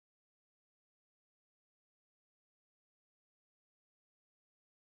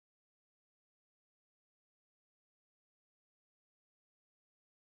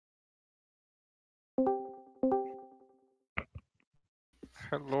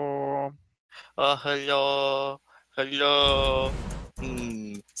Hello. Hello. Hello.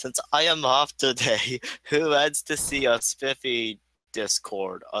 Since I am off today, who wants to see a spiffy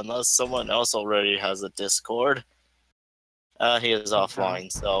Discord? Unless someone else already has a Discord. He is offline,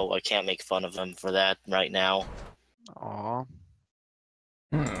 so I can't make fun of him for that right now. Aw.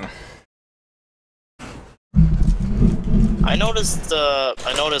 I noticed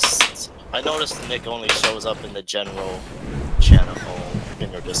Nick only shows up in the general channel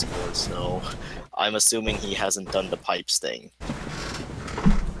in your Discord, so I'm assuming he hasn't done the pipes thing.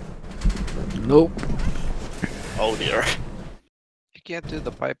 Nope. Oh dear. You can't do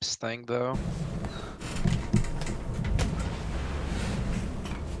the pipes thing, though.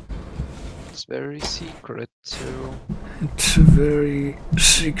 It's very secret, too. It's a very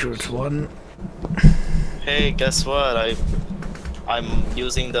secret one. Hey, guess what? I'm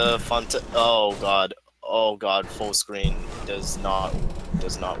using the font. Oh god. Oh god. Full screen does not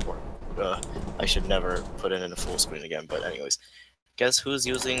work. I should never put it in a full screen again. But anyways, guess who's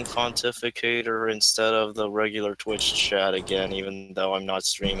using Pontificator instead of the regular Twitch chat again? Even though I'm not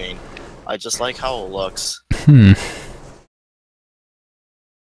streaming, I just like how it looks.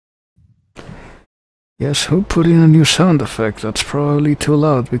 Yes, who put in a new sound effect? That's probably too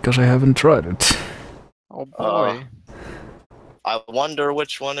loud because I haven't tried it. Oh boy. I wonder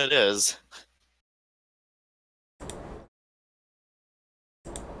which one it is.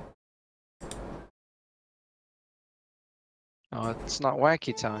 Oh, it's not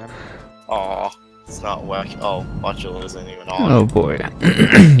wacky time. Aw, it's not wacky. Oh, Module isn't even on. Oh boy.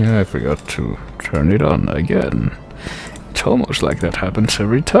 I forgot to turn it on again. It's almost like that happens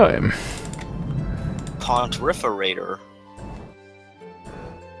every time. Pontiferator.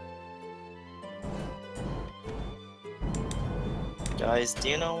 Guys, do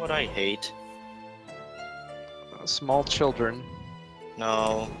you know what I hate? Small children.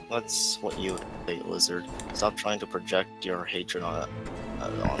 No, that's what you hate, Lizard. Stop trying to project your hatred on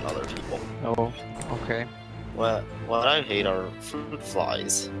other people. Oh, okay. What I hate are fruit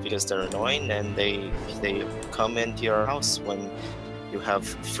flies because they're annoying and they come into your house when you have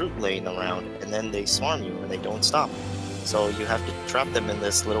fruit laying around and then they swarm you and they don't stop. So you have to trap them in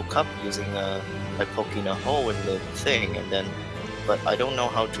this little cup using by poking a hole in the thing and then. But I don't know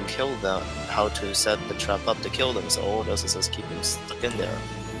how to kill them, how to set the trap up to kill them, so all it does is just keep them stuck in there.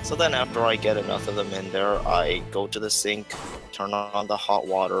 So then after I get enough of them in there, I go to the sink, turn on the hot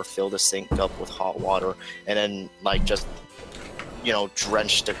water, fill the sink up with hot water, and then like just,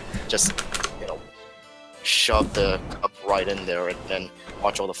 drench the, shove the cup right in there and then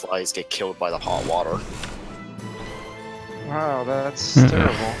watch all the flies get killed by the hot water. Wow, that's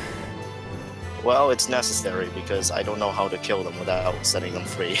terrible. Well, it's necessary because I don't know how to kill them without setting them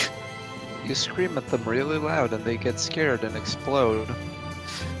free. You scream at them really loud and they get scared and explode.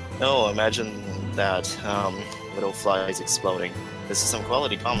 No, imagine that, little flies exploding. This is some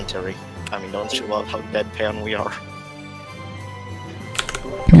quality commentary. I mean, don't you love how deadpan we are?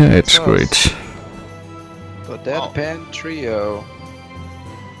 Yeah, it's great. The deadpan trio.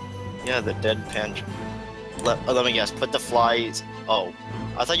 Yeah, the deadpan. Let me guess, put the flies... Oh,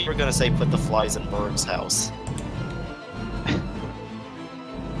 I thought you were gonna say put the flies in Berg's house.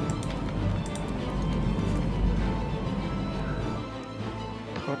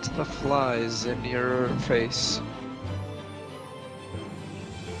 Put the flies in your face.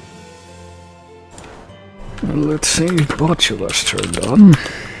 Let's see if Botula's turned on.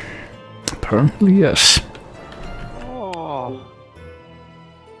 Apparently, yes. Oh.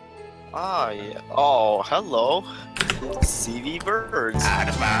 Ah, yeah. Oh, hello. CV Birds.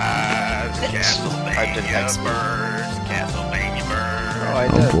 Castlevania Birds. Castlevania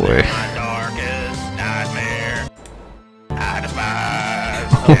Birds. Oh boy. My darkest nightmare.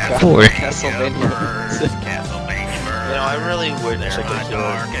 Oh boy. Castlevania Birds. Castlevania Birds. I really wish I could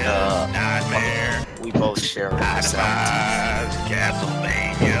hear nightmare. We both share the sound.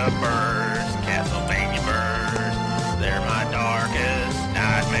 Castlevania Birds. Castlevania Birds. They're my darkest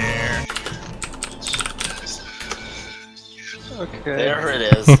nightmare. Okay. There it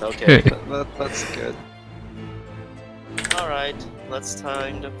is. Okay. That's good. Alright, let's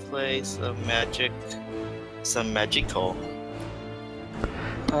time to play some Magicka.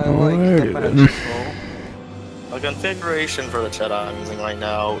 I like the magical. The configuration for the chat I'm using right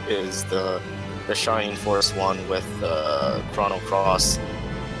now is the Shining Force one with the Chrono Cross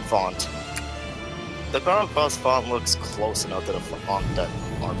font. The Chrono Cross font looks close enough to the font that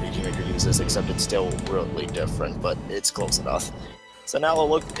RPG Maker uses, except it's still really different, but it's close enough. So now it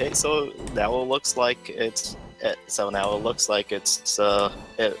looks like it's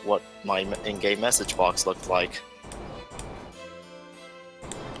what my in-game message box looked like.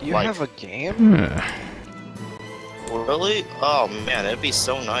 You Like- have a game? Yeah. Really? Oh man, it'd be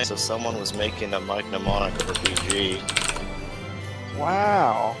so nice if someone was making a Mike Mnemonic RPG.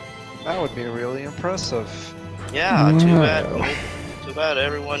 Wow. That would be really impressive. Yeah, Wow. too bad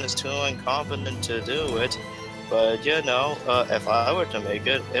everyone is too incompetent to do it. But you know, if I were to make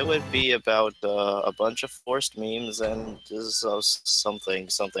it, it would be about a bunch of forced memes and just something.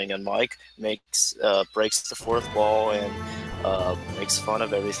 And Mike breaks the fourth wall and makes fun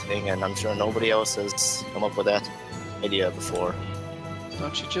of everything. And I'm sure nobody else has come up with that idea before.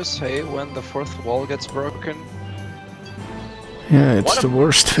 Don't you just hate when the fourth wall gets broken? Yeah, it's What the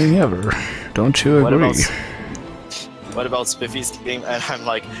worst thing ever. Don't you agree? What about Spiffy's game? And I'm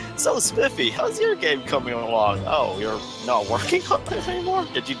like, so Spiffy, how's your game coming along? Oh, you're not working on it anymore?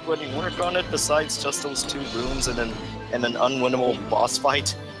 Did you put any work on it besides just those 2 rooms and an unwinnable boss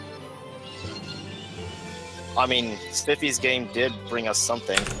fight? I mean, Spiffy's game did bring us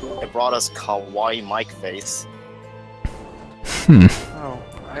something. It brought us Kawaii Mike Face. Oh,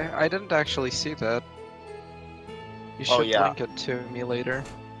 I didn't actually see that. You should yeah. link it to me later.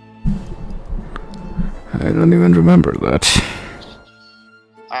 I don't even remember that.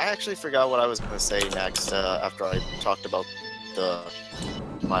 I actually forgot what I was going to say next after I talked about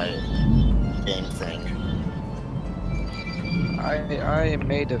my game thing. I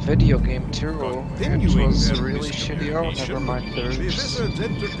made a video game too, which was really shitty. Oh, never mind. There's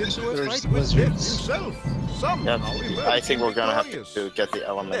wizards. Yep, I think we're gonna have to get the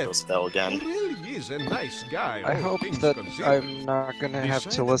elemental spell again. I hope that I'm not gonna have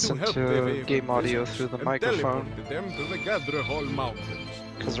to listen to game audio through the microphone,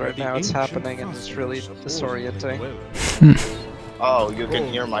 because right now it's happening and it's really disorienting. Oh, you can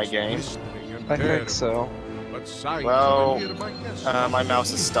hear my game? I think so. Well, my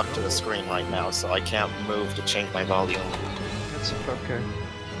mouse is stuck to the screen right now, so I can't move to change my volume. It's okay.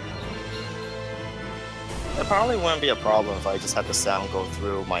 It probably wouldn't be a problem if I just had the sound go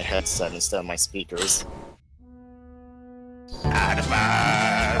through my headset instead of my speakers.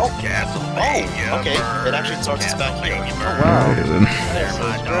 Castlevania okay, it actually starts us back here. Oh wow, Okay, then. They're my This is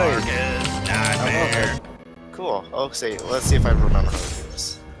great. darkest nightmare. Cool. Okay, let's see if I remember how to do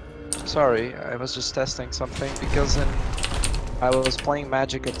this. Sorry, I was just testing something because I was playing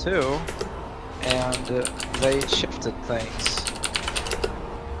Magicka 2 and they shifted things.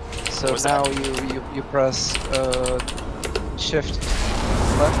 So What's now that? you press shift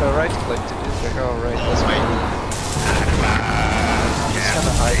right click to do the right. That's Wait. I'm just gonna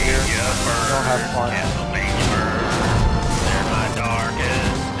hide here. Don't have fun. They're my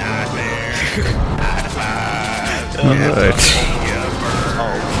darkest nightmare. Alright.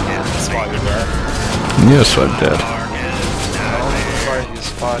 Oh, that's why you're dead. Yes, I'm dead. I'll try to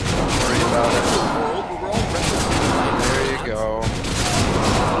spot. Don't worry about it. There you go.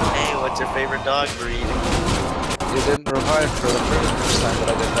 Hey, what's your favorite dog breed? You didn't revive for the first time that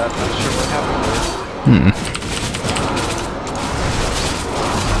I did that. Not sure what happened there.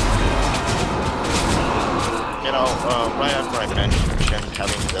 You know, right after I mentioned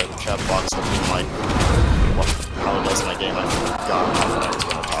having the chat box looking like how it does in my game, I forgot what I was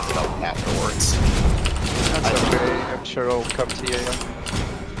going to talk about afterwards. That's okay. I'm sure it'll come to you.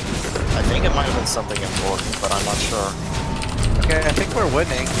 I think it might have been something important, but I'm not sure. Okay, I think we're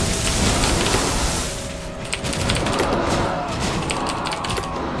winning.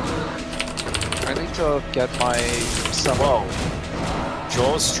 I need to get my some. Whoa.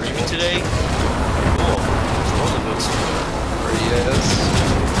 Joel's streaming today? Cool. Joel's a good streamer. Where he is.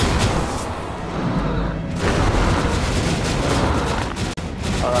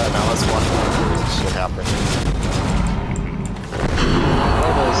 Alright, now let's watch more crazy shit happen.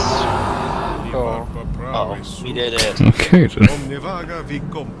 Oh, we did it. Okay, then.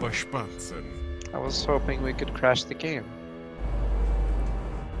 I was hoping we could crash the game.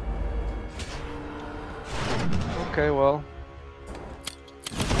 Okay, well.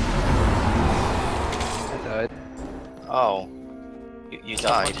 I died. Oh. You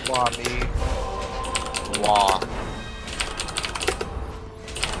died. Someone claw me. Wah.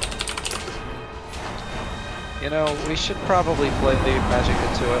 You know, we should probably play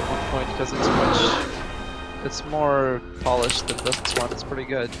Magicka 2 at one point because it's more polished than this one. It's pretty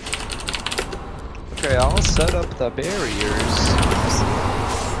good. Okay, I'll set up the barriers.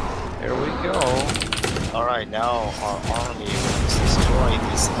 There we go. Alright, now our army will destroy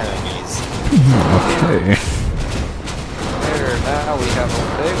these enemies. Okay. There, now we have a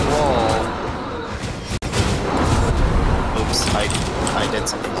big wall. Oops, I did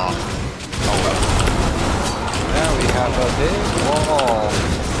something wrong. Oh well. Now we have a big wall.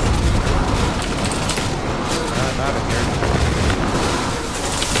 I'm out of here.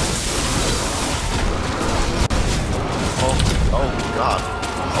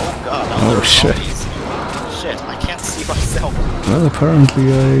 Oh shit. Shit, I can't see myself. Well,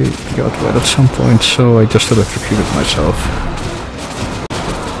 apparently I got wet at some point, so I just electrocuted myself.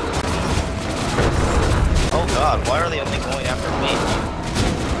 Oh god, why are they only going after me?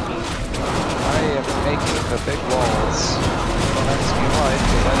 I am making the big walls. Don't ask me why,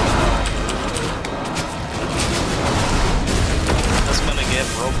 because I don't know. It's gonna get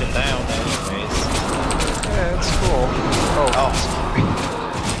broken down anyways. Yeah, it's cool.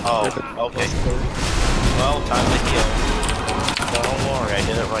 Oh, okay. Well, time to heal. Don't worry, I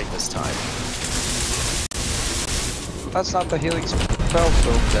did it right this time. That's not the healing spell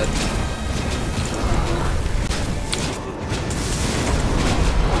boom then.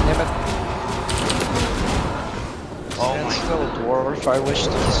 Damn it. Oh Stand my still, dwarf. I wish to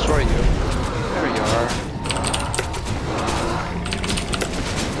destroy you. There you are.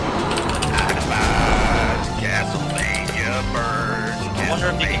 Castlevania burn. I wonder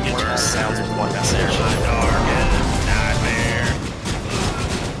if you can get your sounds with one message. Darkest nightmare.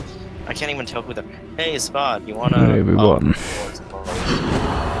 I can't even tell who the. Hey, Spot, you wanna? Maybe one.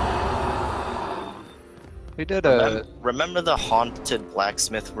 We did a... Remember the haunted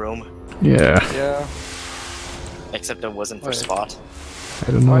blacksmith room? Yeah. Yeah. Except it wasn't for Wait. Spot.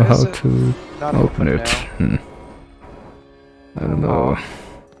 I don't know Why how is it to not open open it. now? I don't know.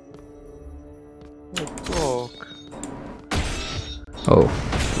 Oh, book. Oh,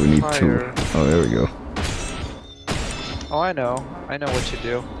 we need Fire. to. Oh, there we go. Oh, I know. I know what you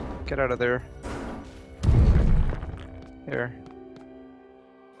do. Get out of there. Here.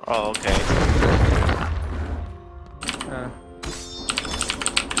 Oh, okay.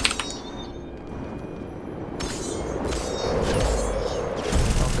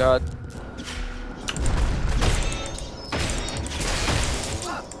 Oh god.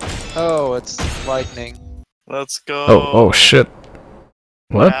 Oh, it's lightning. Let's go. Oh shit.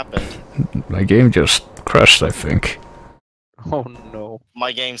 What What? happened? My game just crashed, I think. Oh no.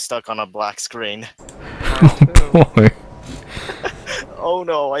 My game's stuck on a black screen. Oh boy. Oh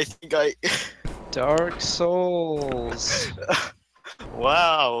no, I think I. Dark Souls.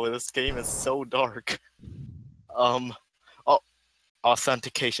 Wow, this game is so dark. Oh,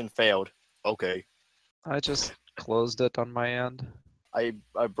 authentication failed. Okay, I just closed it on my end. I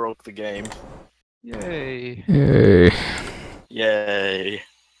broke the game. Yay. Yay. Yay.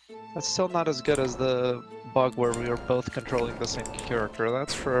 That's still not as good as the bug where we were both controlling the same character.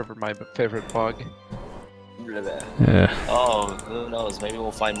 That's forever my favorite bug. Yeah. Oh, who knows? Maybe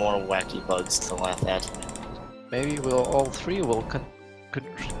we'll find more wacky bugs to laugh at. Maybe we'll all three will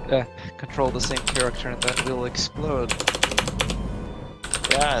control the same character and then we'll explode.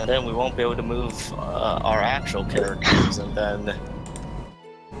 Yeah, and then we won't be able to move our actual characters, and then.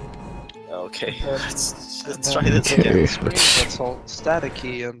 Okay, let's try this Okay. again. Screen that's all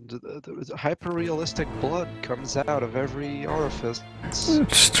staticky and hyper-realistic blood comes out of every orifice.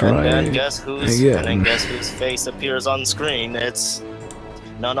 Let's try And then guess again. whose face appears on screen? It's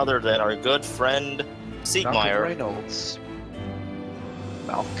none other than our good friend Malcolm Siegmeyer. Reynolds.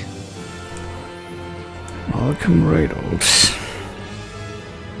 Malcolm Reynolds.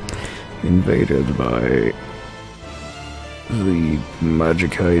 Invaded by the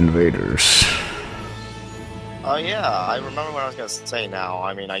Magicka invaders. Oh yeah, I remember what I was gonna say now.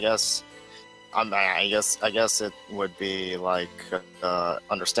 I mean, I guess it would be like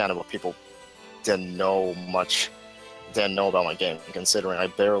understandable. People didn't know about my game, considering I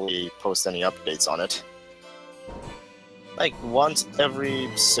barely post any updates on it. Like once every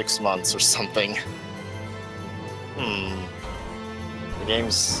 6 months or something. The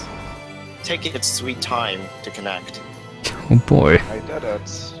game's taking its sweet time to connect. Oh boy. I did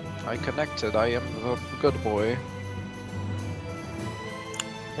it. I connected. I am the good boy.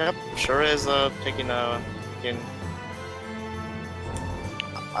 Yep, sure is taking. I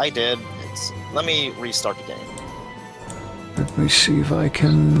did. Let me restart the game. Let me see if I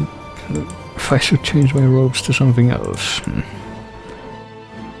can. If I should change my robes to something else.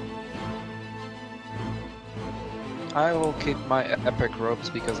 I will keep my epic robes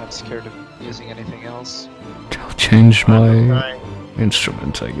because I'm scared of using anything else. I'll change my Right.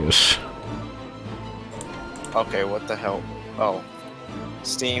 instrument, I guess. Okay, what the hell? Oh.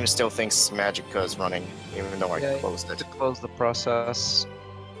 Steam still thinks Magicka is running, even though I closed it. To close the process,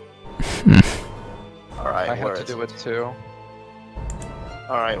 Alright, I where had to is do it? it too.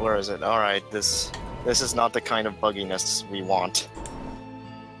 Alright, where is it? Alright, this is not the kind of bugginess we want.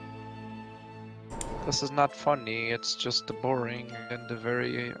 This is not funny, it's just boring and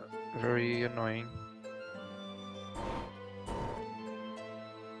very, very annoying.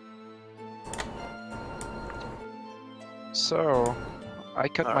 So, I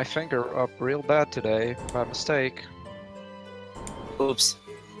cut my Alright. finger up real bad today by mistake. Oops.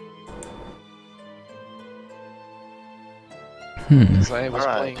 Because I was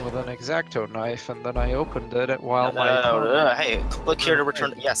Alright. playing with an X-Acto knife and then I opened it while No, my hey, click here to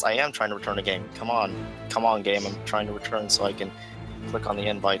return. Yes, I am trying to return a game. Come on, game. I'm trying to return so I can click on the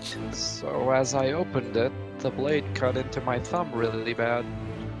invite. So as I opened it, the blade cut into my thumb really bad.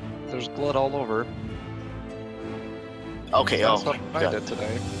 There's blood all over. Okay. That's Oh what my I god. did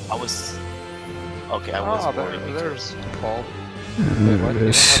today. I was. Okay, I was worried. there's Paul. Wait, There why it do you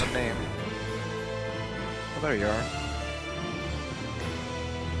is. don't have a name? Oh, there you are.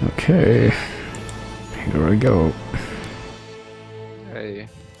 Okay. Here I go. Hey.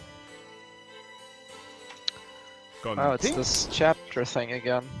 Oh, it's this chapter thing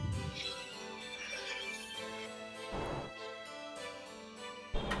again.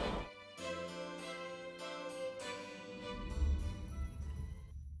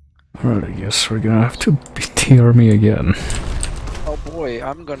 Alright, I guess we're gonna have to beat the army again. Oh boy,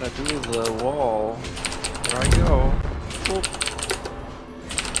 I'm gonna do the wall. Here I go. Boop.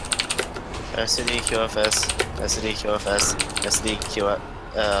 SD QFS, SD QFS, SD Q.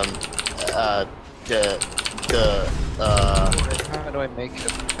 How do I make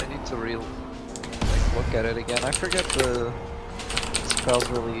it? I need to look at it again. I forget the spells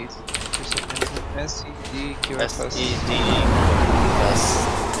really easy. SED QFS. SED QFS.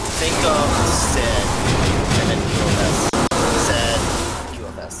 Think of SED and then QFS. SED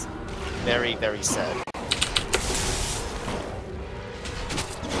QFS. Very, very sad.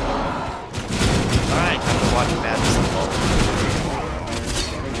 Alright, time to watch Madness Unfold.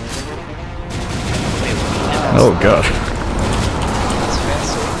 Oh god. It's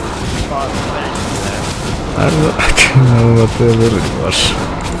fancy. I don't know what the ability was.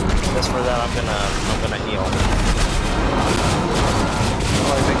 Just for that, I'm gonna heal.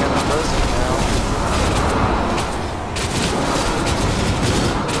 Oh, I think I'm frozen now.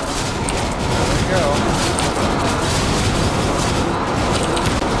 There we go.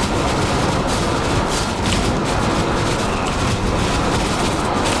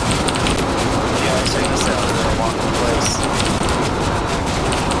 Yeah, I say this out. I'm gonna walk in place.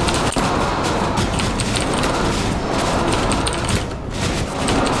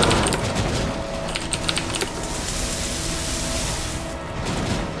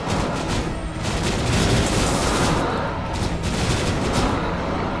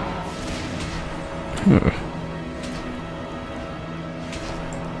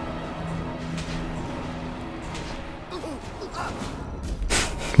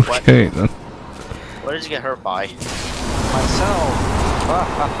 Okay then. What did you get hurt by? Myself. Ha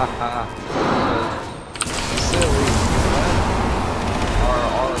ha ha ha. Silly. Our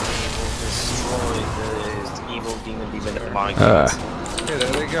army will destroy the evil demon demonic. Okay,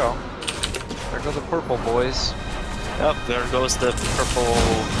 there they go. There go the purple boys. Yep, there goes the purple.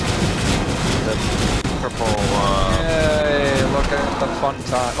 Yay, look at the fun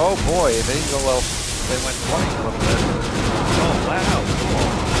time. Oh boy, they went flying a little bit. Oh wow, cool,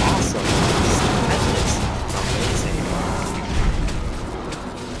 awesome, that is amazing.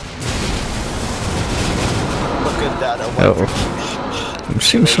 Look at that. Oh. I'm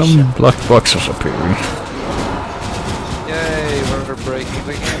seeing some black boxes appearing. Yay, we're breaking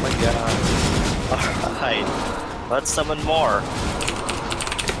the game again. Alright, let's summon more.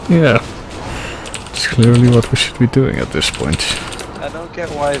 Yeah. It's clearly what we should be doing at this point. I don't get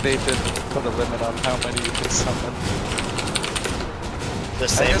why they didn't put a limit on how many you can summon. The I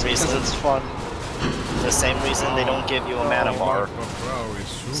same guess reason. because it's fun. The same reason they don't give you a mana bar,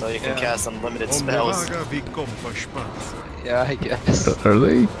 so you can Yeah. cast unlimited spells. Yeah, I guess. Are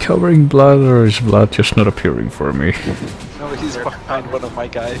they covering blood or is blood just not appearing for me? No, he's behind one of my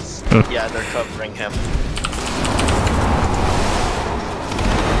guys. Yeah, they're covering him.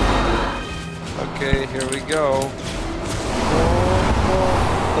 Okay, here we go.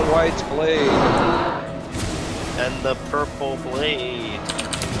 Oh, the white blade. And the purple blade.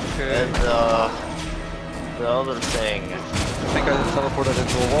 Okay. And the other thing. I think I teleported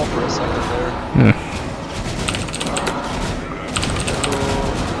into a wall for a second there. Yeah.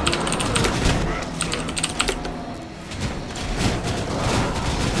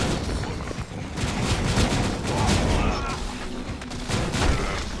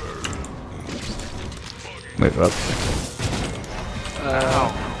 Wait, what?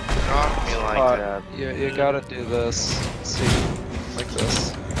 Got me like that. You gotta do this. Let's see, like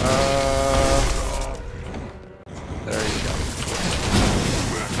this. There you go.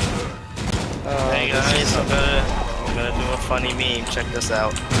 Hey this guys, is- I'm gonna do a funny meme. Check this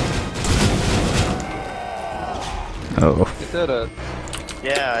out. Oh. You did it.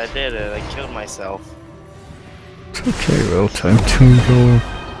 Yeah, I did it. I killed myself. Okay, well, time to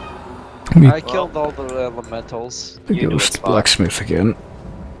go meet I killed all the elementals. the You do it, ghost Spot. blacksmith again.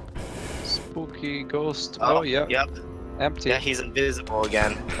 Spooky ghost. Oh, yeah. Yep. Empty. Yeah, he's invisible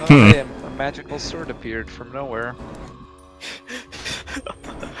again. Oh, hey, a magical sword appeared from nowhere.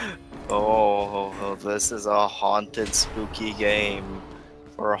 Oh, this is a haunted, spooky game.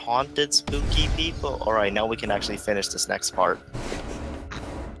 For haunted, spooky people. Alright, now we can actually finish this next part.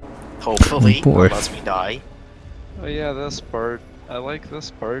 Hopefully, Oh boy. unless we die. Oh yeah, this part. I like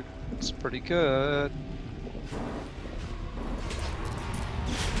this part. It's pretty good.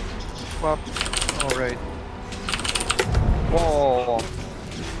 Well, alright. Wall.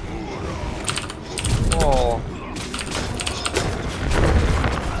 Wall.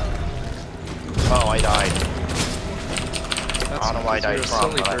 Oh, I died. That's I don't know why I because died you're a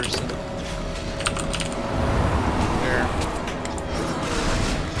from, silly but person. There.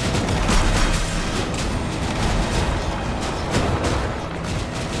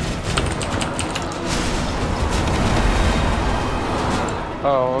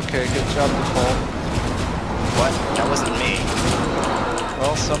 Oh, okay, good job, Nicole. What? That wasn't me.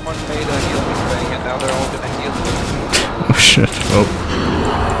 Well, someone made a healing thing, and now they're all gonna heal you. Oh shit,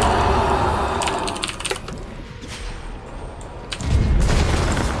 oh.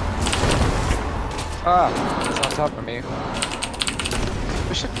 Ah, it's on top of me.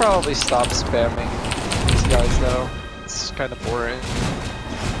 We should probably stop spamming these guys, though. It's kind of boring.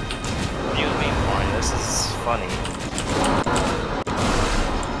 What do you mean, boring? This is funny.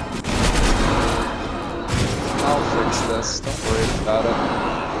 I'll fix this. Don't worry about it.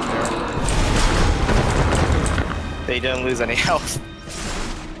 They didn't lose any health.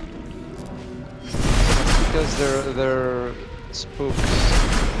 Because they're spooks.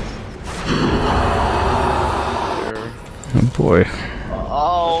 They're... Oh boy.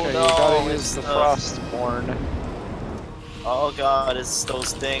 Oh Okay, no! you gotta use it's the Frostborn. Oh god, it's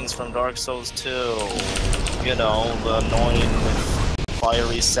those things from Dark Souls 2. You know, the annoying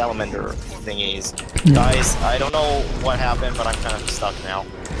fiery salamander thingies. Guys, I don't know what happened, but I'm kind of stuck now.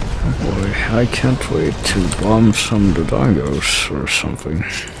 Oh boy, I can't wait to bomb some Dodongos or something.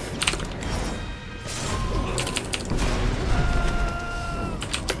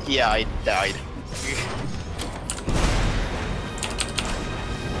 Yeah, I died.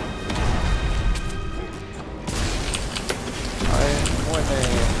 I'm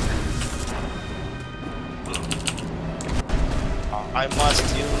winning. I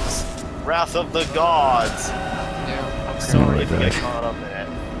must use Wrath of the Gods. Yeah. I'm sorry Oh, if you get God. caught up in it.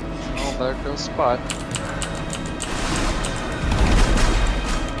 Oh, there goes Spot.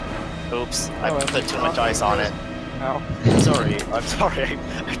 Oops, Oh, I and put too the much ice on it. Ow. I'm sorry,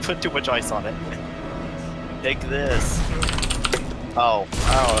 I put too much ice on it. Take this. Oh,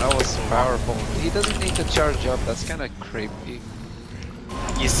 Wow, that was powerful. He doesn't need to charge up, that's kinda creepy.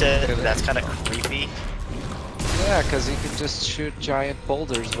 you said that's kind of creepy. Yeah, because he can just shoot giant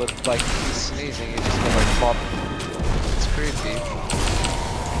boulders with, like, he's sneezing, he just go like pop. It's creepy.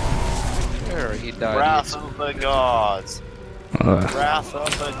 There, he died. Wrath of the Gods. Uh, Wrath of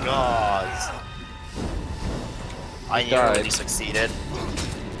the Gods. I died. nearly succeeded.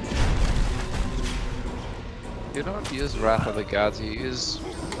 You don't use Wrath of the Gods, you use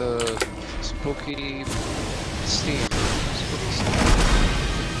the spooky steam. Spooky steam.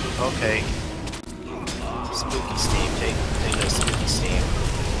 Okay. Spooky steam, take the spooky steam.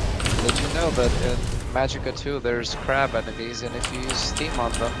 Did you know that in Magicka 2 there's crab enemies, and if you use steam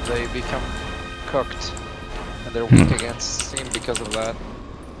on them, they become cooked. And they're weak against steam because of that.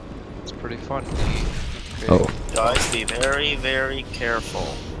 It's pretty funny. Okay. oh, Guys, be very, very careful.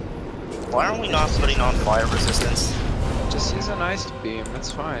 Why aren't we not putting on fire resistance? Just use an ice beam,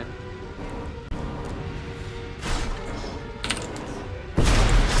 it's fine.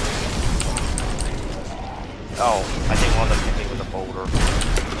 Oh, I think one of them hit me with a boulder.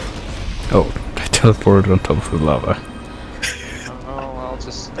 oh, I teleported on top of the lava. Oh, I'll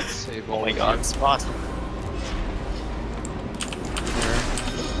just save all Oh my of god, you. Spot. Here.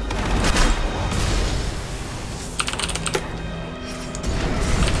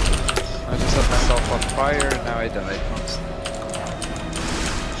 I just set myself on fire, and now I died. Oops.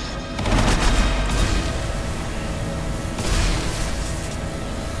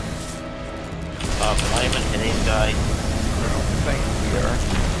 Am I even hitting the guy? I don't think we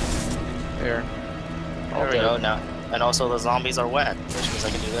are. There. All There we dead. go now. And also the zombies are wet, which means I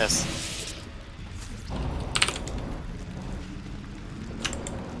can do this.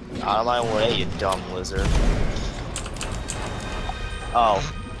 Out of my way, you dumb lizard. Oh.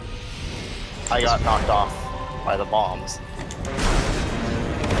 I got knocked off by the bombs.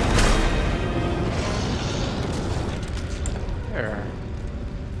 There.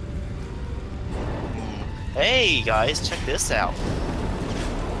 Hey guys, check this out.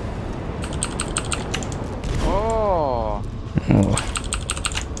 Oh, Oh,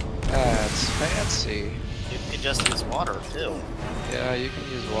 that's fancy. You can just use water too. Yeah, you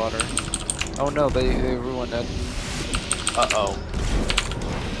can use water. Oh no, they ruined it. Uh-oh.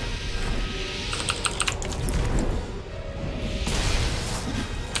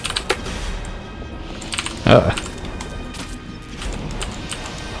 ah.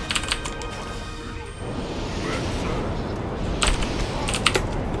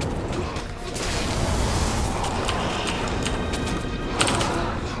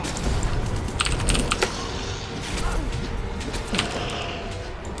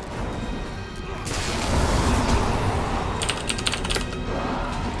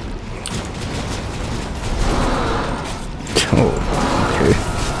 Oh, okay.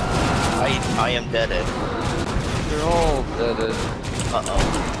 I am deaded. They're all deaded. Uh-oh.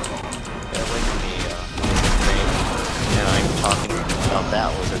 They're making me, thing. And I'm talking about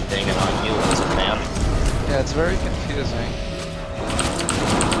that lizard thing, and I'm you, lizard man. Yeah, it's very confusing.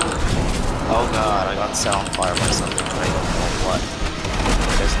 Oh god, I got set on fire by something, and I don't know what.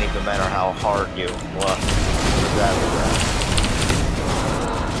 It doesn't even matter how hard you... What? That.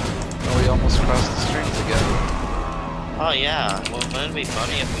 Oh, we almost crossed the stream together. Oh yeah, well, wouldn't it be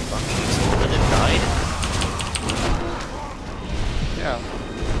funny if we fucking exploded and died? Yeah.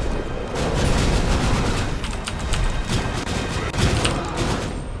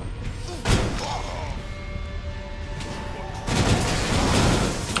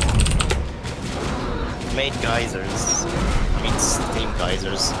 Made geysers. I mean, steam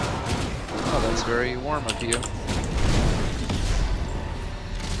geysers. Oh, that's very warm of you.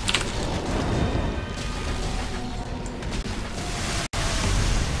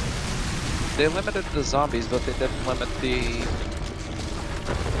 They limited the zombies, but they didn't limit the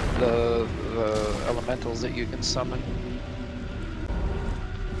elementals that you can summon.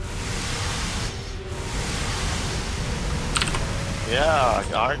 Yeah,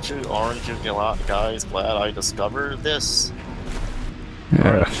 aren't you guys glad I discovered this?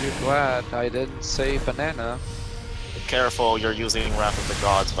 Yeah. Aren't you glad I didn't say banana? Be careful, you're using Wrath of the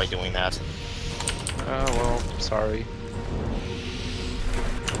Gods by doing that. Oh, well, sorry.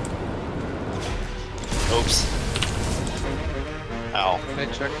 Oops. Ow. Hey,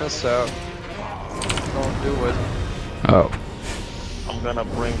 check this out. Don't do it. Oh. I'm gonna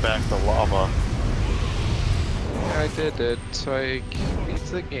bring back the lava. Yeah, I did it. Like, beat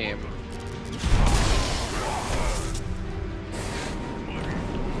the game.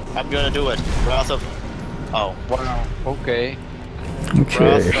 I'm gonna do it. Wrath of... Oh. Wow. Okay.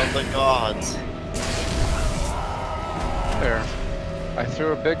 Okay. Wrath of the Gods. There. I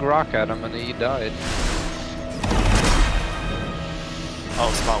threw a big rock at him and he died.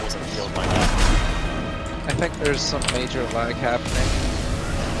 Oh, Spot wasn't killed by that. I think there's some major lag happening.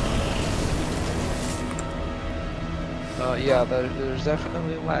 Yeah, there's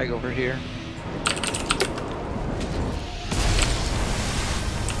definitely lag over here.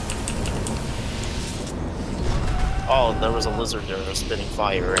 Oh, there was a lizard there spitting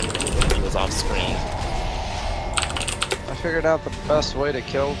fire and he was off screen. I figured out the best way to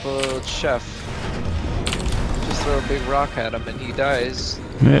kill the chef. Just throw a big rock at him and he dies.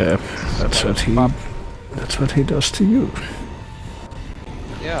 Yeah, that's what he. That's what he does to you.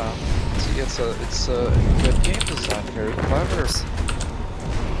 Yeah, it's a good game design, very clever.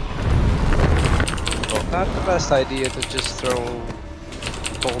 Well, not the best idea to just throw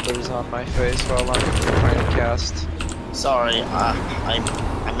boulders on my face while I'm trying to cast. Sorry,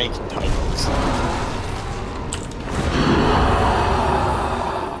 I'm making typos.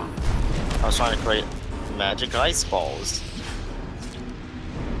 I was trying to create magic ice balls.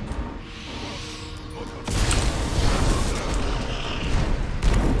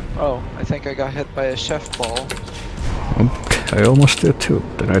 Oh, I think I got hit by a chef ball. I almost did too.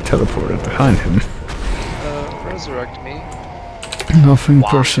 Then I teleported behind him. Resurrect me. Nothing Wow.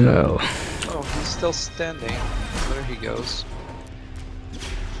 personnel. Oh, he's still standing. There he goes.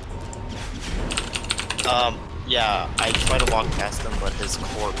 Yeah, I tried to walk past him, but his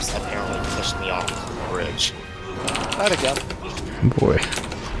corpse apparently pushed me off the bridge. Not again. Boy.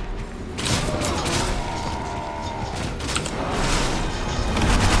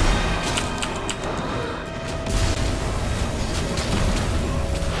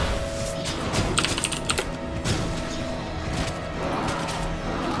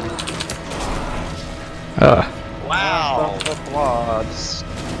 Ah. Wow! Wrath of the Blobs.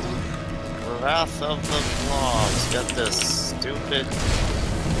 Wrath of the Blobs. Get this stupid,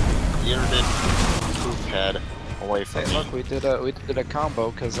 bearded poop head. away from Hey, me. look, we did a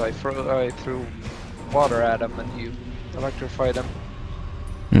combo because I threw water at him and you electrified him.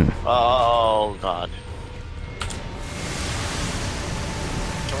 Oh god.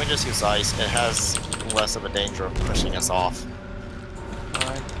 Can we just use ice? It has less of a danger of pushing us off.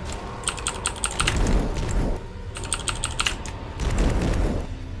 Alright.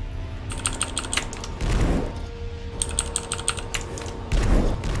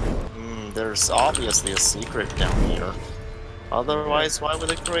 There's obviously a secret down here. Otherwise, why would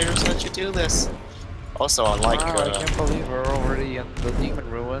the creators let you do this? Also, unlike Wow, I can't believe we're already in the demon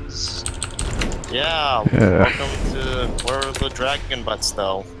ruins. yeah, Yeah. welcome to where are the dragon butts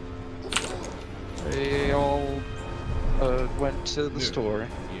though? They all went to the store.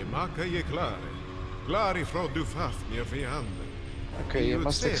 Okay, you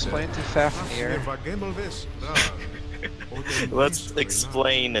must explain to Fafnir. Let's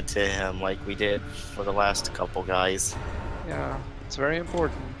explain it to him like we did for the last couple guys. Yeah, it's very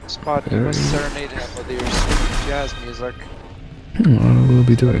important. Spot, you must serenade him with your sweet jazz music. I will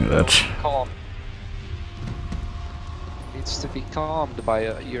be doing that. Calm. Needs to be calmed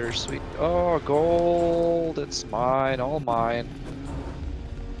by your sweet. Oh, gold! It's mine, all mine.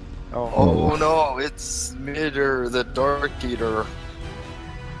 Oh, Oh no, it's Mitter, the Dark Eater.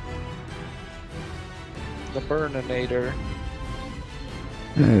 the Burninator.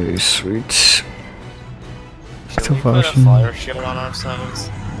 Hey, sweet. Should we put a fire shield on ourselves?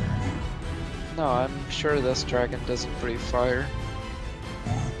 No, I'm sure this dragon doesn't breathe fire.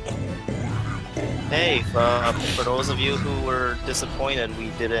 Hey, for those of you who were disappointed we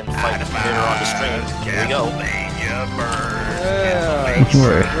didn't fight Mitter on the stream, here we go. Castlevania bird. Yeah, it's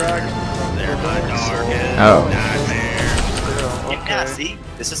Where? a dragon from They're the my North darkest Oh. nightmare. Soul. Yeah, Okay. see?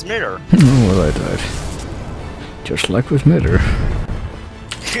 This is Mitter. Oh, well, I died. Just like with Mitter.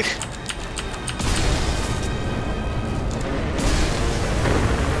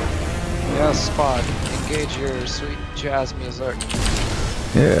 Yeah, Spot. Engage your sweet jazz music.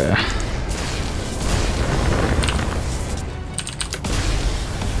 Yeah.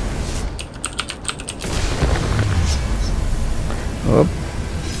 Oh.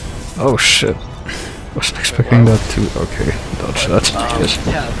 Oh shit. Wasn't expecting that to. Okay, dodge that. Yes.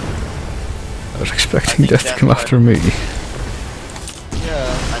 Yeah, I was expecting think death to that's come what- after me. Yeah,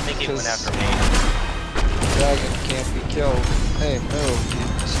 I think he went because after me. dragon can't be killed. Hey, move,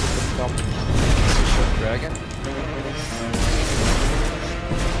 you stupid dumb piece of shit dragon.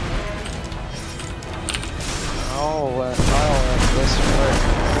 I'll end this quick.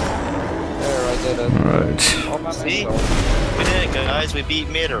 There, I did it. Alright. All by See? myself. We did it, guys. We beat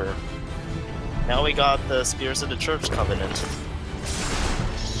Mitter. Now we got the Spears of the Church Covenant.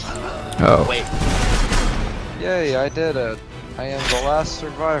 Oh. Wait, Yay, I did it. I am the last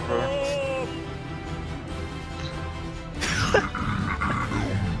survivor.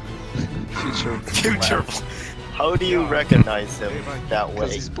 Future. future. How do you recognize him that Because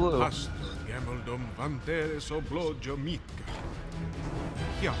way? he's blue.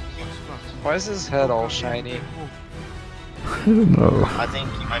 Why is his head all shiny? I don't know. I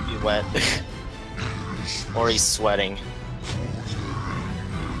think he might be wet. Or he's sweating.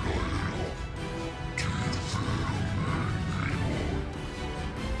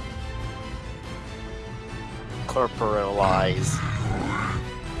 Corporalize.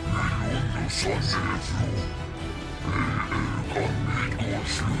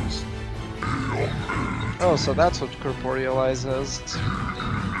 Oh, so that's what corporealize is.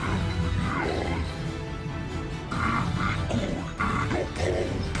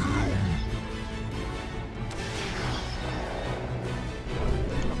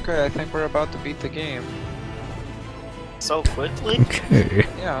 Okay, I think we're about to beat the game. So quickly? Okay.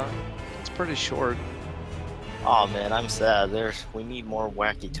 Yeah, it's pretty short. Oh man, I'm sad. We need more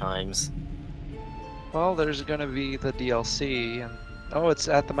wacky times. Well, there's gonna be the DLC, and oh, it's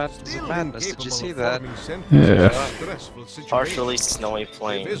at the Mountains of Madness. Did you see that? Yeah. Partially snowy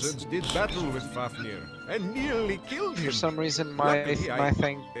plains. Wizards did battle with Fafnir and nearly killed him. For some reason, my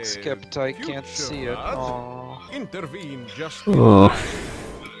thing skipped. I can't see it. Oh, Intervene just Oh.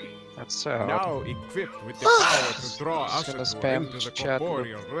 that's sad. now equipped with the power to draw Just gonna Asatru spam into the chat with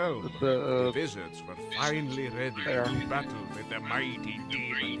corporeal realm. the, The wizards were finally ready there. to battle with the mighty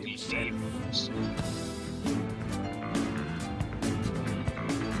demon himself.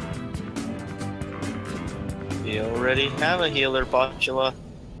 We already have a healer, Botula.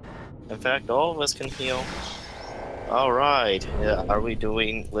 In fact, all of us can heal. Alright, yeah, are we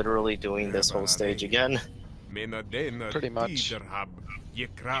literally doing this whole stage again? Pretty much.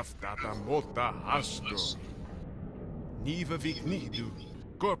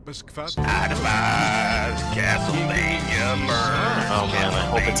 Advise Castlevania burn. Oh man, I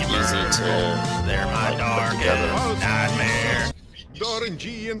hope it's easy to They're my put darkest together. nightmare.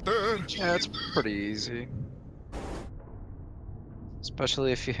 Yeah, it's pretty easy.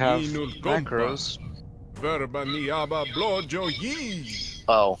 Especially if you have macros.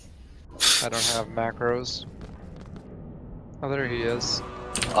 Oh, I don't have macros. Oh, there he is.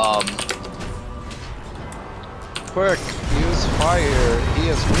 Quick, use fire. He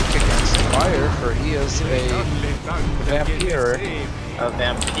is weak against fire, for he is a vampire. a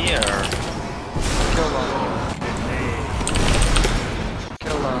vampire. Kill him.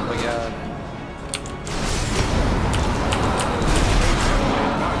 Kill him again.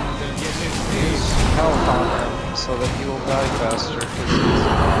 Use health on him so that he will die faster. 'Cause he's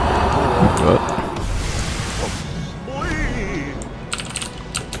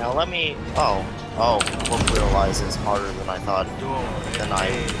Now let me. Oh, Book Realize is harder than I thought. Than I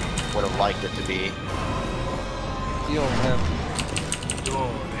would have liked it to be. heal him.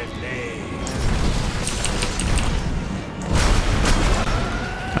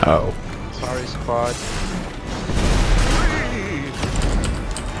 Oh. Sorry, squad.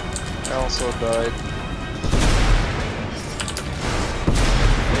 I also died.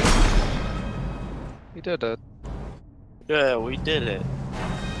 We did it. Yeah, we did it.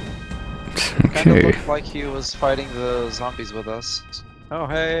 Kind of Okay. looked like he was fighting the zombies with us. Oh,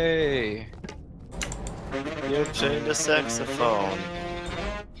 hey! You played the saxophone.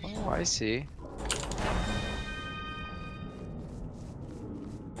 Oh, I see.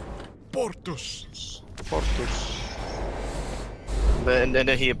 Portus. Portus. And then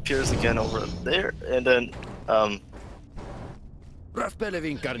he appears again over there, and then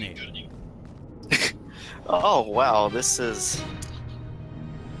oh wow, this is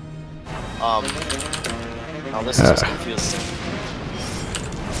now this is just confusing.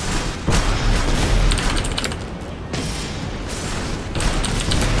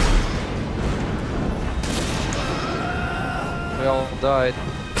 We all died.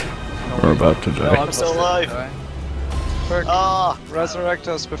 No, We're wait. about to No, die. I'm still alive. Die. Quick, Ah, resurrect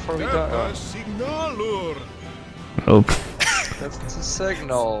us before we die. Oh, Help. that's the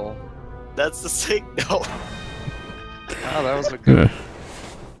signal. that's the signal. Ah, that was a good. Yeah.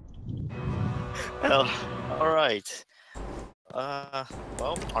 Well, all right.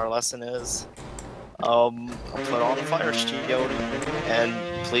 Well, our lesson is, put on a fire shield, and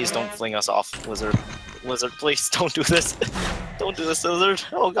please don't fling us off, Wizard. Wizard, please don't do this. Don't do this, Wizard.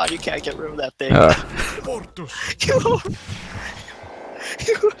 Oh God, you can't get rid of that thing.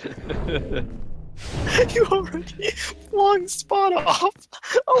 You already flung Spot off.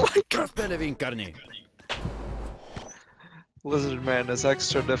 Oh my God. Lizard Man is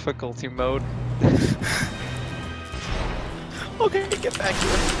extra difficulty mode. Okay, get back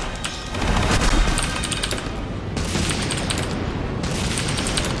here.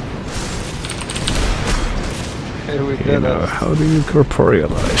 Hey, we You did know, it. how do you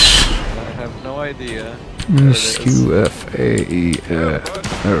corporealize? I have no idea. SQFAE.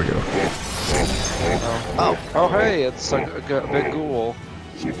 There we go. Oh, oh hey, it's a big ghoul.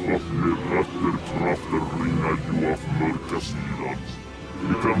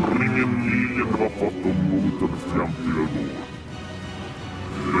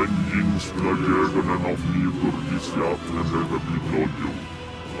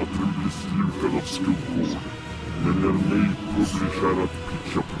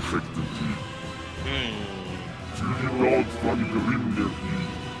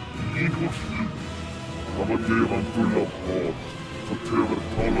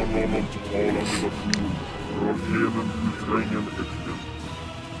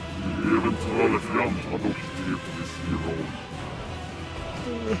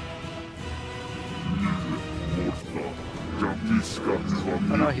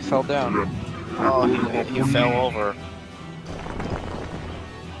 Oh no, he fell down. Oh, he fell over.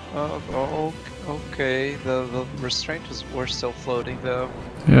 Oh, okay. The restraint were still floating though.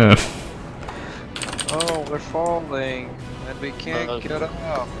 Yeah. Oh, we're falling, and we can't get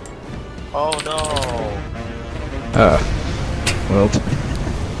up. Oh no. Well.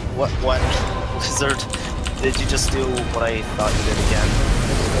 What? Wizard, did you just do what I thought you did again?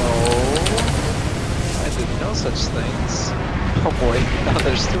 No, I didn't know such things. Oh boy, now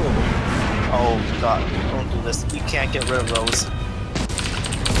there's two of them. Oh God, don't do this. You can't get rid of those.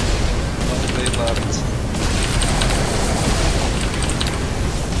 Oh, they left.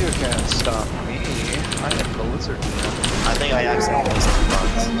 You can't stop me. I am the lizard man. I think I accidentally said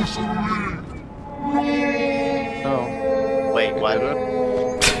bugs. Oh. Wait, what? Did it?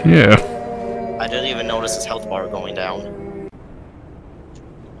 Yeah. I didn't even notice his health bar going down.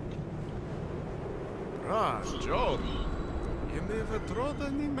 Ah, John. Je never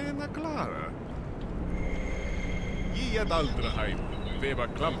trodde ni mena klara. Je het aldraheim. Veva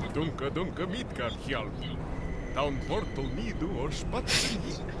klamp dunka midgard hjálp. Down portal nidu or spatsen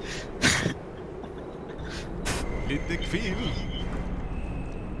hit. Lite kvill.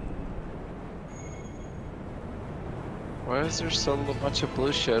 Why is there still a bunch of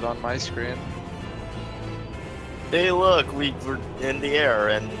blue shit on my screen? Hey, look, we were in the air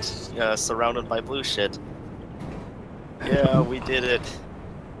and surrounded by blue shit. Yeah, we did it.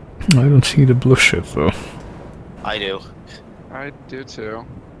 I don't see the blue shit though. I do. I do too.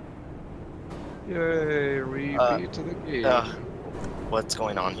 Yay, we beat the game. What's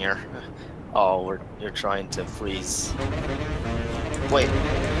going on here? Oh, you're trying to freeze. Wait.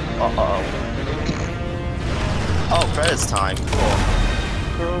 Uh-oh. Oh, credits time.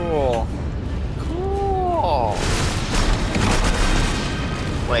 Cool. Cool.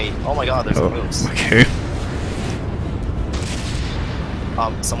 Wait, oh my god, there's Oh, moves. okay.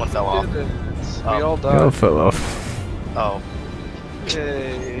 Someone fell off. We all They all died. fell off. Oh.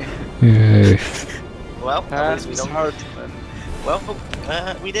 Yay. Yay. Well, at least we Hans don't... Hartman. Well,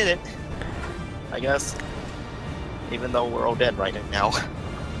 we did it. I guess. Even though we're all dead right now.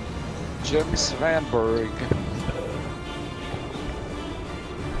 Jim Svanberg.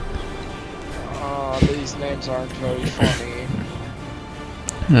 These names aren't very funny.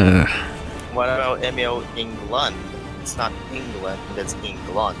 What about Emil England? It's not England, it's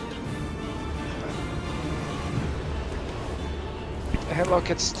England. Hey look,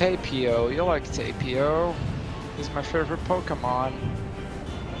 it's Tapio. You like Tapio? He's my favorite Pokemon.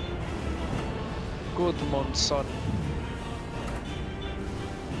 Gudmundsson.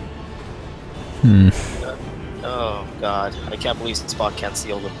 Oh god, I can't believe Spot can't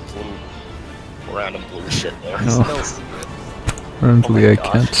see all the blue, random blue shit there. No. Still see it. Apparently Oh my I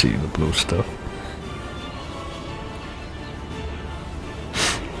gosh. can't see the blue stuff.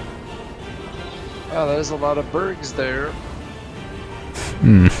 Oh, there's a lot of bergs there.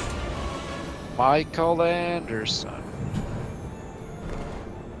 Michael Anderson.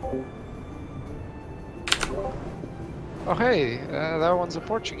 Oh hey, that one's a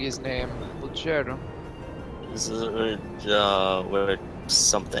Portuguese name. Ligeiro. This is, with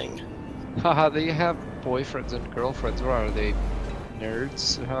something. Haha, they have boyfriends and girlfriends. What are they?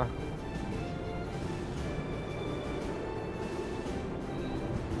 Nerds? Huh?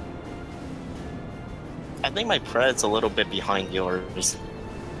 I think my pred's a little bit behind yours.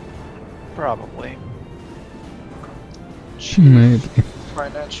 Probably. Maybe.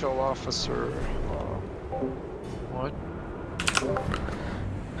 Financial officer. What?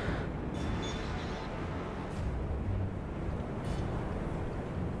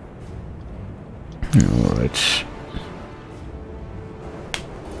 Alright.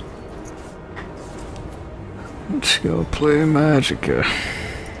 Let's go play Magicka.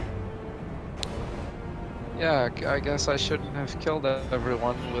 Yeah, I guess I shouldn't have killed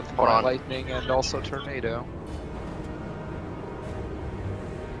everyone with Hold my on. lightning and also tornado.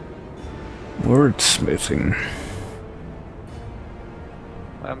 Wordsmithing.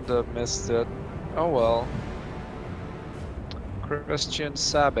 Lambda missed it. Oh well. Christian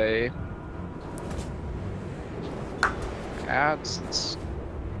Sabe. Ads.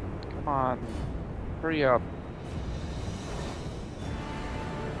 Come on. Hurry up.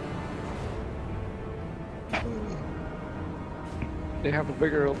 They have a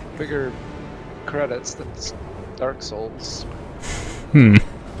bigger credits than Dark Souls.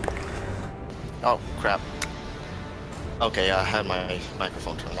 Oh, crap. Okay, I had my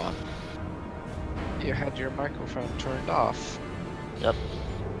microphone turned on. You had your microphone turned off. Yep.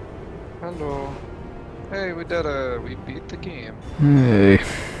 Hello. Hey, we beat the game. Hey.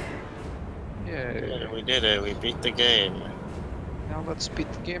 Yay. Yeah, we did it, we beat the game. Now let's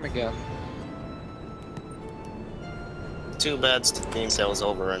beat the game again. Too bad Steam sale's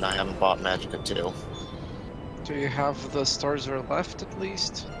over and I haven't bought Magicka 2. Do you have the stars are left at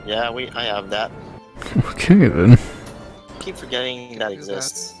least? Yeah, I have that. Okay then. I keep forgetting that do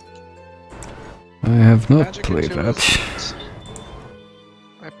exists. I have not Magicka played 2 that. is-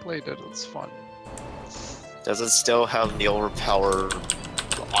 I played it, it's fun. Does it still have the overpowered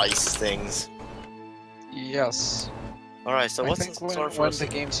ice things? Yes. Alright, so I what's think in when store for us? the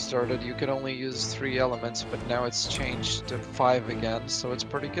game started you could only use 3 elements, but now it's changed to 5 again, so it's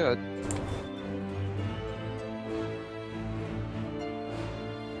pretty good.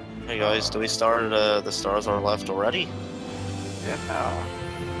 Hey guys, do we start the stars are left already? Yeah.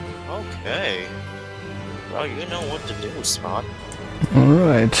 Okay. Well, you know what to do, Spot.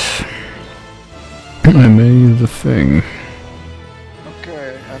 Alright. I made the thing.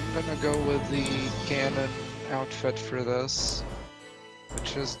 Okay, I'm gonna go with the canon outfit for this,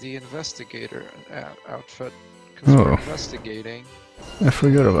 which is the investigator outfit, because we're Oh. investigating. I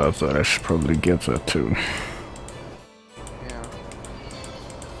forgot about that. I should probably get that too. Yeah.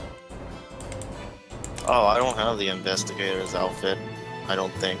 Oh, I don't have the investigator's outfit. I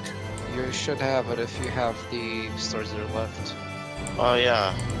don't think. You should have it if you have the Sorcerer left. Oh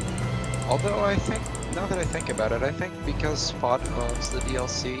yeah. Although I think, now that I think about it, I think because Spot owns the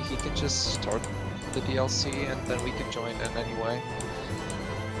DLC, he can just start the DLC and then we can join in anyway.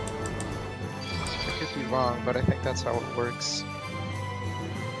 I could be wrong, but I think that's how it works.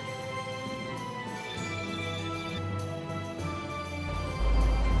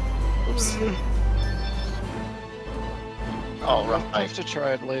 Oops. Oh, I'll right. have to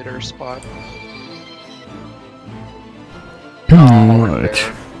try it later, Spot.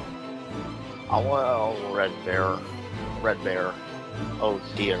 Alright. Oh, well, Red Bear. Red Bear. Oh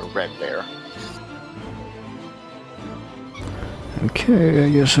dear, Red Bear. Okay, I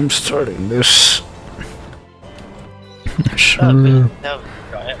guess I'm starting this. Sure.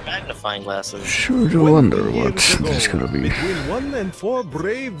 Have magnifying glasses. Sure to wonder what this is gonna be. Between 1 and 4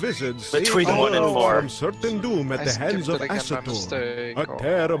 brave wizards Between saved 1 and the world 4. from certain doom at I the hands of skipped it again by Asator, mistake. a Oh.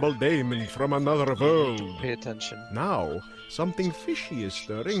 terrible demon from another world. Pay attention. Now, something fishy is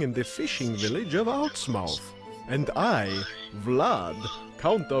stirring in the fishing village of Outsmouth. And I, Vlad,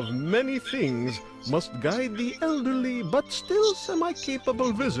 Count of many things, must guide the elderly but still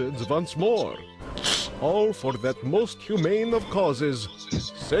semi-capable wizards once more. All for that most humane of causes,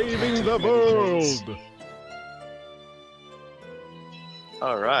 saving the world!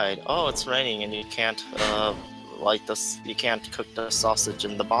 Alright. Oh, it's raining and you can't, light this. You can't cook the sausage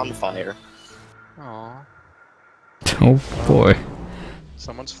in the bonfire. Aww. Oh boy.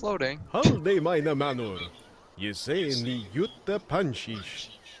 Someone's floating. Halde meine manor. Je say ni jutta panshish.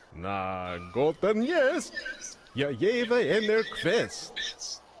 Na, goten yes. Ja jeve ener quest.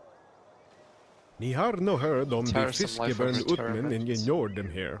 Ni har no heard om de Tiresome life of fiskebjørn utmen retirement. in je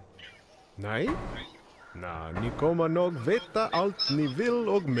Norden her. Nei? Na, ni kommer nog veta alt ni vill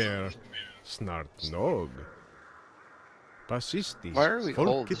og mer. Snart nog. Passistis, Why are we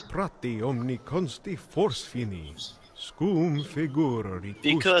folket old? prati om ni konsti forsfinni. Skumfigurer i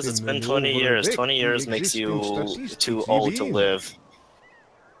Because it's been 20 years. 20 years makes you too old to live.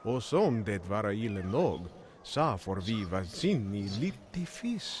 Och som det vara ille nog, sa får vi var sinni lite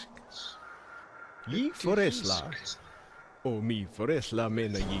fisk. Gi föresla. Och mi föresla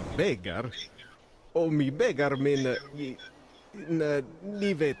menar gi bägar. Och mi bägar menar gi...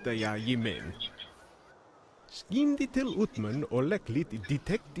 Ni vet jag gi men. Skindi till utmen och läck lite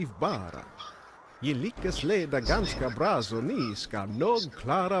detektiv bara. Je lyckas leda ganska bra så ni ska nog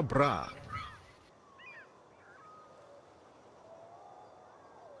klara bra.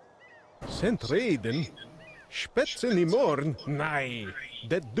 Sent reden. Spetsen imorgon? Nej,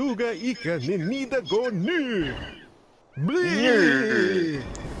 det duga icke ni nida gå nu. Bli!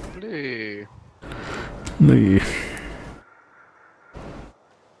 Blue. The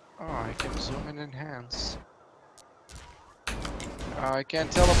Oh, I can zoom and enhance. I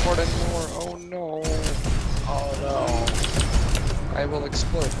can't teleport anymore. Oh no. Oh no. I will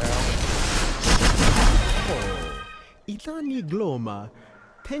explode now. Ilani glömma.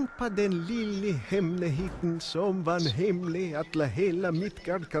 Tänk på den lilla hemligheten som var hemlig att la hela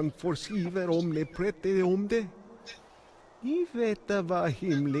Midgard kan få skriva om ni berättar om det. Ni vet vad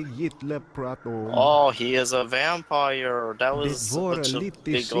hemlig Hitler pratar om. Oh, he is a vampire. That was Det var such a lite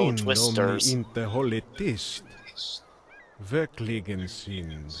big old synd om twisters. ni inte håller tyst. Verkligen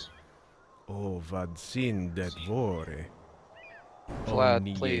synd. Och vad synd det vore. Om Vlad,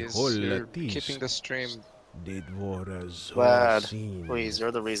 ni please. håller You're tyst. keeping the stream. Det vore så Vlad, synd. please,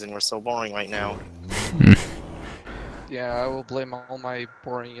 you're the reason we're so boring right now. Yeah, I will blame all my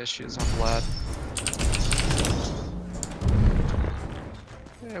boring issues on Vlad.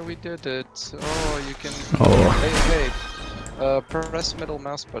 Yeah, we did it. Oh, you can. Oh. Hey, hey. Press middle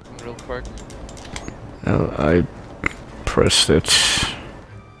mouse button real quick. I pressed it.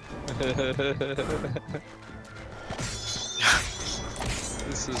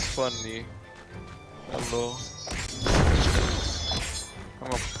 This is funny. Hello. I'm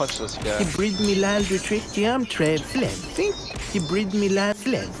gonna punch this guy. Je bryr mig aldrig tryckt jam trädflämfing. Je bryr mig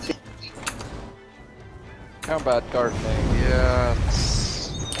aldrig. Combat gardening, yeah.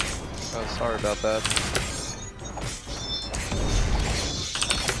 Oh, sorry about that.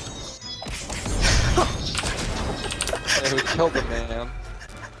 Yeah, we killed the man.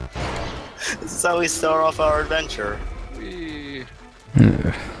 This is how we start off our adventure. Whee.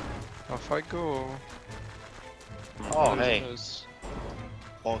 Yeah. Off I go. Oh, There's hey. this.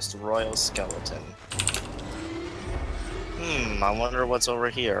 most royal skeleton. I wonder what's over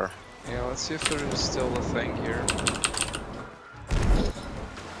here. Yeah, let's see if there's still a thing here.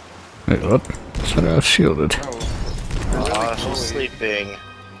 Wait, what? So I was shielded. Oh. Ah, Really she's sleeping.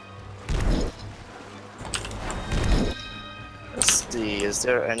 Let's see, is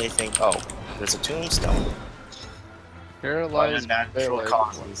there anything? Oh, there's a tombstone. Here By lies natural Bailey.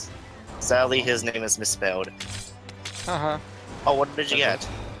 causes. Sadly, his name is misspelled. Haha. Oh, what did you get?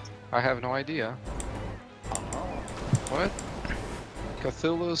 I have no idea. What?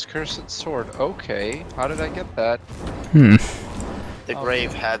 Cthulhu's Cursed Sword. Okay. How did I get that? Hmm. The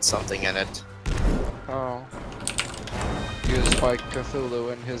grave had something in it. Oh. Used by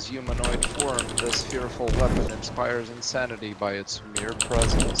Cthulhu in his humanoid form, this fearful weapon inspires insanity by its mere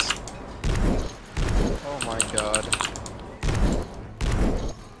presence. Oh my god.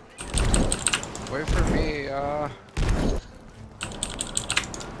 Wait for me,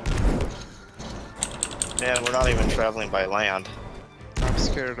 Man, we're not even traveling by land. I'm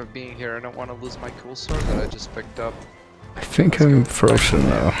scared of being here. I don't want to lose my cool sword that I just picked up. I think I'm frozen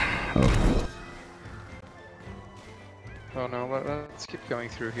now. Oh. Oh no, let's keep going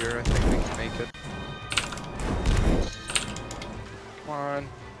through here. I think we can make it. Come on.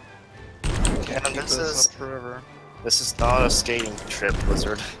 We can't keep this this is- up forever. This is not a skating trip,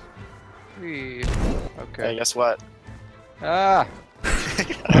 Blizzard. Whee. Hey, Okay. guess what? Ah!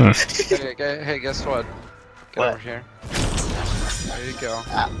 Uh, Hey, guess what? Get What? over here. There you go.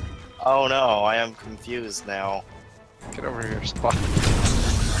 Oh no, I am confused now. Get over here, Spot.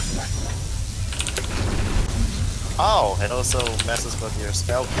 Oh, it also messes with your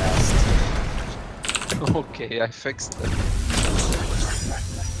spell cast. Okay, I fixed it.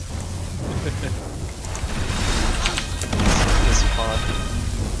 This is fun.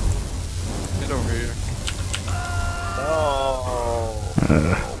 Get over here. No.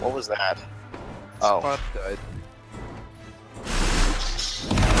 What was that? Oh, Spot died.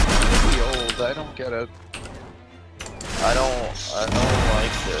 Maybe old, I don't get it. I don't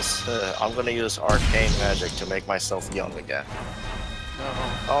like this. I'm gonna use arcane magic to make myself young again. No.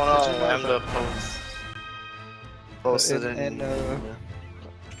 Oh Did you no, know I'm the posted in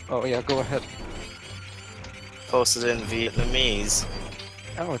Oh yeah, go ahead. posted in Vietnamese.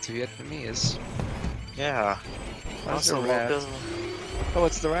 Oh, it's Vietnamese. Yeah. Where's the Also, rat? look Oh,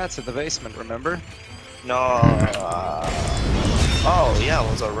 it's the rats in the basement, remember? no. Oh yeah,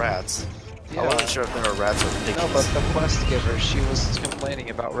 those are rats. I wasn't sure if they were rats or piggies. No, but the quest giver, she was complaining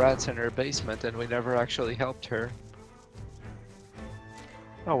about rats in her basement and we never actually helped her.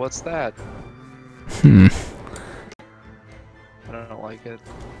 Oh, what's that? hmm. I don't like it.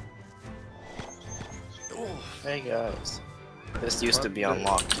 Hey guys, this used to be What?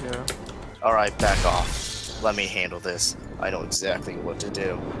 unlocked. Yeah. All right, back off. Let me handle this. I know exactly what to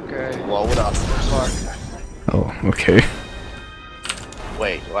do. Okay. Blow it up. Fuck. Oh, okay.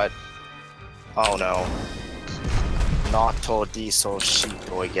 Wait, what? Oh no. Nato diesel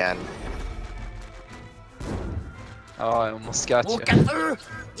shito again. Oh, I almost got you.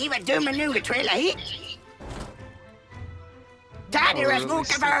 Giv et dømme nu at trailer hit. Oh, really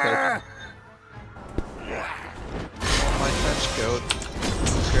stupid. Oh, my trench coat.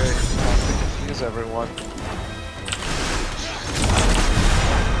 Okay, not to confuse everyone.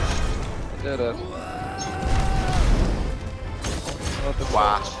 I did it. Oh, the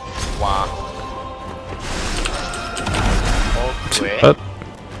Wah. Wah. Okay.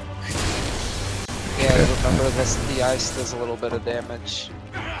 Yeah, remember this, the ice does a little bit of damage.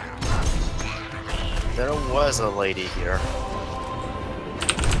 There was a lady here.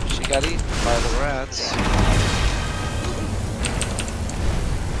 She got eaten by the rats.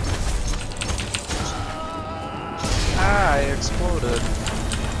 Ah, I exploded.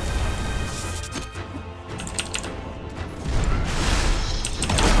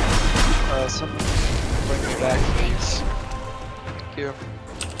 Someone bring me back, please. Thank you.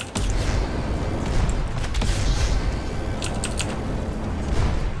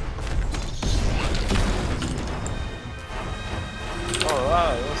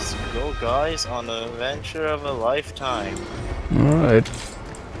 Alright, let's go guys on an adventure of a lifetime. Alright.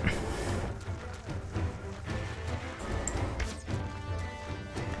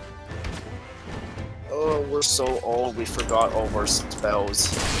 Oh, we're so old we forgot all our spells.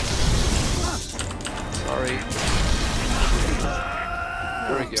 Sorry.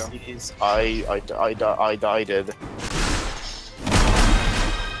 There we go. Jeez, I died it.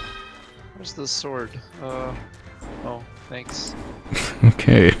 Where's the sword? Oh, thanks.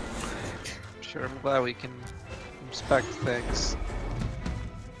 Okay. Sure, I'm glad we can inspect things.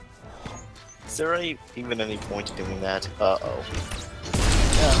 Is there even any point in doing that? Uh-oh.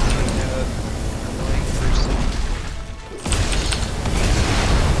 Yeah, annoying person.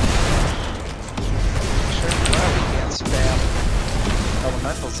 Sure glad we can't spam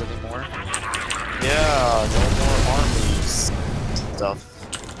elementals anymore. Yeah, no more armies stuff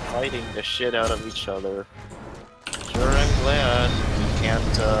fighting the shit out of each other. Sure, I'm glad we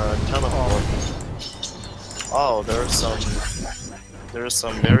can't teleport. Oh, there's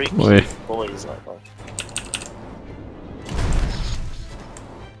some very Boy. cute boys out there.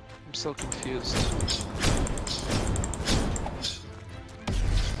 I'm so confused.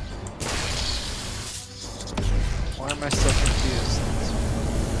 Why am I so confused?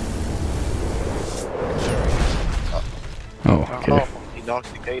 Oh, okay. Oh, he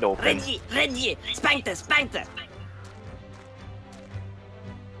knocked the gate open. Reggie, Spangter!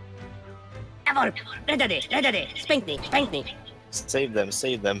 Jawohl, Reddere, spank me. Save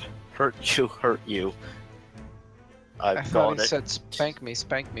them. Hurt you. I I've thought got he it. said spank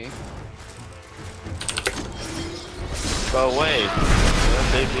me. Go away.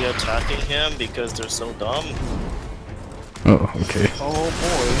 Won't they be attacking him because they're so dumb? Oh, okay. Oh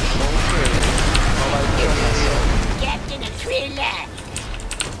boy, okay. Well, I killed myself. Captain of Thriller!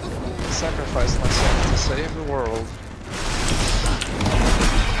 Sacrificed myself to save the world.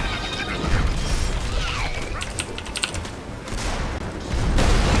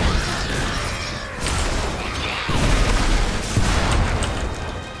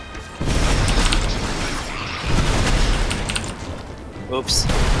 Oops.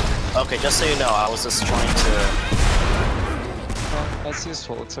 Okay, just so you know, I was just trying to... Well, that's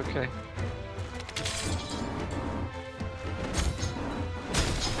useful, it's okay.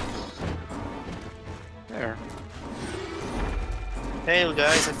 There. Hey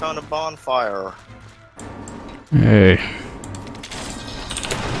guys, I found a bonfire. Hey.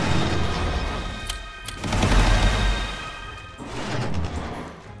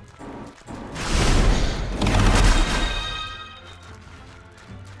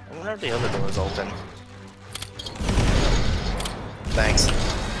 I wonder if the other door is open. Thanks.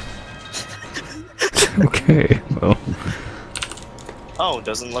 Okay, well. Oh,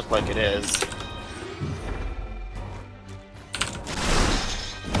 doesn't look like it is.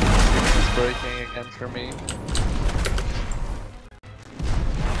 It's breaking again for me.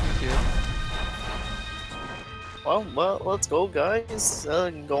 Thank you. Well, let's go, guys.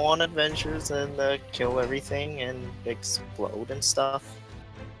 Go on adventures and kill everything and explode and stuff.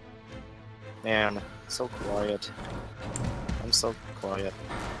 Man, so quiet. I'm so quiet.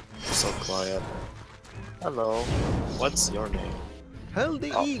 Hello. What's your name?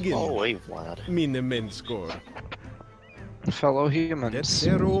 Helde Oh, igen, wait, Vlad. mina människor. Fellow Det humans.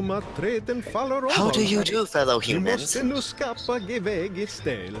 är om att träden faller How av. do you do, fellow Vi humans? måste nu skapa geväg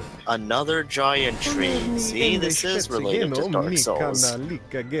istället. Another giant tree. See, this is related to Dark Ni Souls. kan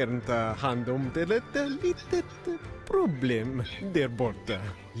lika gärna ta hand om det litet problem där borta.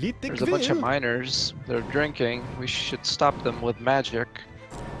 Lite There's a bunch of kväll. miners. They're drinking. We should stop them with magic.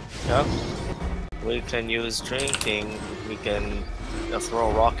 Yep. We can use drinking. We can throw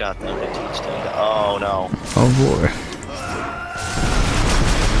a rock at them and teach them to... Oh, no. Oh boy.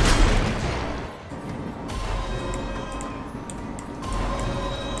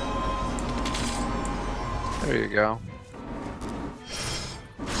 There you go.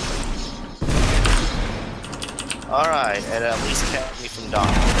 Alright, and at least kept me from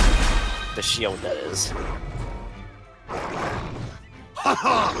dying. The shield, that is.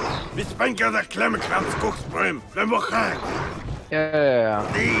 Haha! Vi spränger klämmerkram skogsbryn. Vem var skär? Yeah.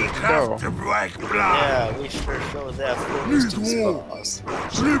 Ni kraft till black blood. Yeah, we sure show that fools to Nidå! us.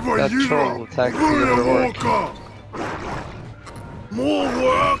 Slipper That gilla! troll attacked the Börja other orc. åka! More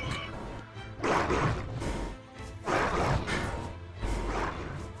work!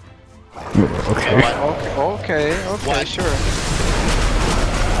 Okay. Okay, What? sure.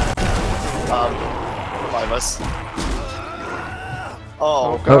 Revive us.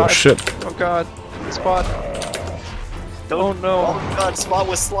 Oh Oh, god. Oh shit. Oh god. Spot. don't, Oh no. Oh god, Spot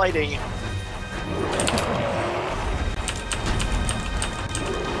was sliding.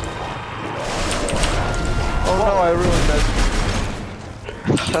 Oh no, I ruined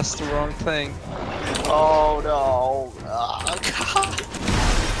it. That's the wrong thing. Oh no. God.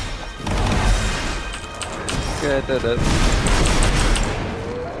 Okay, I did it.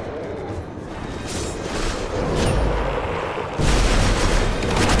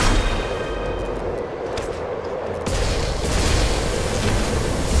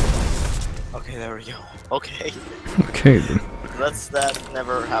 Okay, there we go. Okay. Okay then. That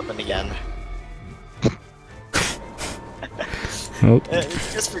never happen again. Nope.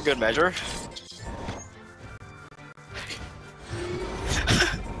 Just for good measure.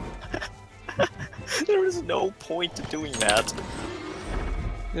 There's no point to doing that.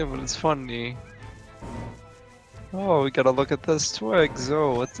 Yeah, but it's funny. Oh, we gotta look at this twigs.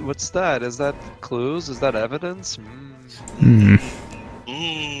 Oh, what's that? Is that clues? Is that evidence? Hmm.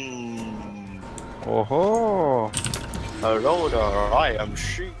 Mmm. Oh ho! Hello there, I am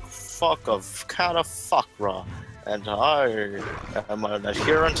Sheik Fuck of Katafakra, and I am an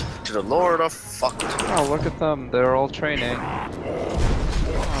adherent to the Lord of Fuck. Oh, look at them. They're all training.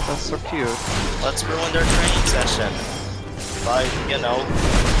 Oh, that's so cute. Let's ruin their training session by, you know,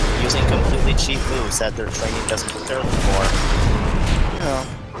 using completely cheap moves that their training doesn't prepare them for. Yeah.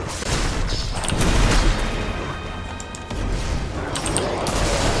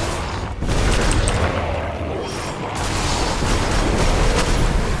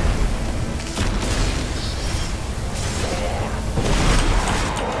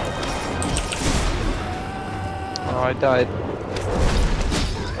 Oh, I died.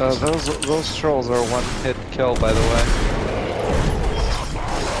 Those trolls are one-hit kill, by the way.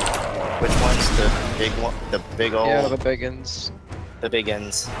 Which one's the big one? The big old... Yeah, the biggins. The big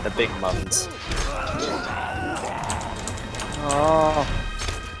ends. The big mums. Oh,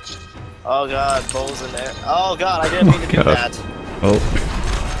 Oh god, bows in there. Oh god, I didn't mean to do God. that. Oh,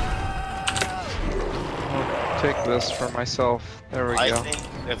 I'll take this for myself. There we I go. think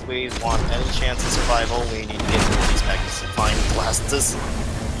if we want any chance of survival, we need to get rid of these magnifying glasses.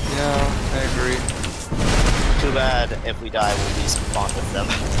 Yeah, I agree. Too bad if we die, we'll be spawned with them.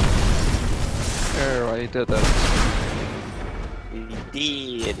 There, I did it.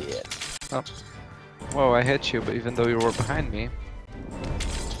 We did it. Oh. Whoa, I hit you, but even though you were behind me.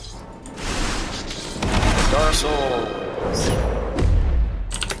 Dark Souls.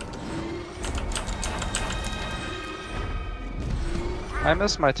 I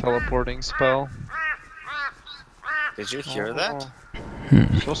missed my teleporting spell. Did you hear that?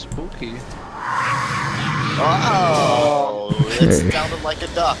 So spooky. Oh, it Okay. sounded like a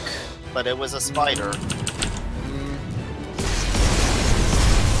duck, but it was a spider.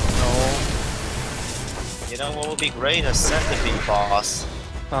 No. You know what would be great? A centipede boss.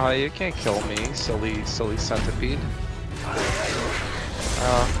 You can't kill me, silly centipede. Never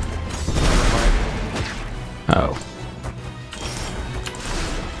mind. oh.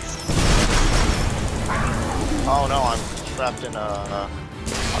 Oh no, I'm trapped in on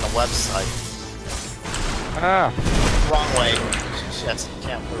a website. Ah! Wrong way. Shit,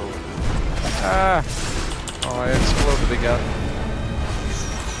 can't move. Ah! Oh, I exploded again.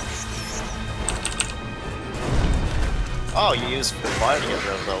 Oh, you used fire to get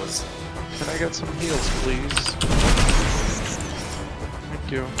rid of those. Can I get some heals, please?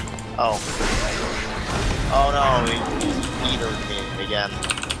 Thank you. Oh. Oh no, he eatered me again.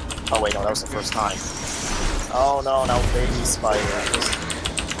 Oh wait, no, that was the first time. Oh no, now baby spiders.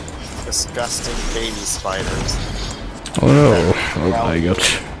 Disgusting baby spiders. Oh no. Oh, I got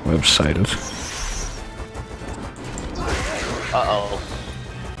websited. Uh-oh.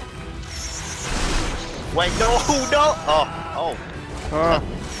 Wait, no, no! Oh, oh. Ah!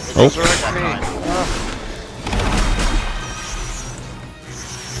 Oh. Resurrect me! Ah!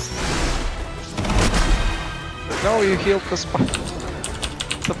 No, you healed the spot.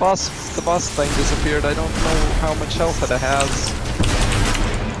 The boss thing disappeared. I don't know how much health it has.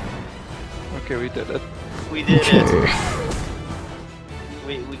 Okay, we did it. We did Okay.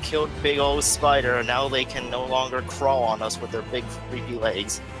 it. We killed big old spider, and now they can no longer crawl on us with their big creepy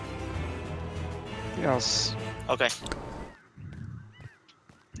legs. Yes. Okay.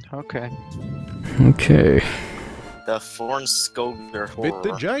 Okay. Okay. The Fornskoger With the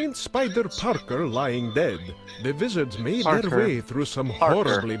horror. giant spider Parker lying dead, the wizards made Parker. their way through some Parker.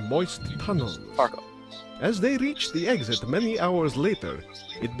 horribly moist tunnels. Parker. As they reached the exit many hours later,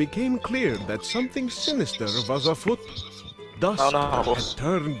 it became clear that something sinister was afoot. Dusk Oh, no. had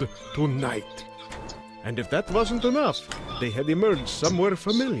turned to night. And if that wasn't enough, they had emerged somewhere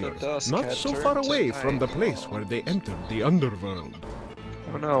familiar, The dusk not had so turned far to away from the night. place where they entered the underworld.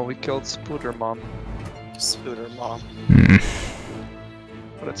 Oh no, we killed Spooter Mom. Spooter Mom.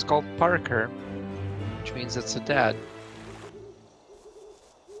 But it's called Parker, which means it's a dad.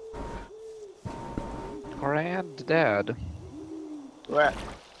 Granddad. Where?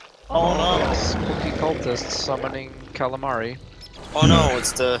 Oh no! Spooky cultists summoning calamari. Oh no!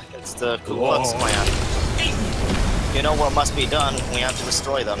 It's the Ku Klux Klan. You know what must be done? We have to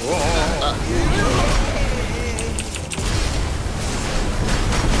destroy them.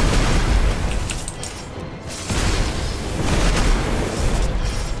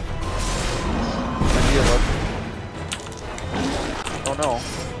 I heal it. Oh no,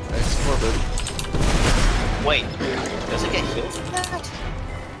 I exploded. Wait, does it get healed from that?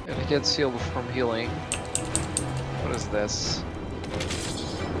 And it gets healed from healing. What is this?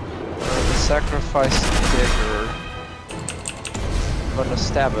 The sacrifice dagger. I'm gonna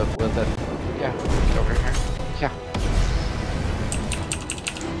stab it with it. Yeah, get over here. Yeah.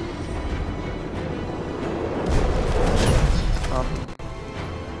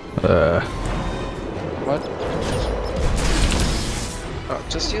 What? Oh,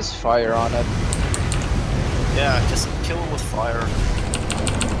 just use fire on it. Yeah, just kill it with fire.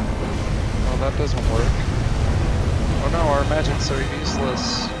 Oh, that doesn't work. Oh no, our magics are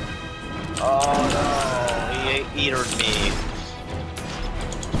useless. Oh no, he eatered me.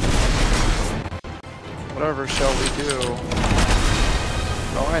 Whatever shall we do?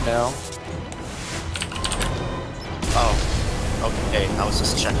 Oh, I know. Oh, okay, I was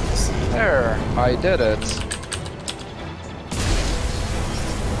just checking to see. There, I did it.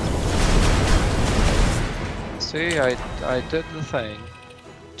 See, I did the thing.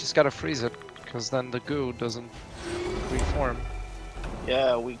 Just gotta freeze it, because then the goo doesn't reform.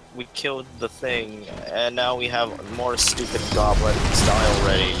 Yeah, we killed the thing, and now we have more stupid goblin style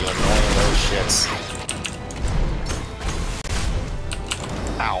ready, you annoying little shits.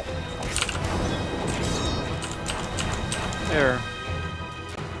 Ow. There.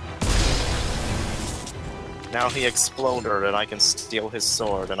 Now he exploded and I can steal his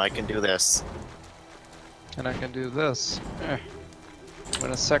sword and I can do this. And I can do this. I'm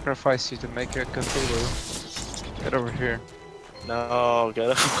gonna sacrifice you to make a Cthulhu. Get over here. No, get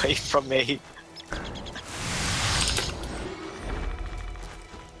away from me.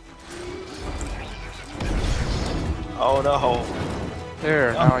 Oh no.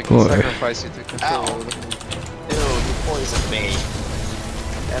 There, now I can boy. sacrifice you to Cthulhu. Dude, you poisoned me.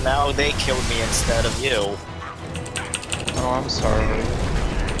 And now they killed me instead of you. Oh, I'm sorry.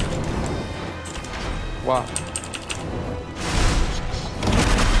 Wow.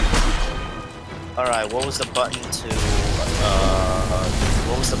 Alright, what was the button to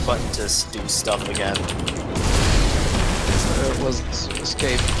do stuff again? It was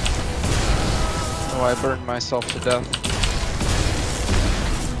escape. Oh, I burned myself to death.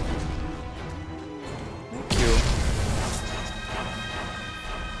 Thank you.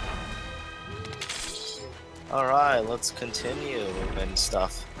 Alright, let's continue and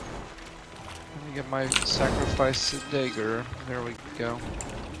stuff. Let me get my sacrifice dagger. There we go.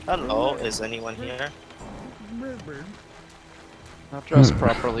 Hello, is anyone here? Not dressed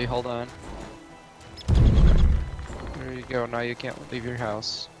properly, hold on. There you go, now you can't leave your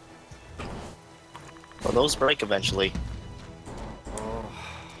house. Well, those break eventually.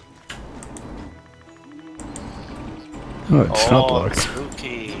 Oh, it's not locked.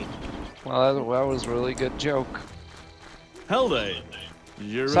 Spooky. Well, that was a really good joke. Hellday,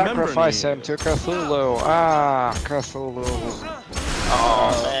 you Sacrifice remember him to Cthulhu! Ah, Cthulhu.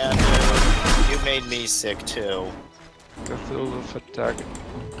 Oh man, dude. You made me sick too. Cthulhu fatigue.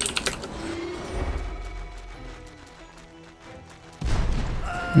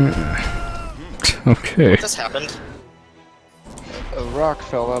 Okay. What just happened? A rock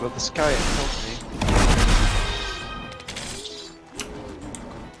fell out of the sky and killed me.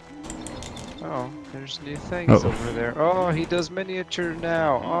 Oh, there's new things over there. Oh, he does miniature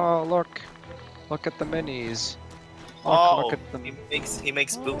now. Oh, look. Look at the minis. Look at them. He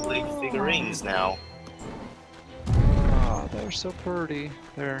makes bootleg figurines now. Oh, they're so pretty.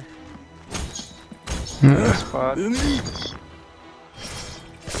 There. Spot.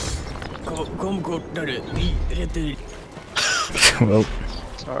 Well,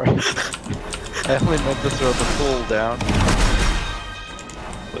 Sorry. I only meant to throw the fool down.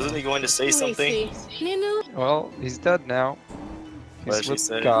 Wasn't he going to say something? Well, he's dead now. What did He's she with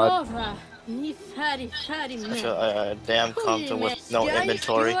say? God. I feel a damn compton with no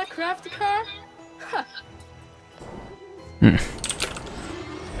inventory.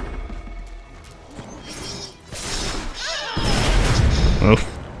 well,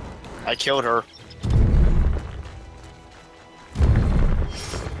 I killed her.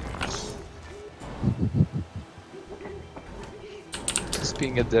 Just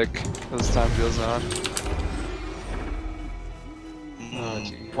being a dick as time goes on.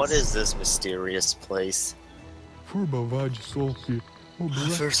 What is this mysterious place? First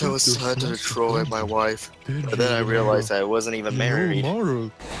I was trying to destroy my wife, but then I realized I wasn't even married.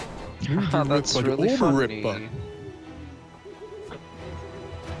 That's really funny.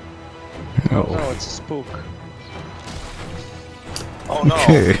 oh. No, it's a spook. Oh no!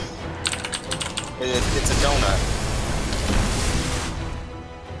 Okay. It's a donut.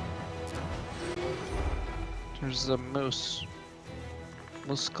 There's a moose.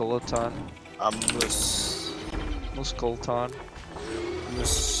 Musculaton. A moose. Musculaton.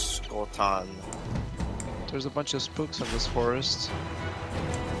 Musculaton. There's a bunch of spooks in this forest.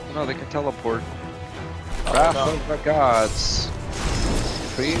 No, they can teleport. Wrath of the gods.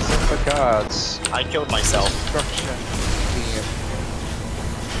 Freeze of the gods. I killed myself. Destruction beam.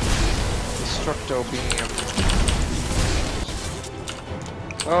 Destructo beam.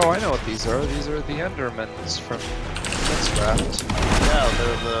 Oh, I know what these are. These are the Endermans from Minecraft. Yeah,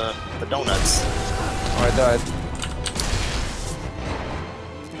 they're the donuts. Oh, I died.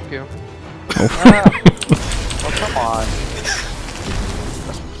 Thank you. Oh. Ah! Oh, come on.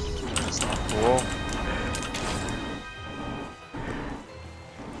 That's not cool.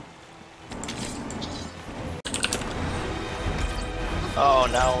 Oh,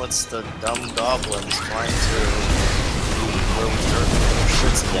 now it's the dumb goblins trying to ruin their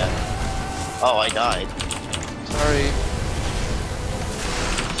shits again. Oh, I died. Sorry.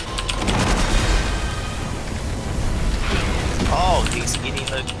 Oh, he's eating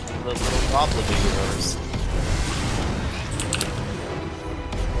the little goblin universe.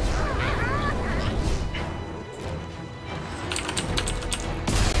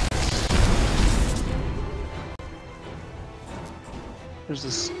 There's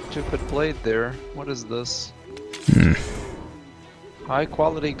a stupid blade there. What is this? High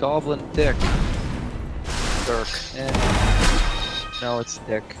quality goblin dick. Dirk. No, it's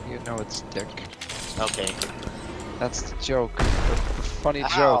dick. You know it's dick. Okay. That's the joke. The funny Ow.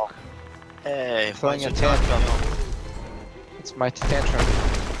 joke. Hey, Throwing why'd a you not tantrum. come? It's my tantrum.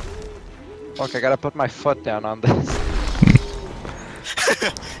 Look, I gotta put my foot down on this.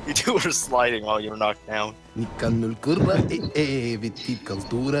 You two were sliding while you were knocked down. Ni kan null kurva evigt tid kan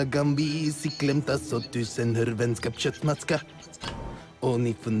stora gambis I klämta så tusen hör vänskap köttmatska. Och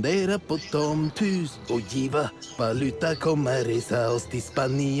ni funderar på tomthus och giva valuta kommer resa oss till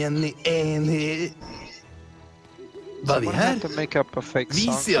Spanien I enhet. Var vi Someone här? had to make up a fake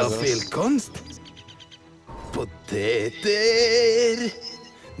song Visar jag for fel this. konst? Potäter.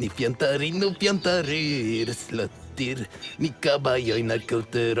 Ni fjantar in och fjantar ur slöttir. Ni kabajoinar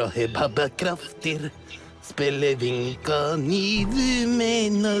kultur och hebabba krafter. Spelevinka ni du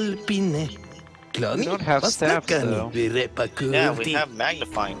med nollpinne. Klar We ni? don't have Vad staff, snackar though. ni? Vi repar Yeah, we kurvtid. have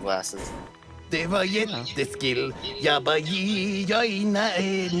magnifying glasses. Det var jätteskill. Jabba joina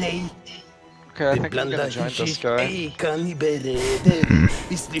nej. Okay, I think I'm gonna join this guy. Kan ni bereda?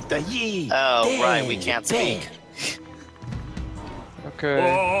 Vi slutar ge. Oh, right, we can't speak. Okay.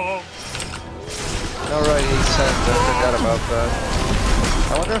 Alright, he said I forgot about that.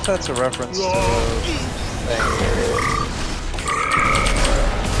 I wonder if that's a reference to the thing.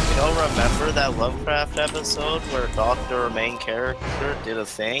 You don't remember that Lovecraft episode where Doctor, main character, did a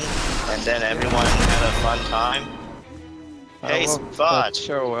thing, and then everyone had a fun time? Hey, I love that Spot,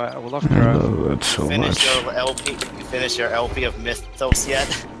 show. I I Lovecraft. love that so finish much. your LP. You finish your LP of Mythos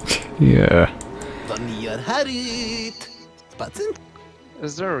yet? Yeah. Vad ni gör här ut? Spatsen?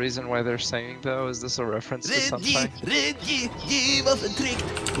 Is there a reason why they're singing though? Is this a reference to something? Redgi, ge vad förtryckt.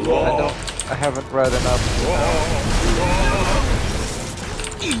 I haven't read enough.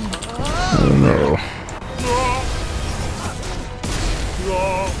 Oh no.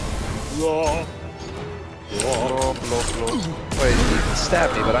 Blow, blow, blow. Wait, you can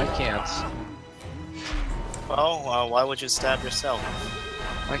stab me, but I can't. Oh, why would you stab yourself?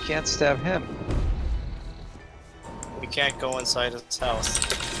 I can't stab him. We can't go inside his house.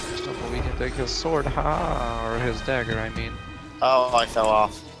 Oh, but we can take his sword, or his dagger, I mean. Oh, I fell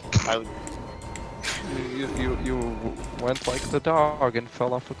off. You went like the dog and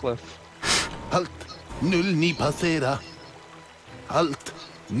fell off a cliff. Halt, null ni passera. Halt,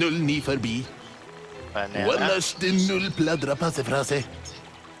 null ni förbi. Banana. Wallars det null pladdra passefrase.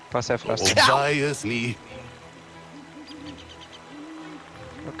 Passefras. Obviously.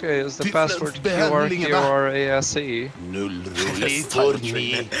 Okay, is the Tysklands password behandlingen, va? QRQRASE? Null rolig får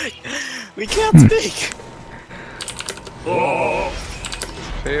ni. We can't speak.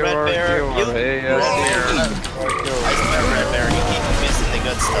 Red Bear, you. QRQRASE. I swear, Red Bear, you keep missing the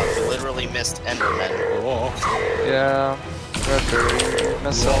good stuff. You literally missed Enderman. Yeah, Red Bear, you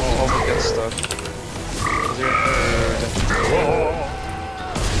miss all the good stuff. 'Cause you're a nerd.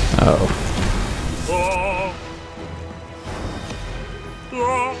 Oh.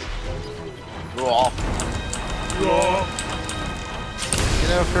 Raw. You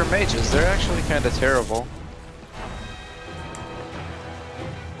know, for mages, they're actually kind of terrible.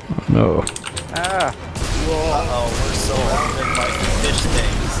 No. Ah! Uh-oh, we're so haunted by the fish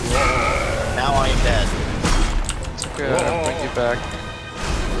things. Now I'm dead. It's okay, I'll bring you back.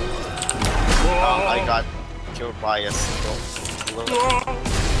 I got killed by a single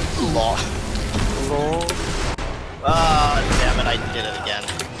law. Lol. Ah, damn it, I did it again.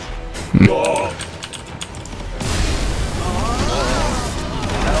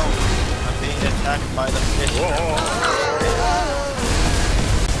 attacked by the fish.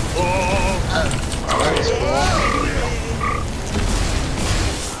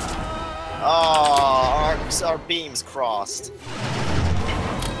 Oh, our beams crossed.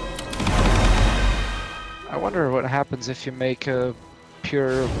 I wonder what happens if you make a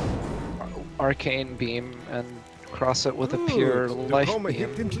pure arcane beam and cross it with a pure life beam.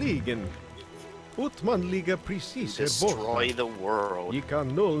 Destroy the world.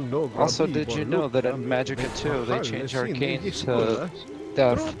 Also, did you know that in Magicka 2 they change arcane to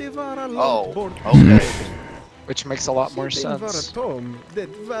death, Oh, okay. which makes a lot more sense. And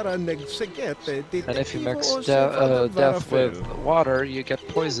if you mix death with water, you get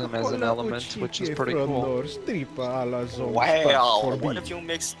poison as an element, which is pretty cool. Wow, what if you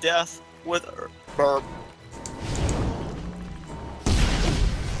mix death with burp?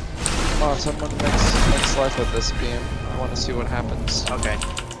 Come on, someone makes life with this beam. I want to see what happens. Okay.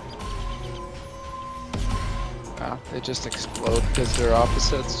 Ah, they just explode because they're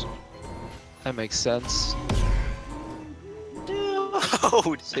opposites. That makes sense.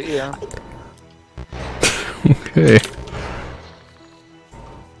 Dude! See ya. Okay.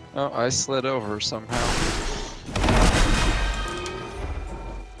 Oh, I slid over somehow.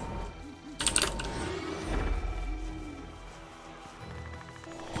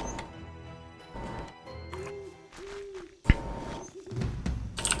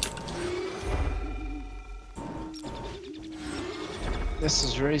 This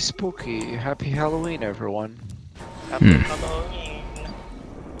is very spooky. Happy Halloween, everyone. Happy Halloween.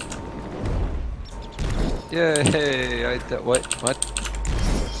 Yay! What?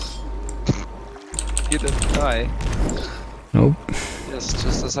 You didn't die. Nope. Yes,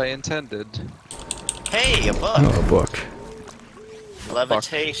 just as I intended. Hey, a bug! Oh, a book.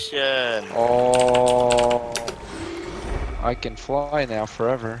 Levitation! Oh, I can fly now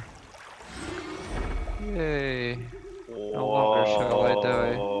forever. Yay! No longer shall I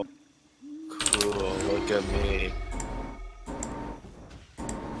die. Cool, look at me.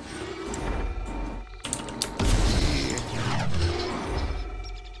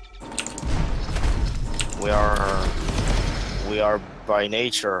 We are by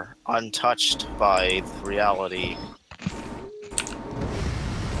nature untouched by reality.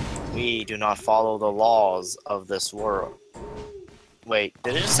 We do not follow the laws of this world. Wait,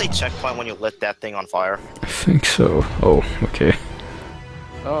 did it just say checkpoint when you lit that thing on fire? I think so. Oh, okay.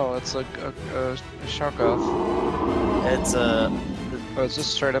 Oh, it's like a shock off. It's a... Oh, it's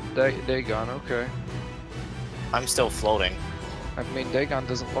just straight up Dagon, okay. I'm still floating. I mean, Dagon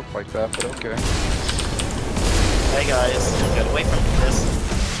doesn't look like that, but okay. Hey guys, get away from this.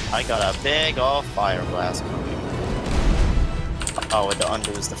 I got a big old fire blast coming. Oh, it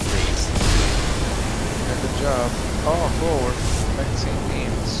undoes the freeze. Yeah, good job. Oh, cool, we're mixing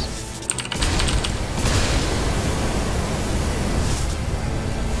beams.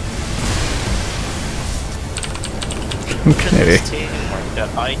 Okay. This teamwork that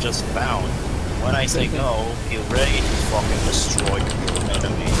I just found. When I say go, be ready to fucking destroy your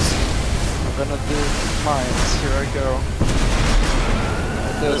enemies. I'm gonna do mines. Here I go. I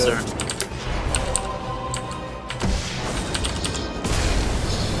did Lizard.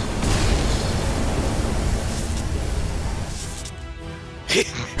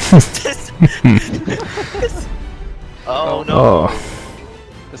 Oh no! Oh,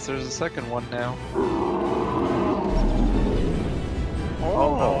 Yes, there's a second one now.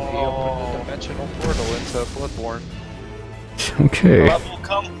 Oh no! He opened a dimensional portal into Bloodborne. okay. Level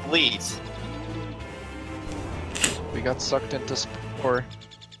complete. We got sucked into Spore.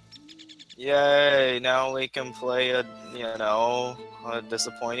 Yay! Now we can play a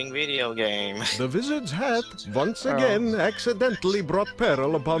disappointing video game. The wizard's hat once again accidentally brought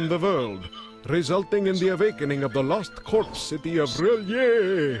peril upon the world, resulting in the awakening of the lost corpse city of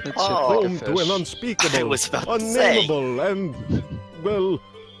Relier, It's home like a to an fish. I unspeakable, was about to say. unnameable, and, well,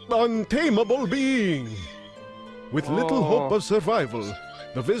 untamable being. With little hope of survival,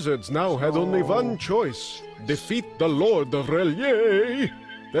 the wizards now had only one choice: defeat the Lord of Relier,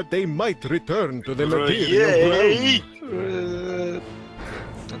 that they might return to the material realm.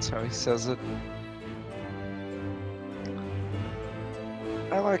 That's how he says it.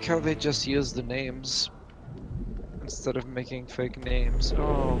 I like how they just use the names instead of making fake names.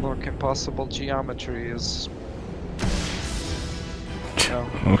 Oh, look, impossible geometry is... No,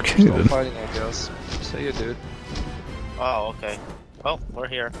 Okay still then. fighting, I guess. See ya, dude. Oh, okay. Well, we're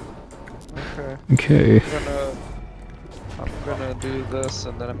here. Okay. Okay. I'm gonna do this,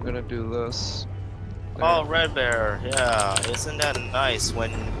 and then I'm gonna do this. There. Oh, Red Bear, yeah. Isn't that nice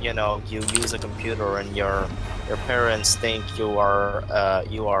when, you use a computer and your parents think you are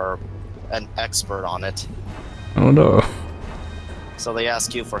an expert on it. Oh no. So they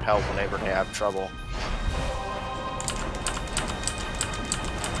ask you for help whenever they have trouble.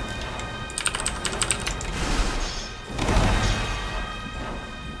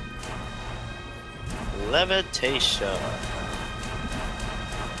 Levitation.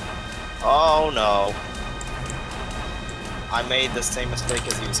 Oh no. I made the same mistake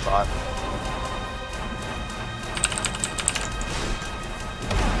as you, Spot.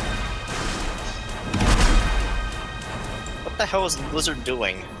 What the hell is the Blizzard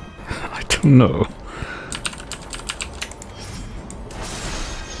doing? I don't know.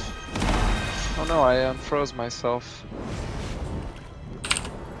 Oh no, I unfroze myself.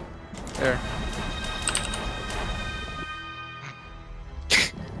 There.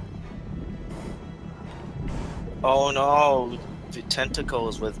 Oh no, the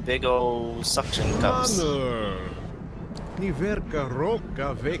tentacles with big old suction cups. Honor. Ni verka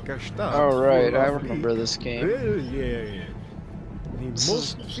roka veka stad. Oh right, I remember this game. Well, yeah. Ni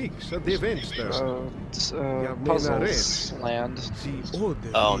most fixa de vänster. Puzzles land.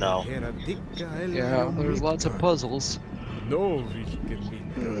 Oh, no. Yeah, there's lots of puzzles. No, vilken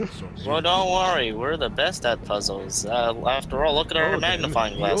Well, don't worry, we're the best at puzzles. After all, look at our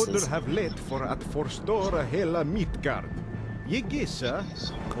magnifying glasses. have lett för att förstöra hela Midgard. Jag gissar,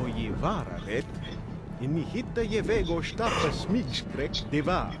 och jag vara rätt, ni hittar je väg och stappa smygsträck det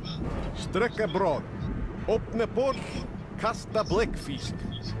var. Sträcka brad, öppna port, kasta bläckfisk.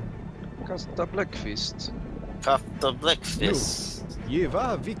 Kasta bläckfisk. Kasta bläckfisk. Je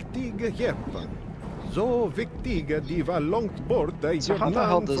var viktiga hjälpar. Så viktiga de var långt borta i So how the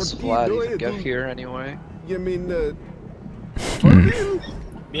hell does Vlad even get here anyway? Jag menar... Farväl!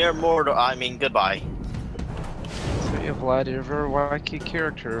 Mere mortal, I mean goodbye. So yeah, Vlad, you're a very wacky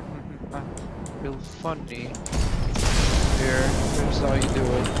character. Real funny. Here's how you do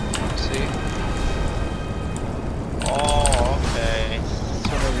it. See? Oh, okay. It's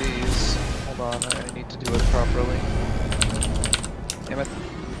one of these. Hold on, I need to do it properly. Damn it.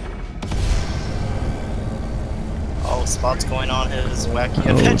 Oh, Spot's going on his wacky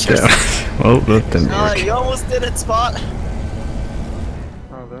Oh, adventures. damn. Well, that didn't work. You almost did it, Spot.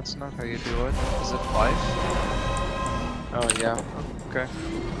 Oh, that's not how you do it. Is it life? Oh, yeah. Okay.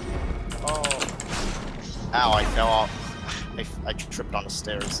 Oh. Ow, I fell off. I tripped on the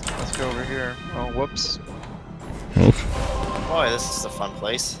stairs. Let's go over here. Oh, whoops. Boy, this is a fun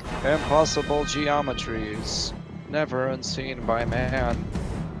place. Impossible geometries. Never unseen by man.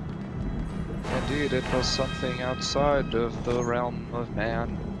 Indeed, it was something outside of the realm of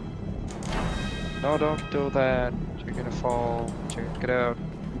man. No, don't do that. You're gonna fall. Check it out.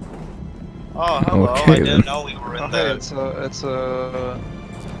 Oh, hello. Okay, I didn't then. know we were in Oh, hey, the... it's a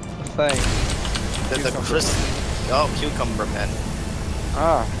thing. The cucumber pen.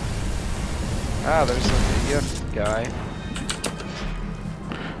 Ah, there's a gift guy.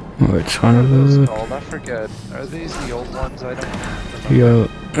 Which one of What is it the called? I forget. Are these the old ones? I don't remember.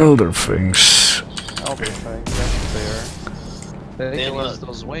 elder things? Elder things, that's what they are. They can use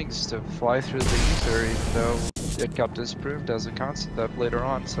those wings to fly through the ether, even though it got disproved as a concept later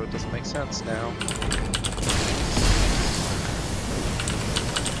on, so it doesn't make sense now.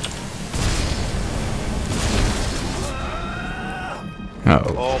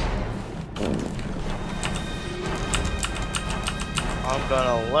 Oh. I'm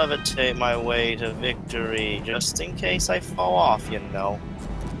gonna levitate my way to victory, just in case I fall off, you know.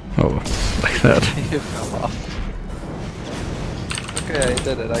 Oh, like that. You fell off. Okay, I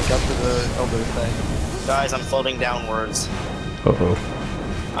did it. I got to the elder thing. Guys, I'm floating downwards. Uh-oh.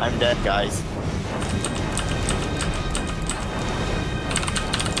 I'm dead, guys.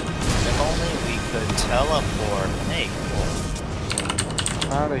 If only we could teleport. Hey, cool.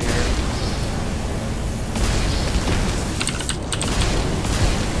 Out of here.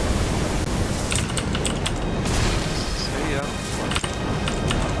 See ya.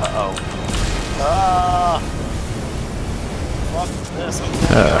 Uh-oh. Ah! Fuck this, I'm going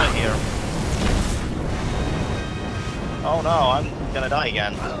out of here. Oh no, I'm gonna die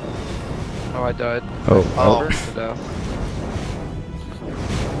again. Oh, I died. Oh. I Oh. burned to death.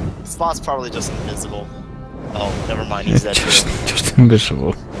 Spot's probably just invisible. Oh, never mind, he's dead too. Just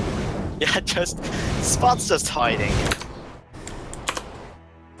invisible. Yeah, Spot's just hiding.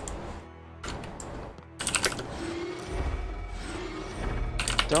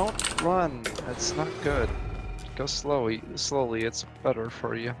 Don't run. It's not good. Go slowly. Slowly. It's better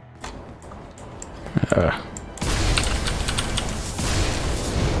for you.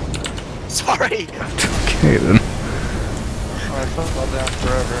 Sorry! Okay then. Oh, I fell down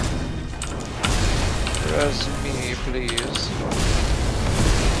forever. Res me, please.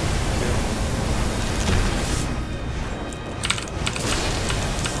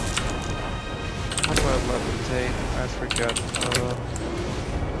 rotate? I forget.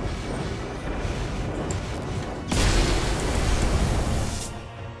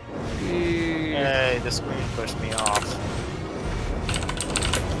 Hey, the screen pushed me off.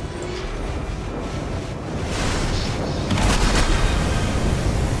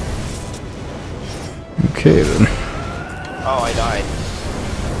 Okay then. Oh, I died.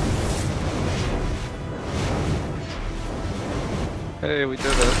 Hey, we did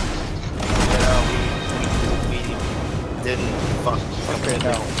it. Yeah, we didn't fuck. Okay,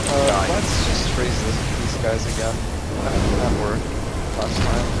 now, die. let's just freeze these guys again. That worked last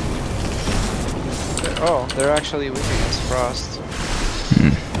time. Oh, they're actually weak against frost.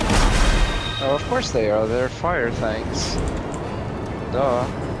 Oh, of course they are. They're fire things. Duh.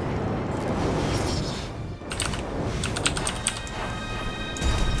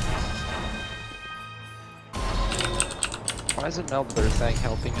 Why is an elder thing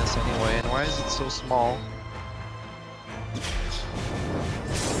helping us anyway, and why is it so small?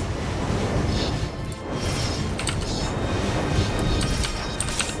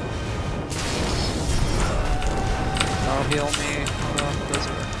 Oh, heal me. Oh,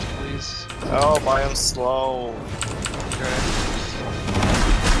 resurrect, please. Oh, I am slow. Okay.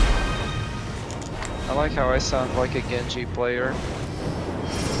 I like how I sound like a Genji player.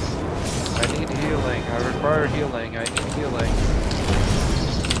 I need healing. I require healing. I need healing.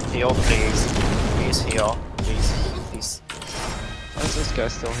 Heal, please. Please heal. Please, please. Why is this guy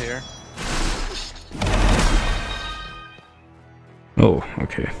still here? Oh,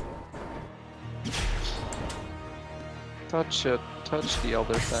 okay. Touch it. Touch the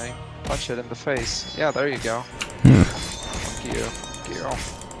elder thing. Punch it in the face. Yeah, there you go. Hmm. Fuck you. Fuck you.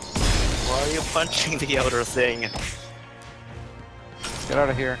 Why are you punching the outer thing? Get out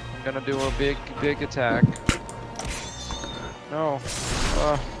of here. I'm gonna do a big attack. No.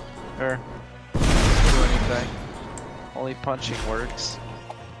 There. Can't do anything. Only punching works.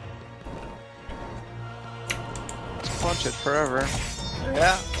 Just punch it forever.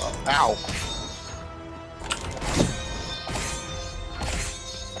 Yeah. Ow.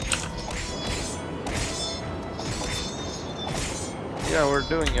 Yeah, we're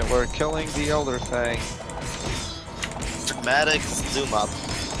doing it. We're killing the elder thing. Dramatic zoom up.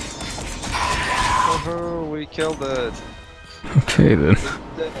 Woohoo, we killed it. Okay then.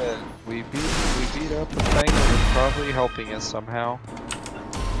 We beat up the thing that was probably helping us somehow.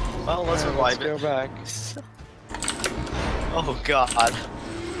 Well, let's Alright, revive let's go back. Oh god.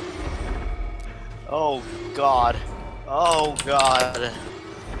 Oh god. Oh god.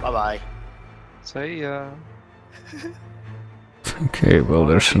 Bye bye. See Okay, well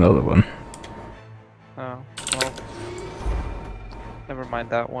there's another one. Oh, well. Never mind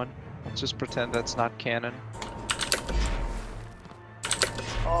that one. Let's just pretend that's not canon.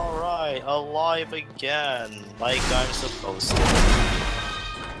 Alright, alive again. Like I'm supposed to.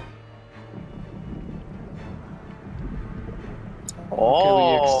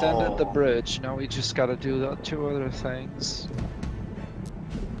 Okay, we extended the bridge. Now we just gotta do the two other things.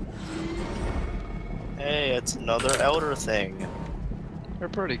 Hey, it's another elder thing. They're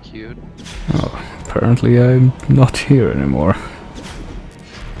pretty cute. Oh, apparently I'm not here anymore.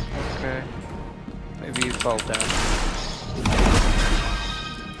 Okay. Maybe you fell down.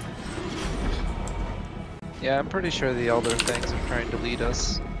 Yeah, I'm pretty sure the elder things are trying to lead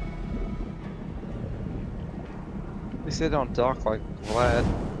us. At least they don't talk like Vlad.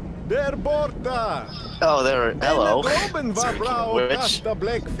 Der borta! Oh, there. Hello. Globen var Speaking bra of och which. kasta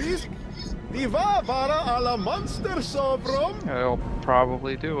bläckfisk. De var bara alla monster sovrum. I'll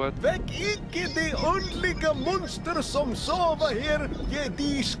probably do it. Väck icke de underliga monster som sover här. Ge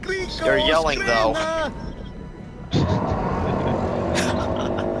de skrika You're och yelling, though. skräna.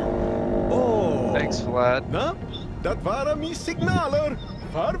 Oh. Thanks, Vlad. Na, dat waren mi signaler.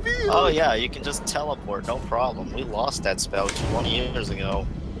 Farvel. Oh yeah, you can just teleport, no problem. We lost that spell 20 years ago.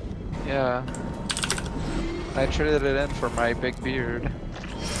 Yeah. I traded it in for my big beard.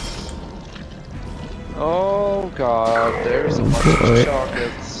 Oh god, there's a bunch of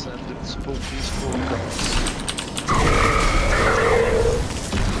chocolates and it's spooky spookums.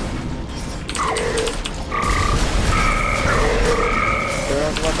 They're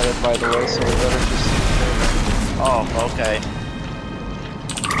unlimited, by the way, so we better just save them. Oh, okay.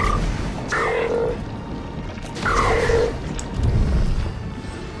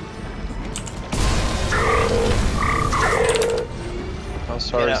 Oh,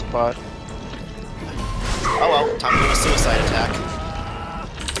 sorry, Yeah. Spot. Oh well, time to do a suicide attack.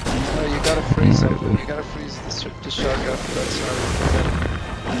 Oh, you gotta freeze them. You gotta freeze the shotgun. That's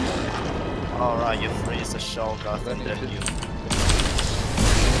Alright, you freeze the shell gun Then and you then should- you...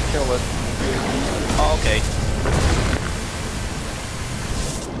 kill it. Oh, okay.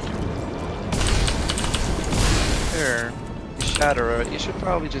 There. You shatter it. You should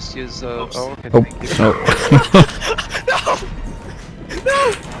probably just use Oops. oh, okay, Oh, thank you. no.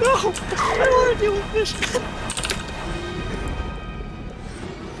 No! I want to deal with this.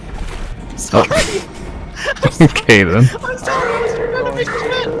 Oh. Okay then. I'm sorry, I was Going going to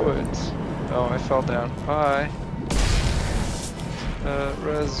do it. Oh, I fell down. Bye.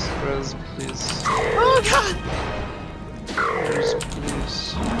 Res, please. Oh god! Res,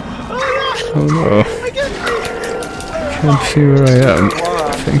 please. Oh Oh no. god! I get Can't see where I am.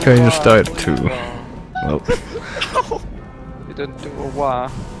 I think I just died too. Well, You didn't do a wah.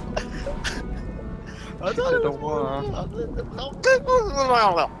 I You did a wah. thought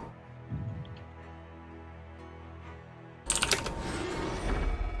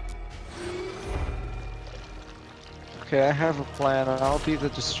Okay, I have a plan. I'll be the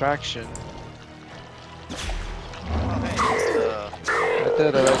distraction. I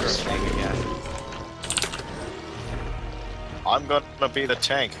did it. I just I'm gonna be the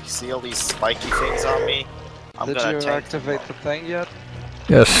tank. See all these spiky things on me? I'm Did gonna you tank activate the thing yet?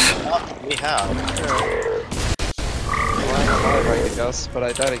 yes. We have. Sure. Well, I'm alive, I guess, but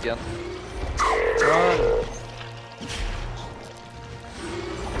I died again. Run!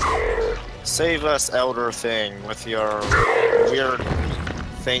 Save us, Elder Thing, with your weird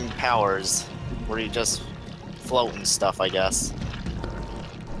thing powers, where you just float and stuff, I guess.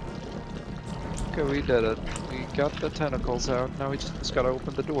 Okay, we did it. We got the tentacles out. Now we just gotta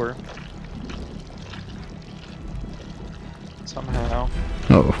open the door. Somehow.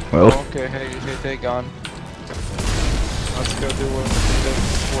 Oh, well. Oh, okay, hey, gone. Let's go do what we did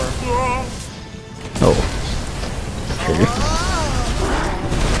before. Oh. Okay.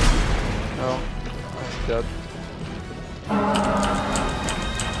 No, I'm dead.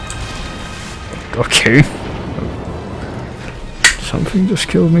 Okay. Something just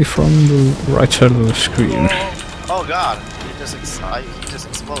killed me from the right side of the screen. Oh god, he just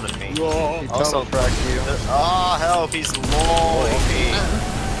exploded me. He Also, tunnel-fragged you. Ah, help, he's lowering me.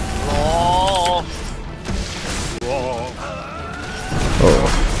 Low. Oh.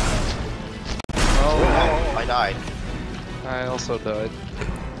 Oh, I died. I also died.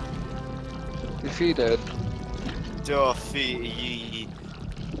 Defeated. Defeat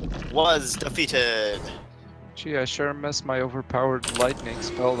was defeated. Gee, I sure miss my overpowered lightning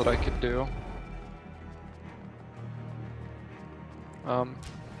spell that I could do.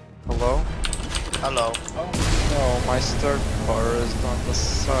 Hello? Hello. No, my start bar is on the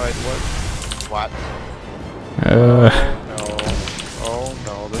side. What? What? Oh no. Oh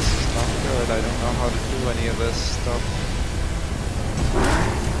no, this is not good. I don't know how to do any of this stuff.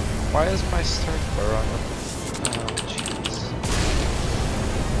 Why is my start bar on the... Oh, jeez.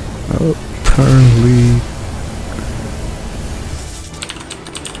 Well, apparently...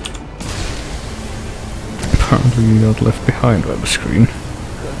 Apparently you got left behind by the screen. The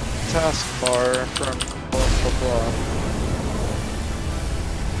taskbar from blah blah blah.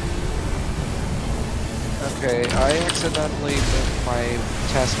 Okay, I accidentally moved my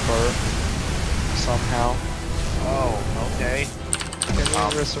taskbar somehow. Oh, okay. Can you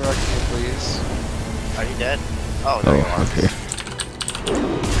resurrect me, please? Are you dead? Oh, there you are. Oh, okay.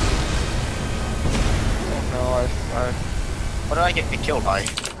 Oh no, I What did I get killed by?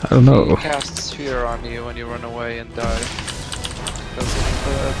 I don't know. cast sphere on you when you run away and die. Because of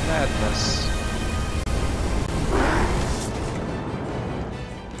the madness.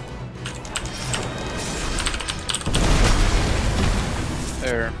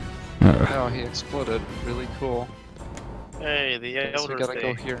 There. No, he exploded. Really cool. Hey, the So we Elder gotta go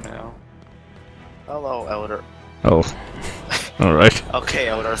thing. here now. Hello, Elder. Oh. Alright. Okay,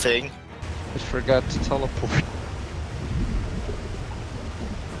 Elder thing. I forgot to teleport.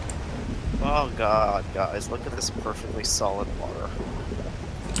 Oh god, guys, look at this perfectly solid water.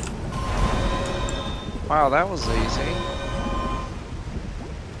 Wow, that was easy.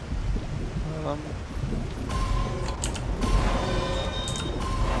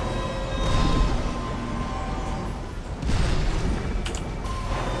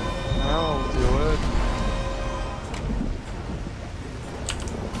 I'll do it.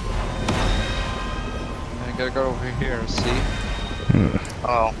 I gotta go over here, see?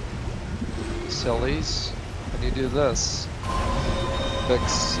 Oh. Sillies. When you do this. Big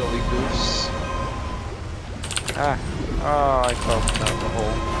silly goose. Ah. Oh, I fell down the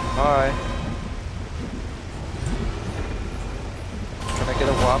hole. Bye. Can I get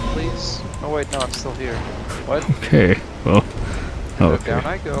a wop, please? Oh wait, no, I'm still here. What? Okay, well. Down Okay.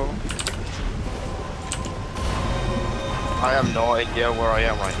 I go. I have no idea where I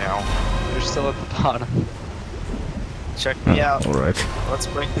am right now. You're still at the bottom. Check me out. Alright. Let's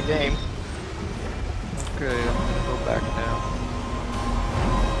break the game. Okay, I'm gonna go back now.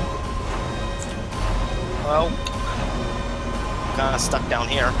 Well, kinda stuck down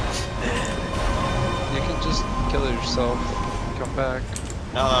here. You can just kill yourself. Come back.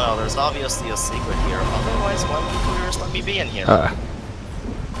 No, there's obviously a secret here. Otherwise, why would you just let me be in here? Ah.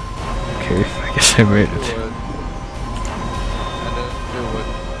 Okay, I guess I made Do it. it. And then do it.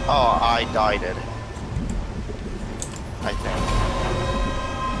 Oh, I died it. I think.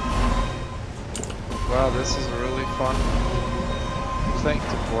 Wow, this is a really fun thing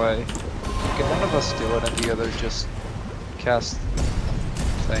to play. Can one of us do it and the other just cast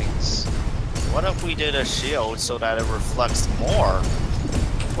things? What if we did a shield so that it reflects more?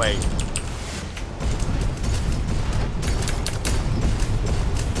 Wait.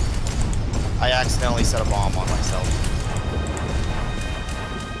 I accidentally set a bomb on myself.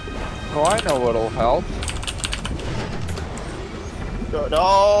 Oh, I know what'll help.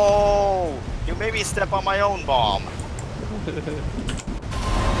 No! You made me step on my own bomb.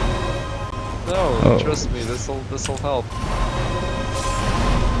 No, Oh. trust me, this'll help.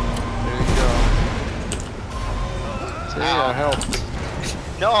 There you go. See, Ow. I helped.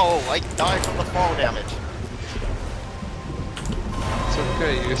 No, I died from the fall damage. It's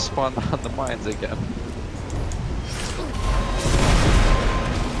okay, you spawned on the mines again.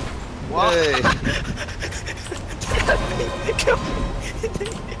 What? Yay!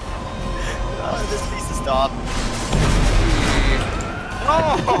 This needs to stop.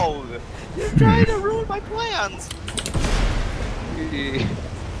 No! You're trying to ruin my plans!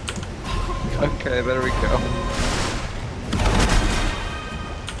 Okay, there we go.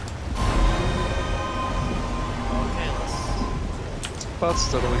 Okay, let's... Bot's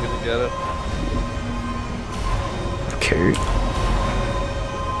totally gonna get it. Okay.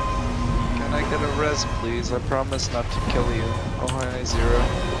 Can I get a res, please? I promise not to kill you. Oh, hi, Zero.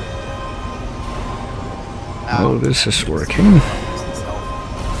 Oh, this is working.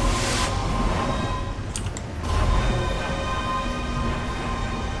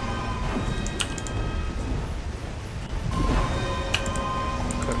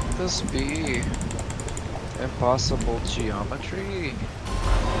 Could this be impossible geometry?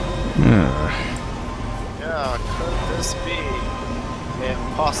 Yeah, could this be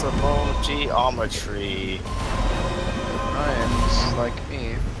impossible geometry? Rhymes like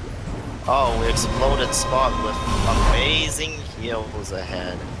me. Oh, we exploded spot with amazing heals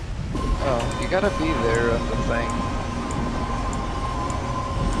ahead. Oh, you gotta be there on the thing.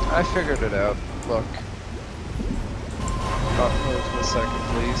 I figured it out. Look. Oh, move for a second,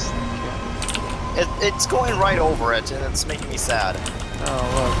 please. Thank you. It's going right over it, and it's making me sad. Oh,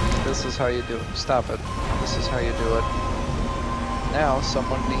 look. This is how you do it. Stop it. This is how you do it. Now,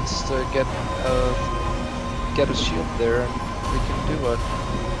 someone needs to get a shield there, and we can do it.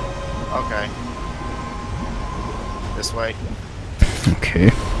 Okay. This way. Okay.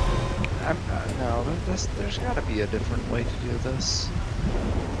 No, there's gotta be a different way to do this.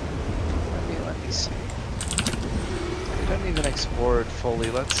 Let me see. We don't even explore it fully.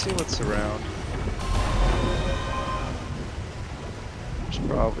 Let's see what's around. There's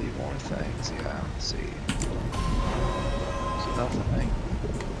probably more things. Yeah, let's see. There's nothing.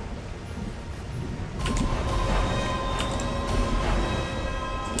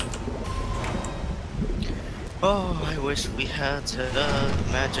 Oh, I wish we had the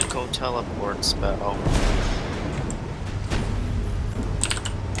magical teleport spell.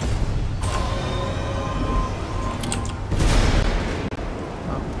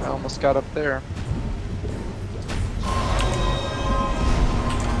 Oh, I almost got up there.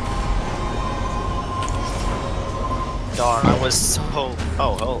 Darn, I was so...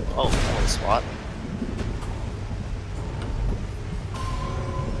 Oh, SWAT.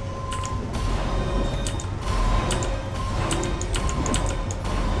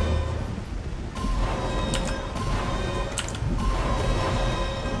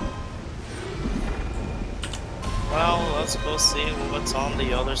 Well, let's go see what's on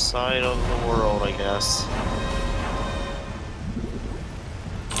the other side of the world, I guess.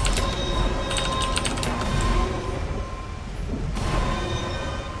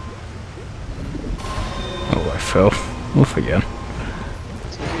 Oh, I fell. Off again.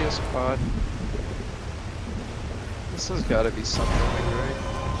 Serious pod. This has gotta be something, right?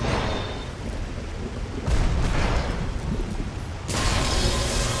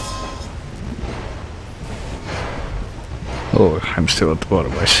 Oh, I'm still at the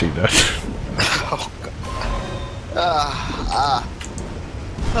bottom, I see that. Oh, God.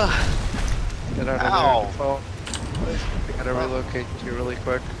 Get out of Ow. there. Fall. I gotta relocate you really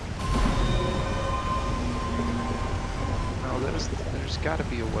quick. No, there's gotta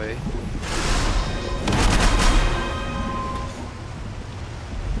be a way.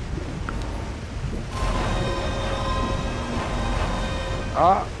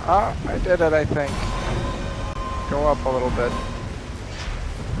 I did it, I think. Go up a little bit.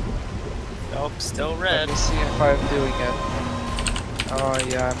 Nope, still Let red. me see if I'm doing it. Oh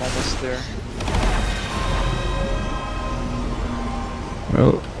yeah, I'm almost there.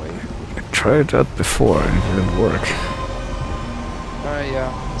 Well, I tried that before and it didn't work. Oh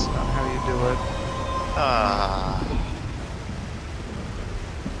yeah, that's not how you do it. Ah.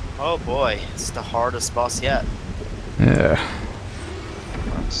 Oh boy, it's the hardest boss yet. Yeah.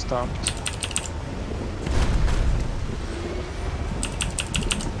 I'm stumped.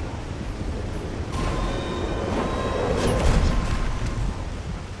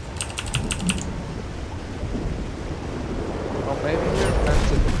 Well, maybe you're meant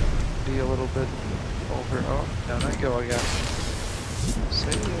to be a little bit over. Oh, down I go again.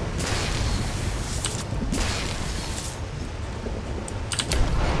 See ya.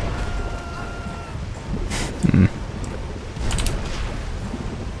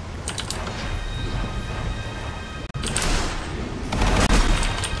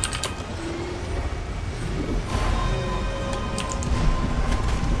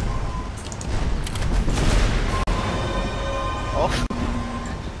 Oh.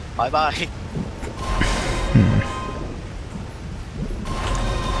 Bye bye.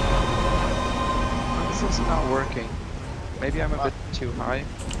 Why is this not working? Maybe I'm a bit too high.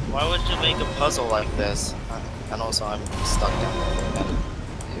 Why would you make a puzzle like this? And also, I'm stuck down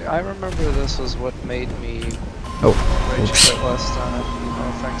there. Yeah, I remember this was what made me rage Oops. quit last time.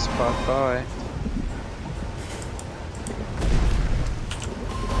 Oh, thanks, bye bye.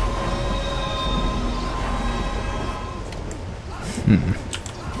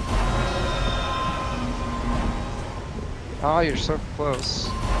 Oh, you're so close.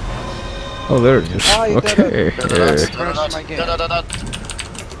 Oh, there it is. Oh, you did Okay. it. Crashed my game.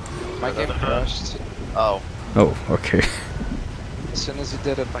 My game crashed. Oh. Oh, okay. As soon as you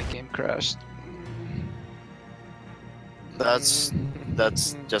did it, my game crashed. That's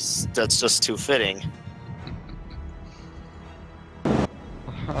just too fitting.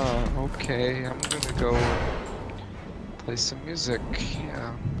 Okay, I'm gonna go play some music.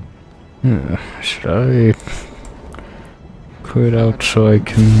 Yeah. Should I quit out so I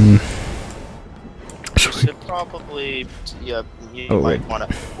can... You should probably, yeah, you Oh, might wait. wanna.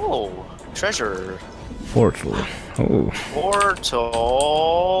 Oh, treasure Portal. Oh.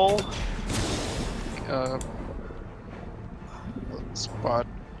 portal. Spot,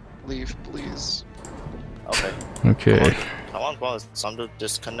 leave, please. Okay. Okay. Come on, boss. It's time to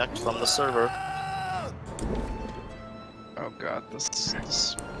disconnect from the server. Oh god, this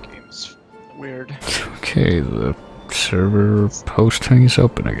game's weird. Okay, the server posting is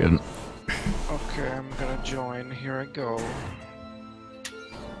open again. Okay, I'm gonna join. Here I go.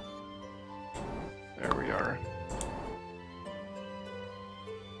 There we are.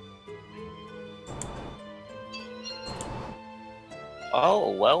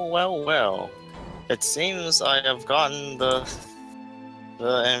 Oh, well. It seems I have gotten the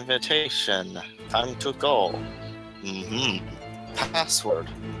invitation. Time to go. Password.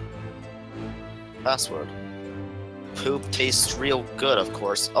 Poop tastes real good, of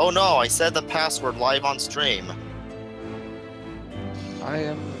course. Oh no, I said the password live on stream. I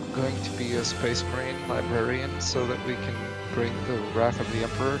am going to be a Space Marine librarian so that we can bring the wrath of the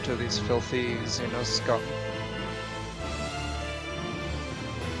Emperor to these filthy Xeno scum.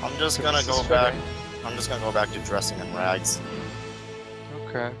 I'm just gonna This is go back. fitting. I'm just gonna go back to dressing in rags.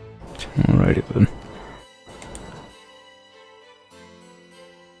 Okay. Alrighty then.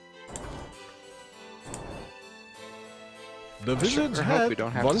 The I wizard's sure hope hat we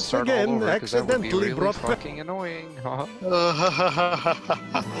don't have to once start all again over, 'cause that would be accidentally really brought back. fucking annoying. Haha.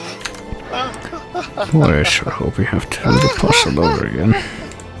 Boy, I sure hope we have to do the puzzle over again.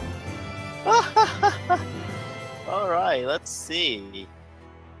 Alright, let's see.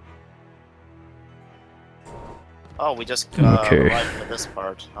 Oh, we just Okay. arrived at this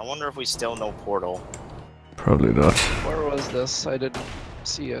part. I wonder if we still know Portal. Probably not. Where was this? I didn't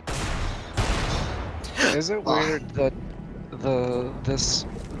see it. Is it weird that this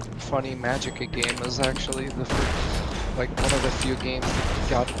funny Magicka game is actually the like one of the few games that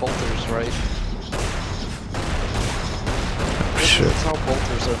got bolters right? Shit. That's how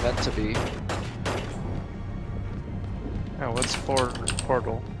bolters are meant to be. Oh, what's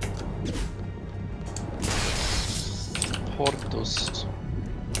portal? Portus.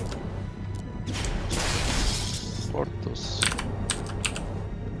 Portus.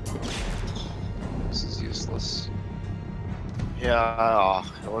 This is useless. Yeah,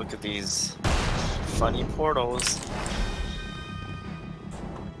 look at these funny portals.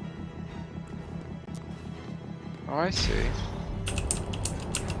 Oh, I see.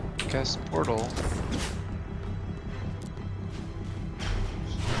 cast portal.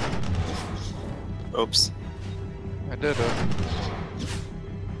 Oops. I did it.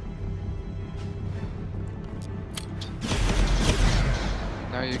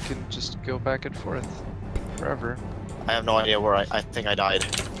 Now you can just go back and forth forever. I have no idea where I think I died.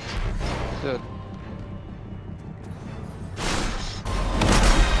 Good.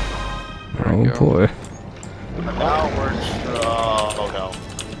 Oh go. boy. Now we're... oh no.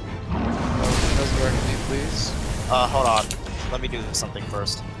 Resurrect me, please. Hold on. Let me do something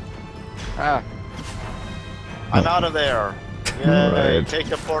first. Ah, I'm out of there. Yay! Right. Take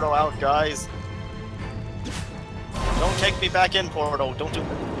the portal out, guys. Don't take me back in, portal. Don't do...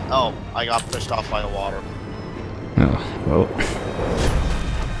 Oh, I got pushed off by the water. Oh, well.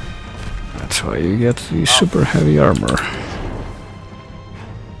 That's why you get the super heavy armor.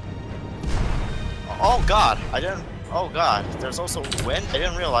 Oh god, I didn't... Oh god, there's also wind? I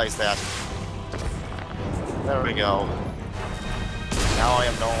didn't realize that. There we go. Now I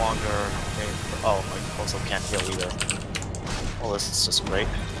am no longer... Oh, I also can't heal either. Oh, this is just great.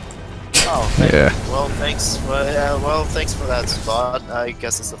 Oh, Yeah. Well, thanks. Well, thanks for that thought. I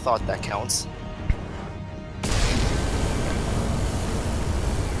guess it's the thought that counts.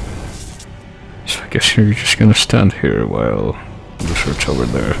 So I guess you're just gonna stand here while the search over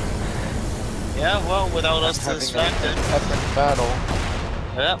there. Yeah, well, without us having distracted. an epic battle.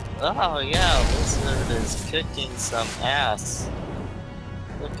 Yep. Oh, yeah, Lizard is kicking some ass.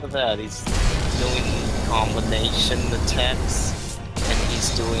 Look at that, he's doing combination attacks, and he's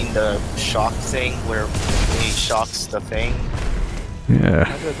doing the shock thing where he shocks the thing. Yeah.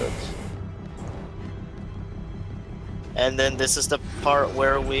 I did it. And then this is the part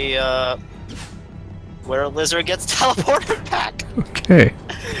where we, where Lizard gets teleported back. Okay.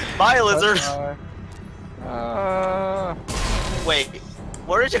 Bye, Lizard. Wait,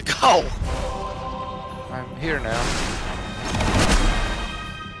 where did you go? I'm here now.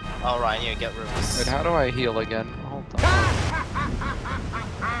 Alright, you get rid of this. Wait, how do I heal again? Hold on. How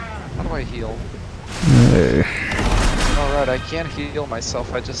do I heal? Hey. Alright, I can't heal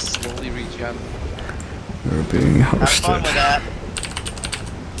myself, I just slowly regen. You're being Have fun hosted. with that.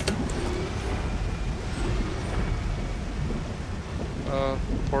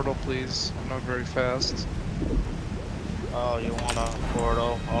 Portal please. I'm not very fast. Oh, you want a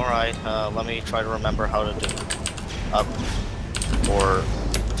portal? Alright, let me try to remember how to do up or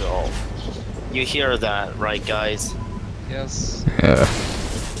do. You hear that, right, guys? Yes. Yeah.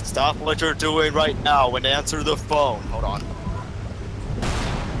 Stop what you're doing right now and answer the phone. Hold on.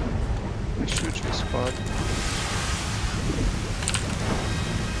 I shoot you, Spot.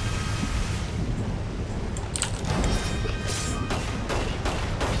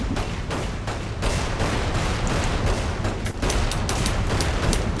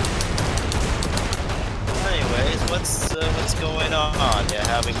 Anyways, what's going on? You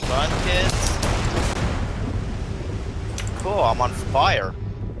having fun, kids? Cool, I'm on fire.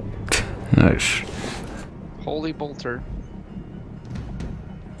 Nice. Holy bolter.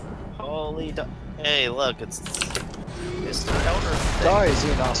 Holy hey, look, it's Mr. Elder Thing. Die,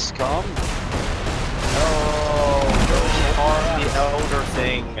 Xenos scum! No, don't harm the Elder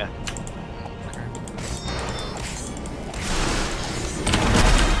Thing.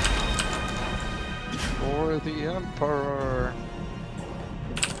 For the Emperor!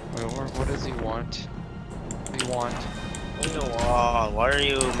 Wait, what does he want? What do you want? Why are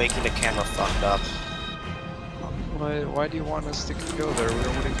you making the camera fucked up? Why do you want us to go there? We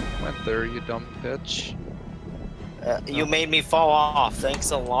already went there, you dumb bitch. You made me fall off. Thanks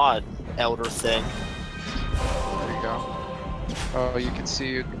a lot, Elder Thing. There you go. Oh, you can see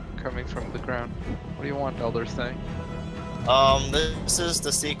you coming from the ground. What do you want, Elder Thing? This is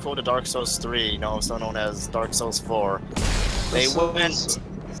the sequel to Dark Souls 3, also known as Dark Souls 4. They This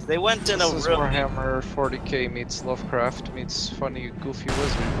went in a This is real... Warhammer 40k meets Lovecraft meets funny, goofy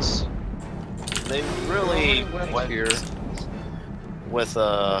wizards. They really went here. With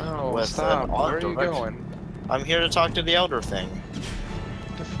No, with stop. an Where odd are you direction. going? I'm here to talk to the Elder Thing.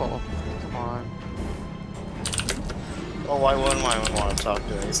 Default. Come on. Oh, why wouldn't I want to talk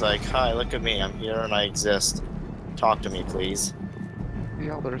to him? He's like, hi, look at me, I'm here and I exist. Talk to me, please. The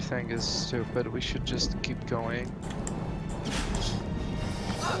Elder Thing is stupid. We should just keep going.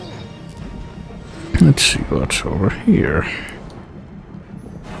 Let's see what's over here.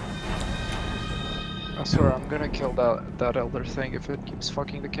 I swear, I'm gonna kill that Elder Thing if it keeps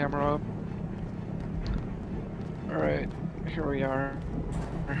fucking the camera up. Alright, here we are.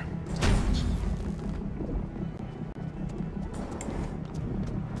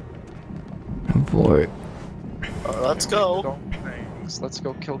 Oh boy. Let's go. Don't things. bugs. Let's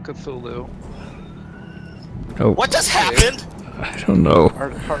go kill Cthulhu. Oh, What just happened? I don't know.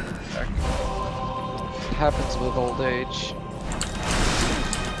 Heart attack. It happens with old age.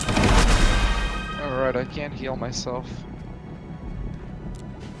 Alright, I can't heal myself.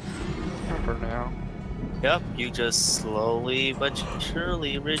 Remember now. Yep, you just slowly but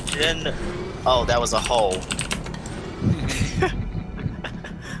surely regen. Oh, that was a hole.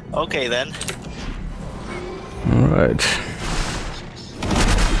 Okay then. Alright.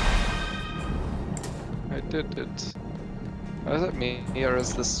 I did it. Is it me, or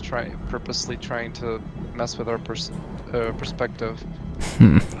is this purposely trying to mess with our perspective?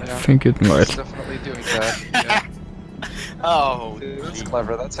 I Yeah. think it might. It's definitely doing that. Yeah. Oh, That's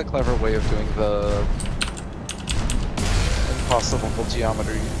clever. That's a clever way of doing the impossible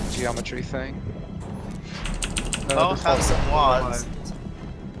geometry thing. oh, have some wands.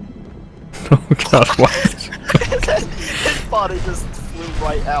 Oh god, what? His body just flew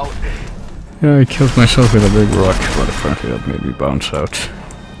right out. Yeah, I killed myself with a big rock, but apparently that made me bounce out.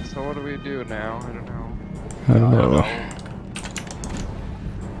 So what do we do now? I don't know. I don't know.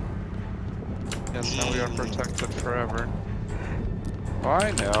 Yes, now we are protected forever. Oh,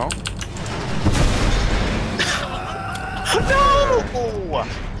 I know. No!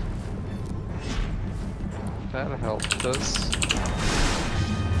 That helped us.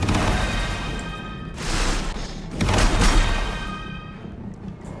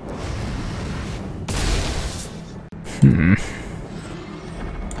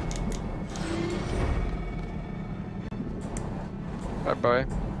 Bye-bye.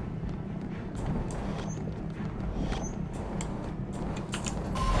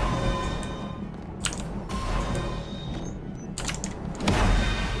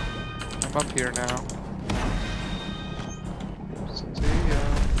 I'm up here now. See ya.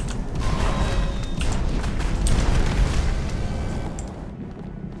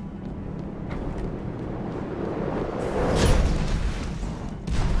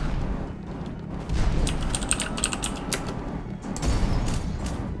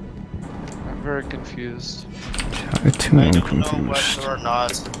 I'm very confused. I too I am don't know confused. whether or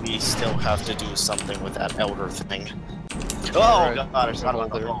not we still have to do something with that elder thing. Oh Alright, god, I there's forgot an about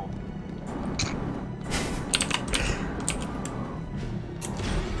the elder. hole.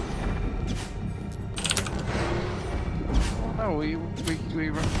 Well, no, we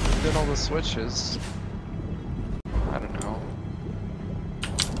did all the switches. I don't know.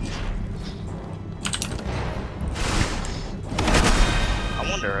 I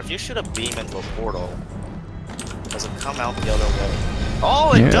wonder if you should have beamed into a portal. Does it come out the other way?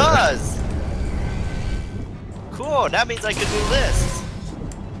 Oh, it Yeah. does! Cool, that means I can do this.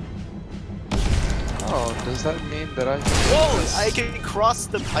 Oh, does that mean that I can do Whoa, this? I can cross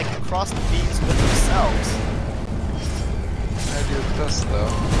the beams with themselves. I do this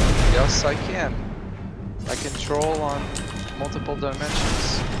though. Yes, I can. I control on multiple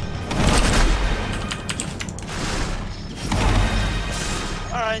dimensions.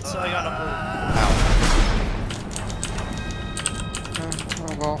 Alright, so I gotta move.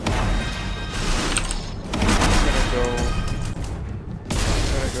 Oh well.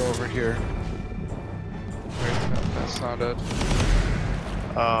 I'm gonna go over here. Wait, no, that's not it.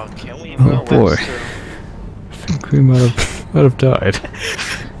 Can we Oh, go boy. Works too. I think we might have died.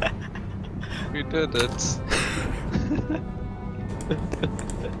 We did it.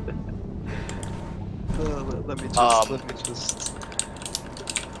 Let me just.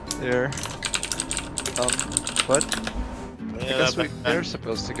 There. What? I Yeah, guess but they're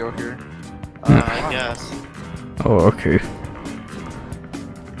supposed to go here. I guess. Oh, okay.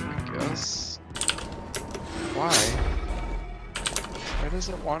 I guess. Why? Why does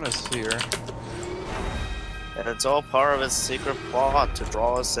it want us here? And it's all part of its secret plot to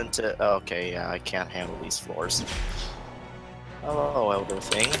draw us into. Okay, yeah, I can't handle these floors. Hello, elder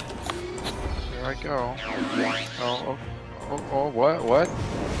thing. Here I go. Oh, what?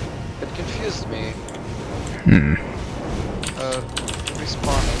 It confused me.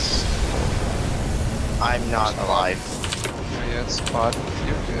 Respawn us. I'm not alive. Yeah, it's odd.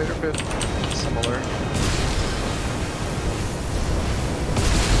 You're a bit similar.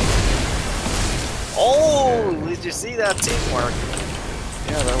 Oh, did you see that teamwork?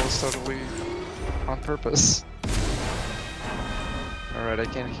 Yeah, that was totally on purpose. Alright, I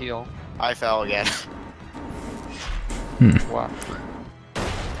can heal. I fell again. Wow.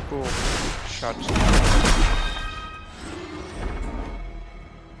 Cool. Shot.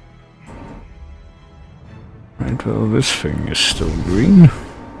 Right, well, this thing is still green.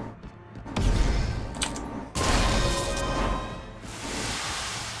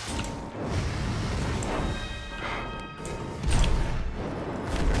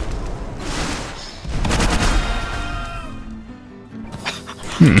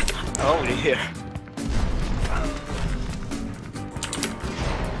 here.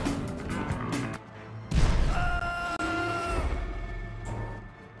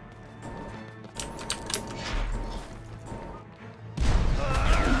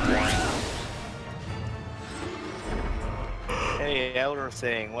 Hey, outer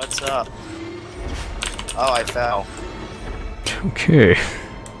thing, what's up? Oh, I fell. Okay.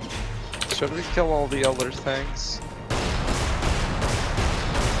 Should we kill all the other things?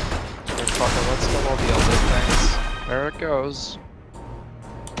 Or fuck it, let's kill all the other things. There it goes.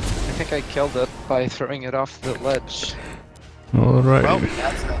 I think I killed it by throwing it off the ledge. Alright. Well,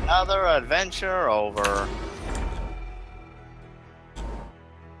 that's another adventure over.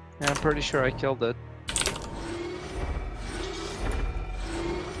 Yeah, I'm pretty sure I killed it.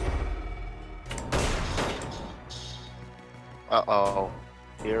 Uh-oh.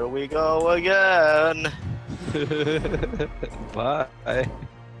 Here we go again! Bye.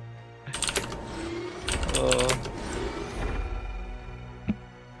 Oh.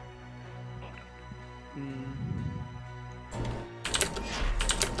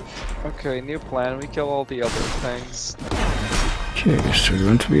 Okay, new plan. We kill all the other things. Okay, is there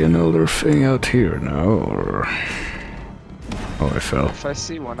going to be an elder thing out here now, or... Oh, I fell. If I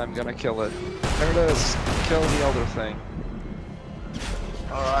see one, I'm gonna kill it. There it is. Kill the elder thing.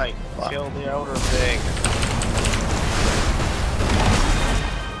 Alright, kill the outer thing.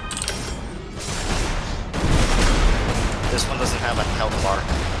 This one doesn't have a health bar.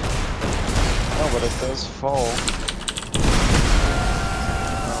 Oh, but it does fall.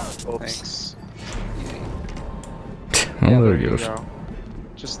 Oh, Oops. thanks. Oh, Yeah, there it goes. go.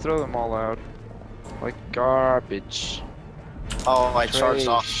 Just throw them all out. Like garbage. Oh, I charged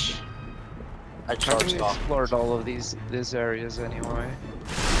off. Trash. I Have charged we off. explored all of these areas anyway?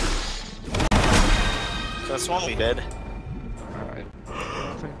 That's one we did. Alright. I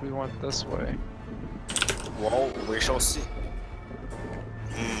don't think we went this way. Well, we shall see.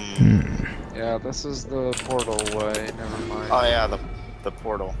 Hmm. Yeah, this is the portal way. Never mind. Oh yeah, the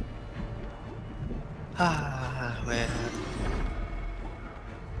portal. Ah, man.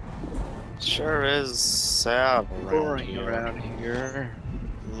 Sure is sad Boring around here.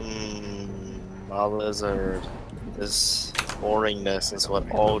 A lizard. This boringness is what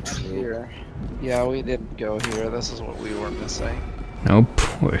all true. Here. Yeah, we didn't go here. This is what we were missing. Nope.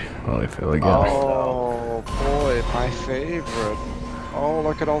 Wait, well, I fell again. Oh boy, my favorite. Oh,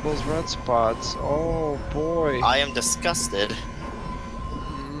 look at all those red spots. Oh boy. I am disgusted.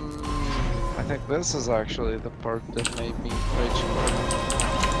 I think this is actually the part that made me rage quit.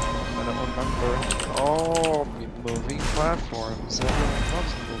 I don't remember. Oh, moving platforms. Everyone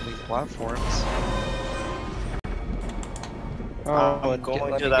loves moving platforms. Oh, I'm and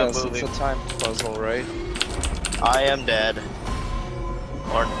going let to me that guess, movie. it's a time puzzle, right? I am dead.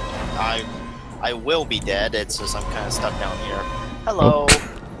 Or I will be dead. It's just I'm kind of stuck down here. Hello.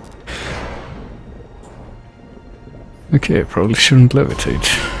 Okay, I probably shouldn't levitate.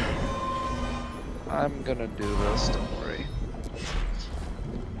 I'm gonna do this, don't worry.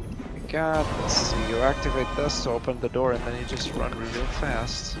 You got this. See, you activate this to open the door and then you just run real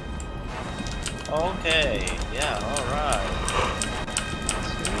fast. Okay. Yeah. All right.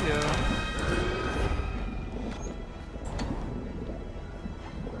 See ya.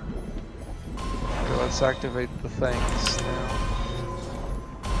 Okay, let's activate the things now.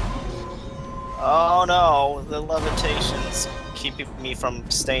 Oh no, the levitation's keeping me from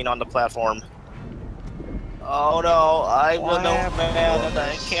staying on the platform. Oh no, I will What know, happened? man, and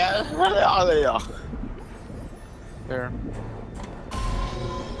I can't. There.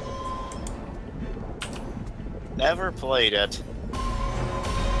 Never played it.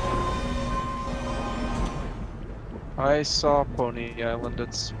 I saw Pony Island.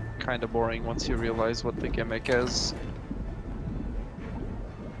 It's kind of boring once you realize what the gimmick is.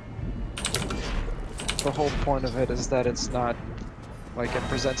 The whole point of it is that it's not like it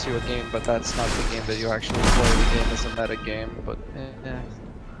presents you a game, but that's not the game that you actually play. The game is a meta game, but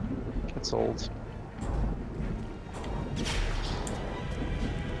it's old.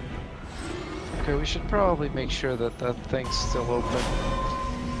 Okay, we should probably make sure that that thing's still open.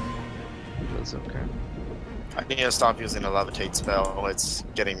 That's okay. I need to stop using the levitate spell. It's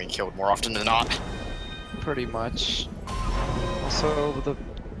getting me killed more often than not. Pretty much. Also, the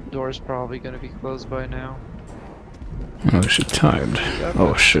door's probably gonna be closed by now. Oh, is it timed? Yep,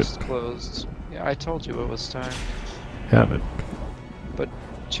 Oh it's shit. just closed. Yeah, I told you it was time. Have it. But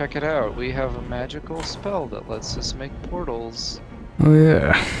check it out. We have a magical spell that lets us make portals. Oh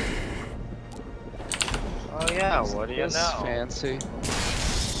yeah. Oh yeah, what do you This know? fancy.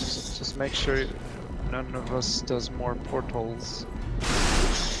 Just make sure none of us does more portals.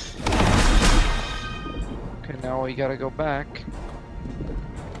 Okay, now we gotta go back.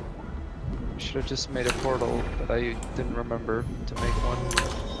 Should have just made a portal, but I didn't remember to make one.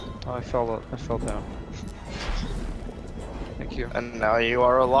 Oh, I fell down. Thank you. And now you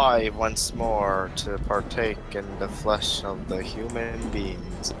are alive once more to partake in the flesh of the human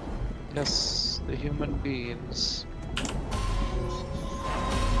beings. Yes, the human beings.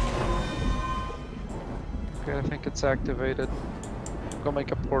 Okay, I think it's activated. Go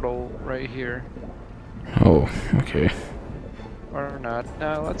make a portal right here. Oh, okay. Or not.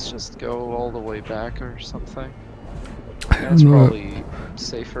 No, let's just go all the way back or something. That's No. probably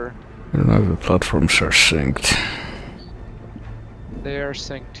safer. I don't know if the platforms are synced. They are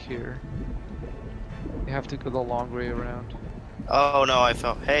synced here. You have to go the long way around. Oh no, I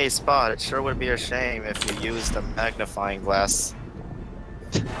felt. Hey, Spot, it sure would be a shame if you used a magnifying glass.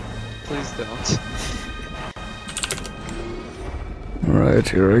 Please don't. Alright,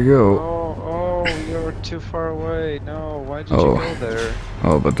 here I go. Oh, you're too far away. No, why did Oh. you go there?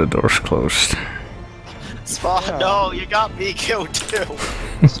 Oh, but the door's closed. Spot, Yeah. no, you got me killed too.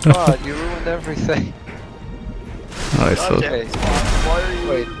 Spot, you ruined everything. I God thought. damn it, Spot, why are you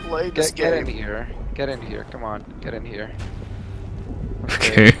Wait, playing this Get in game? here. Get in here. Come on, get in here.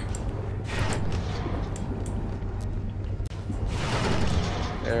 Okay.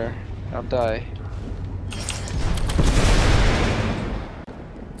 There. Now die.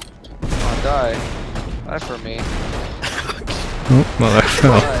 Come on, die. Die for me. Oh, well, I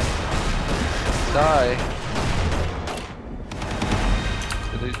fell. Die.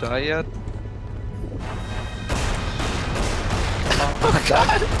 Did he die yet? Oh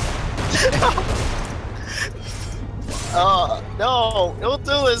god! No! Don't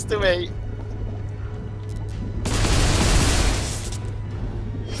do this to me!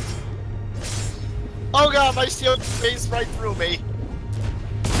 Oh god, my shield phased right through me!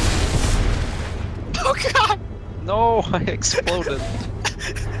 Oh god! No, I exploded.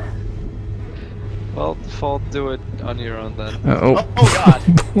 Well, default, do it on your own then. Oh, Oh god!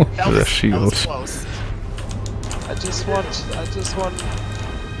 That the was shields. close. I just want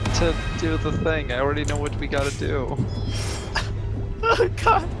to do the thing. I already know what we gotta do. Oh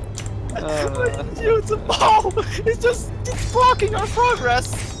god! My shield's a ball! It's blocking our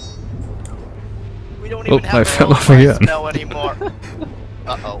progress! We don't even Oh, I have fell our own off again. spell anymore.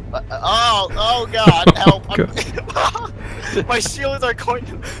 Uh-oh. Oh god, help! My shields are going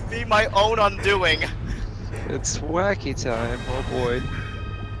to be my own undoing. It's wacky time. Oh boy.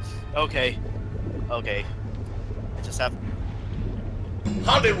 Okay. Okay. I just have...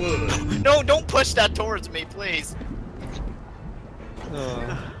 Hollywood! No, don't push that towards me, please!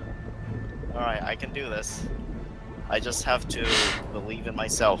 Alright, I can do this. I just have to believe in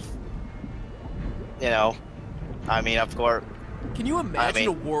myself. You know, I mean, of course... Can you imagine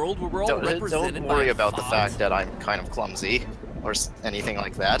a world where we're all represented Don't by worry a about the fox? fact that I'm kind of clumsy, or anything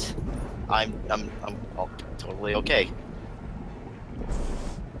like that. I'm totally okay.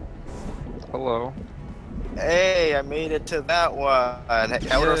 Hello. Hey, I made it to that one.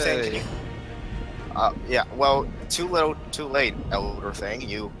 Elder Thing, can you... yeah, well, too late, Elder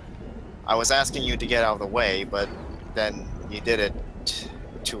Thing. I was asking you to get out of the way, but then you did it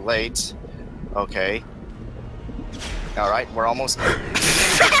too late. Okay. Alright, we're almost... There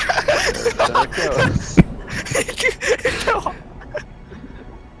it goes.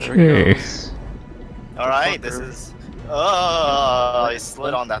 There Okay. it goes. Alright, this is... Oh, I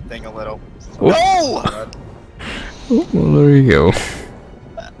slid on that thing a little. Oh. No! Oh, well, there you go.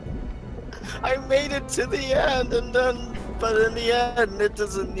 I made it to the end, and then... But in the end, it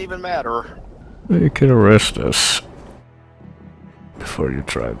doesn't even matter. You can arrest us before you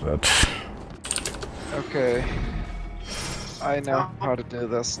try that. Okay. I know how to do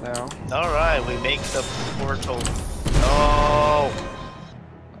this now. Alright, we make the portal... Oh!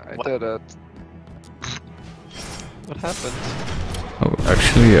 I What? did it. What happened? Oh,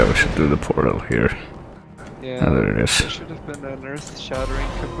 actually, yeah, we should do the portal here. Yeah, Ah, there it is. there should have been an earth-shattering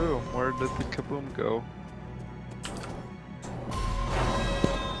kaboom. Where did the kaboom go?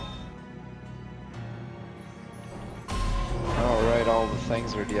 Alright, all the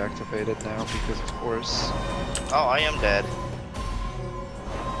things are deactivated now because of course. Oh, I am dead.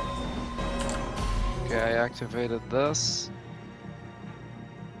 Okay, I activated this.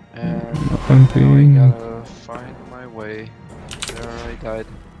 And I'm now I being... gotta find my way. There, I died.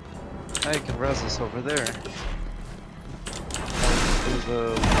 Now you can res us over there. Do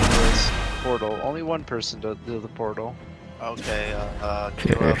the portal. Only one person to do the portal. Okay,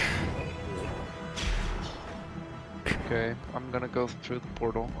 Okay. Okay, I'm gonna go through the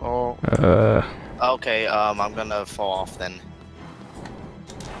portal. Oh, Okay, I'm gonna fall off then.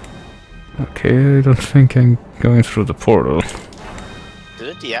 Okay, I don't think I'm going through the portal. Did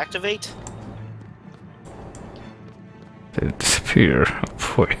it deactivate? Did it disappear?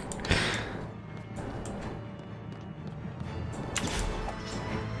 Oh boy.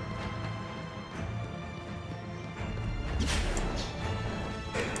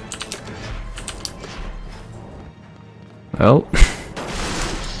 Well.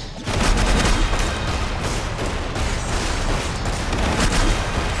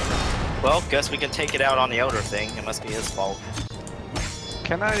 Well, guess we can take it out on the outer thing. It must be his fault.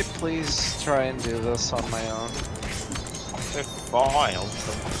 Can I please try and do this on my own? Okay, fine.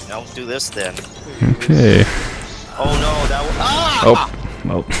 I'll do this then. Okay. Oh no, that was. Ah! Oh.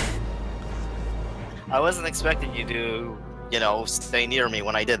 Well. I wasn't expecting you to, you know, stay near me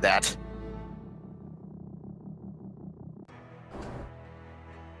when I did that.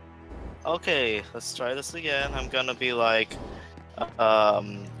 Okay, let's try this again. I'm gonna be like,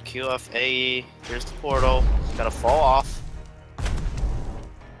 QFA, here's the portal. Gotta fall off.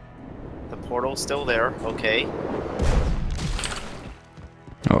 The portal's still there, okay.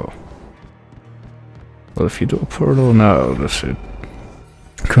 Oh. Well, if you do a portal now, does it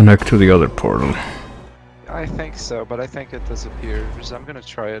connect to the other portal? I think so, but I think it disappears. I'm gonna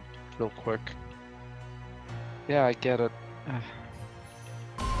try it real quick. Yeah, I get it.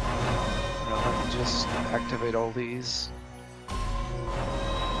 Let me just activate all these.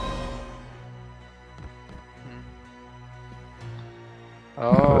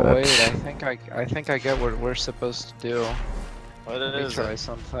 Oh wait, I think I get what we're supposed to do. What Let me try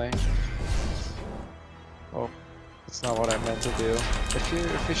something. Oh, that's not what I meant to do.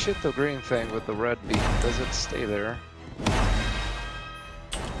 If you shoot the green thing with the red beam, does it stay there?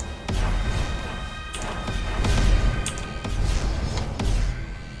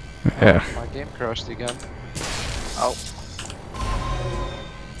 Yeah. Oh, my game crashed again. Oh.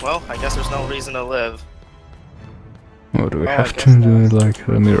 Well, I guess there's no reason to live. What do we have to do? Like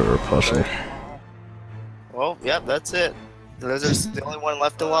a mirror puzzle. Well, yeah, that's it. The lizard's the only one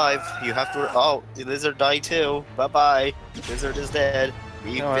left alive. You have to. Oh, the lizard died too. Bye bye. Lizard is dead.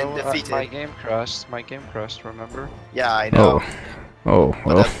 We've been defeated. My game crashed. My game crashed. Remember? Yeah, I know. Oh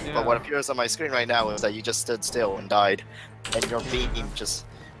well. But what appears on my screen right now is that you just stood still and died, and your beam just.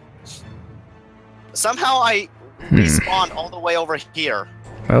 Somehow I respawned all the way over here.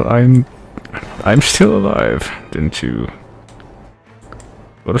 Well, I'm still alive. Didn't you?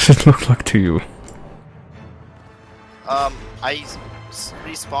 What does it look like to you? I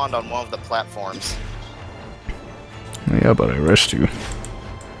respawned on one of the platforms. Yeah, but I rest you.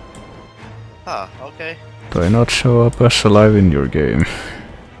 Huh, okay. Do I not show up as alive in your game?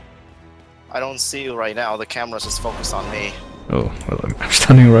 I don't see you right now, the camera's just focused on me. Oh, well, I'm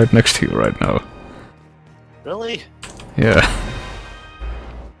standing right next to you right now. Really? Yeah.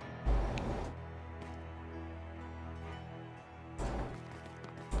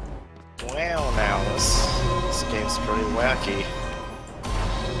 Well, now, this game's pretty wacky.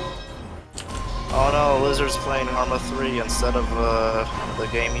 Oh no, Lizard's playing Arma 3 instead of the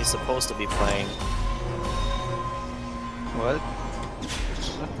game he's supposed to be playing. What?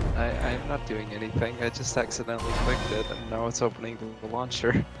 I'm not doing anything. I just accidentally clicked it, and now it's opening the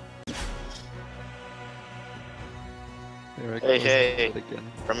launcher. Hey,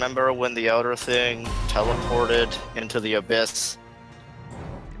 remember when the outer thing teleported into the abyss?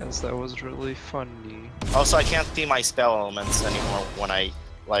 Yes, that was really funny. Also, I can't see my spell elements anymore when I,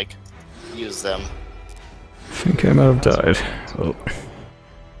 like, use them. I think I might have died. Oh.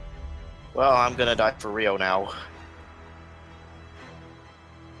 Well, I'm gonna die for Rio now.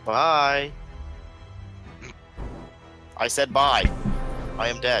 Bye! I said bye! I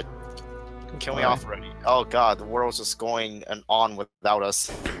am dead. Kill me off already. Oh god, the world's just going on without us.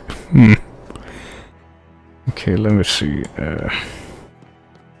 Okay, let me see.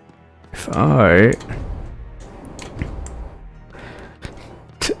 If I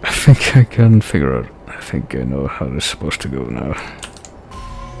think I can figure out. I think I know how this is supposed to go now.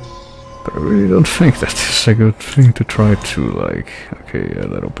 But I really don't think that is a good thing to try to, like... Okay, yeah,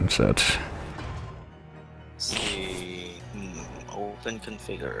 that opens that. Let's see... open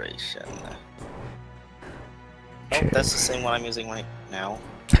configuration. Okay. Oh, that's the same one I'm using right now.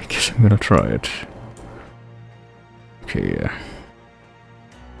 I guess I'm gonna try it. Okay, yeah.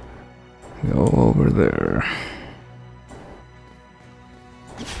 Go over there.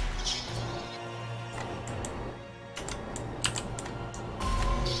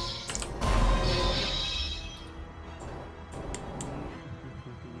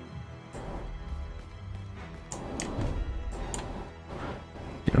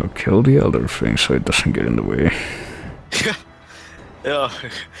 You know, kill the other thing so it doesn't get in the way. Yeah,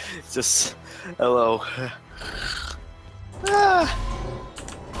 just hello. Ah.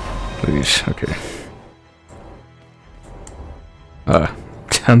 Please, okay. Ah,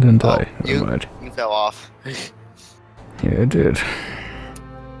 and then die. Never mind. You fell off. Yeah, I did.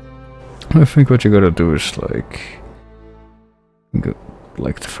 I think what you gotta do is like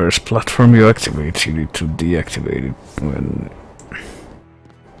the first platform you activate, you need to deactivate it when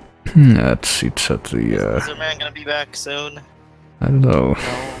it's at the Is the man gonna be back soon? I don't know. No.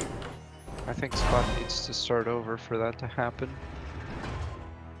 I think Spot needs to start over for that to happen.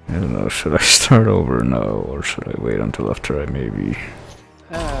 I don't know, should I start over now or should I wait until after I maybe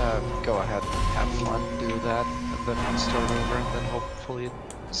Go ahead and have fun, do that, and then start over, and then hopefully it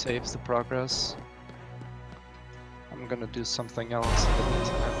saves the progress. I'm gonna do something else in the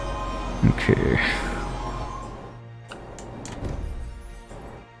meantime. okay.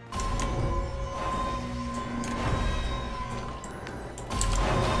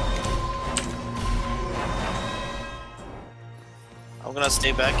 I'm gonna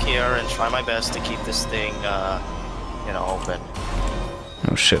stay back here and try my best to keep this thing, you know, open.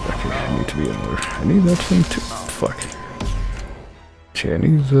 Oh shit, okay, I need to be anywhere. I need that thing too. Fuck. Okay, I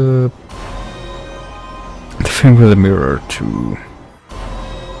need the thing with the mirror to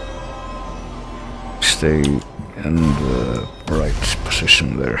stay in the right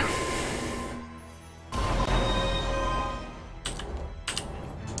position there.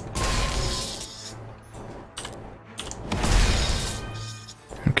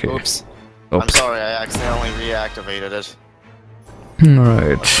 Okay. Oops. Oops. I'm sorry, I accidentally reactivated it.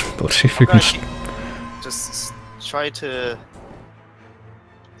 Alright, let's see if we can... Just try to...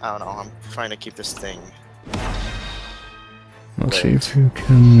 I don't know, I'm trying to keep this thing. Let's see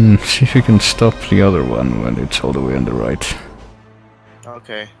if you can stop the other one when it's all the way on the right.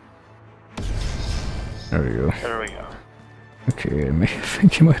 Okay. There we go. There we go. Okay, I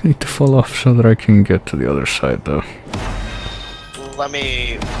think you might need to fall off so that I can get to the other side though. Let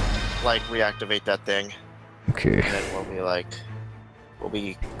me, like, reactivate that thing. Okay. And then we'll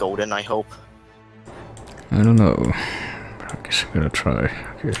be golden, I hope. I don't know. I guess I'm gonna try.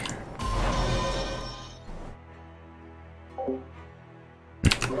 Okay.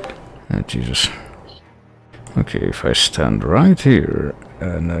 Oh, Jesus. Okay, if I stand right here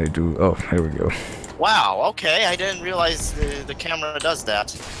and I do... Oh, here we go. Wow, okay, I didn't realize the camera does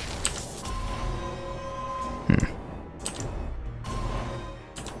that.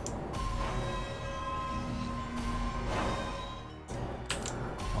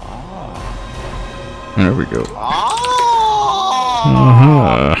 There we go. Oh!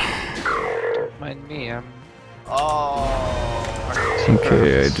 Uh-huh. Don't mind me, I'm... Oh!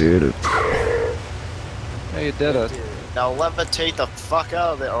 Okay, I did it. Hey, you did it. Now levitate the fuck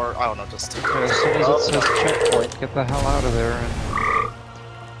out of there, or I don't know, just... Okay, as soon as it says checkpoint, get the hell out of there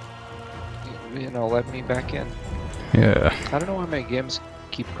and... You know, let me back in. Yeah. I don't know why my games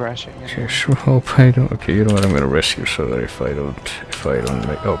keep crashing. Okay, sure hope I don't... Okay, you know what, I'm gonna risk you so that if I don't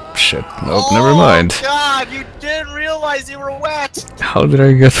make... Oh, shit. Nope, never mind. Oh god, you didn't realize you were wet! How did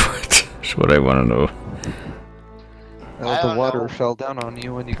I get wet? That's what I wanna know. The water fell down on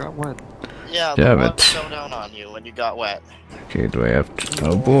you when you got wet. Yeah, Damn the it. water fell down on you when you got wet. Okay, do I have to...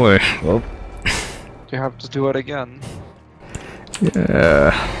 Oh boy, well... You have to do it again.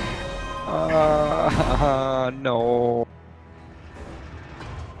 Yeah... No.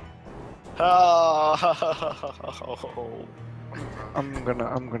 Oh. I'm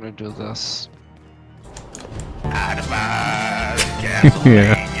gonna do this.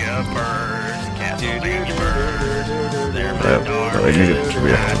 Yeah. Well, I need it to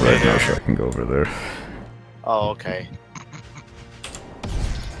be active right now so I can go over there. Oh, okay.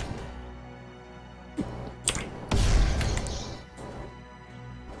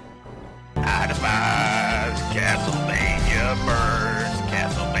 Castlevania birds,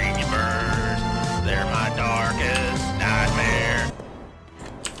 Castlevania birds, they're my darkest nightmare.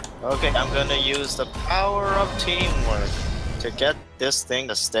 Okay, I'm gonna use the power of teamwork to get this thing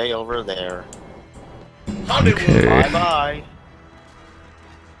to stay over there. Okay. Bye-bye.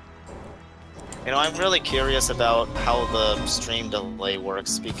 You know, I'm really curious about how the stream delay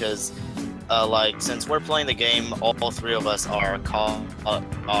works because, like, since we're playing the game, all three of us are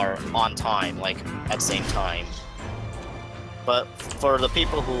on time, like at the same time. But for the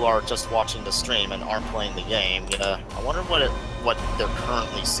people who are just watching the stream and aren't playing the game, I wonder what they're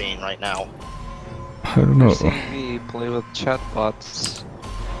currently seeing right now. I don't know. You're seeing me play with chatbots.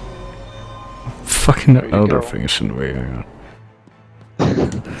 Fucking There you other go. things in the way, hang on.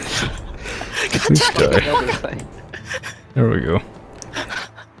 This guy. Another thing. There we go.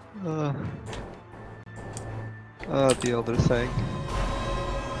 The other thing.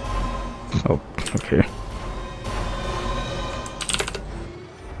 Oh, okay.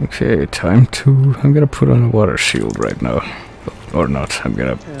 Okay, time to... I'm gonna put on a water shield right now. Or not, I'm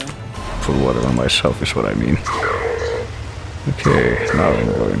gonna put water on myself is what I mean. Okay, now I'm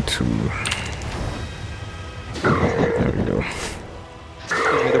going to... There we go.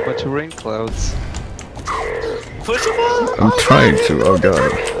 You made a bunch of rain clouds. Push him off! I'm trying to, oh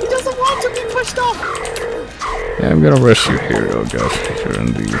god. He doesn't want to be pushed off! Yeah, I'm gonna rest you here, oh god. If you're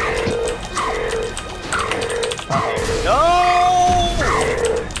in the... No!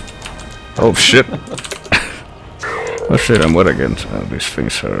 Oh shit! Oh shit, I'm wet again. These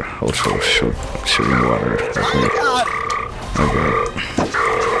things are also shooting water at me. Oh god.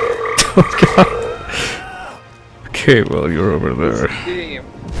 Oh god. Okay, well, you're over there. Hey,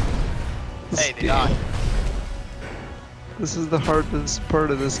 they died. This is the hardest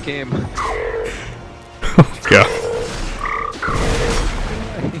part of this game. Oh god.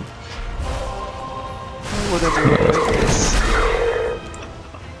 Whatever like this.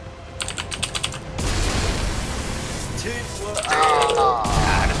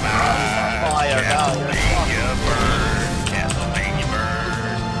 Fire,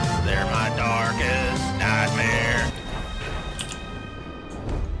 They're my darkest nightmare.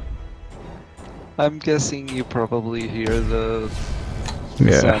 I'm guessing you probably hear the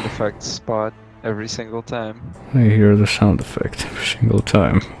Yeah, sound effect spot every single time. I hear the sound effect every single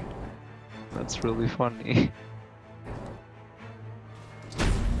time. That's really funny.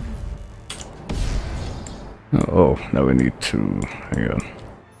 Oh, now we need to... hang on.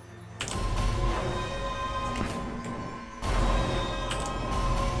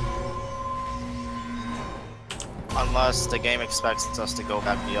 Unless the game expects us to go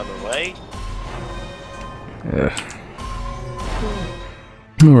back the other way. Yeah.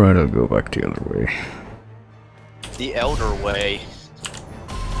 Alright, I'll go back the other way. The elder way.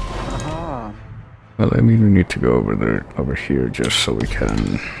 Aha. Well, I mean, we need to go over there, over here, just so we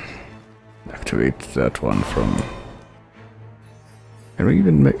can activate that one from... Can we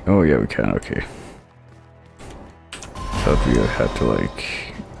even make... Oh yeah, we can, okay. Thought we had to,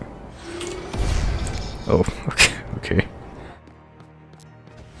 like... Oh, okay, okay.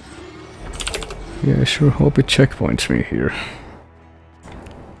 Yeah, I sure hope it checkpoints me here.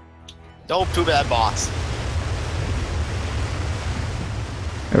 Nope, too bad, boss.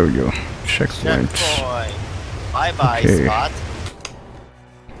 There we go. Checkpoint. Checkpoint. Bye-bye, Okay. Spot.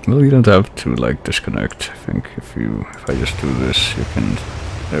 Well, you don't have to, like, disconnect. I think if I just do this, you can...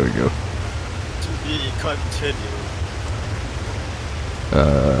 There we go. To be continued.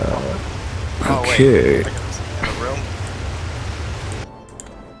 Okay. Oh, wait. In a room?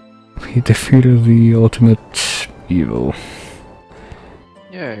 He defeated the ultimate evil.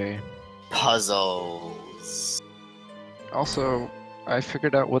 Yay. Puzzles. Also, I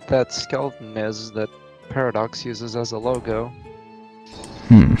figured out what that skeleton is that Paradox uses as a logo.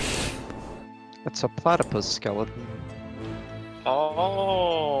 Hmm. It's a platypus skeleton.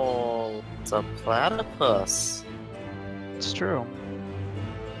 Oh, it's a platypus. It's true.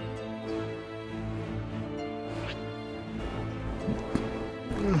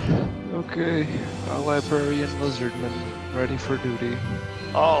 Okay, a librarian lizardman, ready for duty.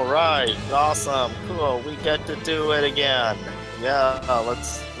 Alright, awesome, cool, we get to do it again. Yeah,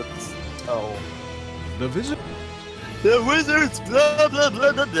 let's oh. The visit. The wizards, blah blah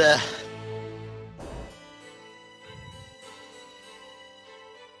blah blah blah.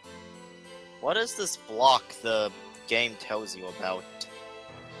 What is this block the game tells you about?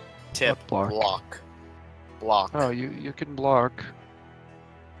 Tip, What block? Block. Oh, you can block. You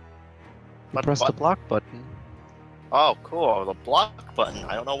But press the what? block button. Oh, cool, the block button.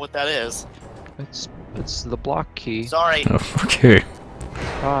 I don't know what that is. It's the block key. Sorry. Oh, okay.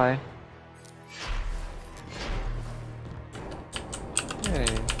 Bye. Hey.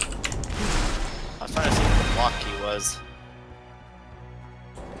 I was trying to see what the block key was.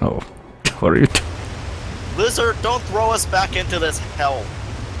 Oh, what are you? Lizard, don't throw us back into this hell.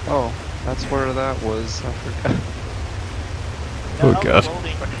 Oh, that's where that was. I forgot. Oh, Now God. it's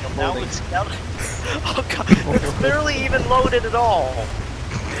loading. Now it's now. Oh god, it's barely even loaded at all.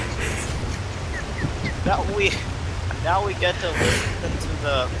 Now we get to listen to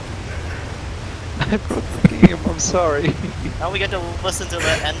the. I broke the game. I'm sorry. Now we get to listen to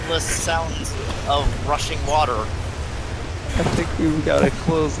the endless sounds of rushing water. I think we gotta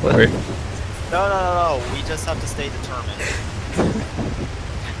close that. Wait. No. We just have to stay determined.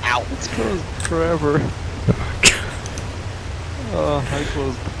 Ow. It's closed forever. Oh, I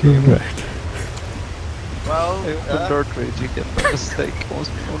closed the game. Right. Well, I opened Dark Rage again by mistake. Oh,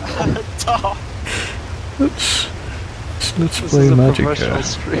 no. Tom. Let's This play is a Magicka. professional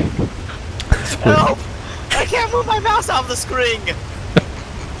stream. split. Help! I can't move my mouse off the screen!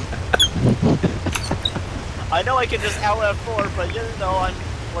 I know I can just Alt F4, but you know, I'm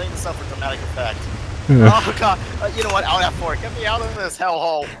playing this up for dramatic effect. Oh god, you know what, Alt F4, get me out of this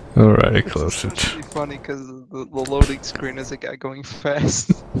hellhole! Alright, close it. It's really funny because the loading screen is a guy going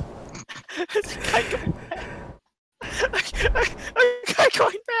fast. It's a guy going fast. A guy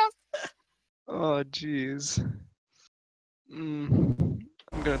going fast! Oh jeez. I'm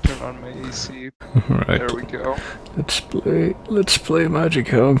gonna turn on my AC. Alright. There we go. Let's play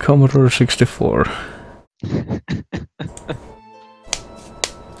Magicka on Commodore 64.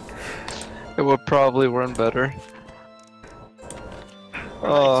 It would probably run better.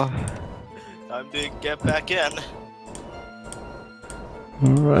 Oh. Time to get back in.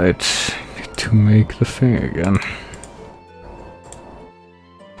 Alright, need to make the thing again.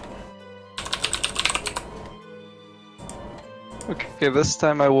 Okay, this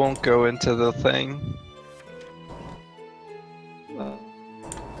time I won't go into the thing.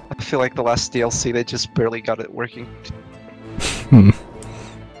 I feel like the last DLC they just barely got it working.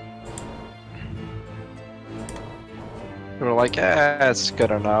 They were like, it's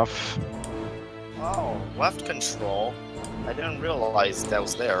good enough. Oh, left control. I didn't realize that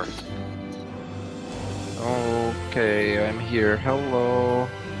was there. Okay, I'm here. Hello.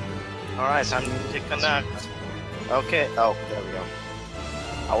 Alright, time to connect. Okay, oh, there we go.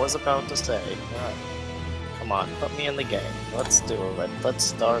 I was about to say, alright. Come on, put me in the game. Let's do it. Let's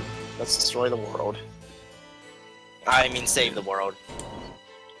start. Let's destroy the world. I mean, save the world.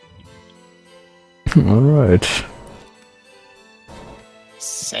 Alright.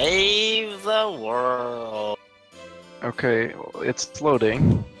 Save the world. Okay, it's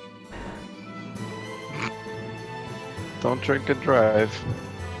loading. Don't drink and drive.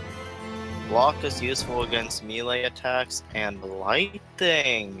 Block is useful against melee attacks and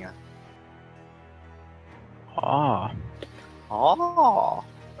lighting. Ah. Oh.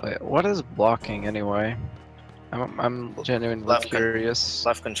 Wait, what is blocking anyway? I'm genuinely curious.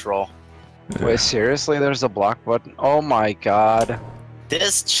 Left control. Wait, seriously? There's a block button? Oh my god.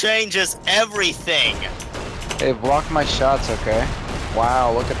 This changes everything! Hey, block my shots, okay?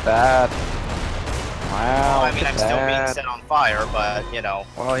 Wow, look at that. Wow, Well, I mean, I'm still being set on fire, but, you know.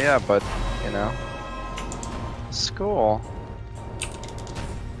 Well, yeah, but, you know. It's cool.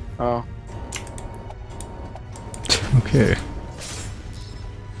 Oh. Okay.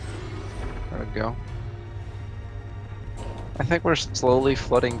 There we go. I think we're slowly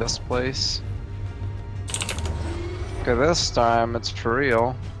flooding this place. Okay, this time it's for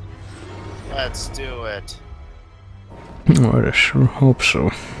real. Let's do it. I sure hope so.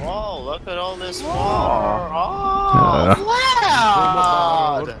 Whoa, look at all this water! Oh,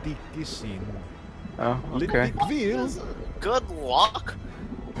 flood! Oh, okay. Good luck.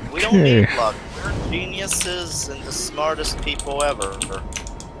 We don't need luck. We're geniuses and the smartest people ever.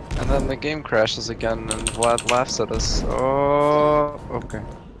 And then the game crashes again and Vlad laughs at us. Oh, okay.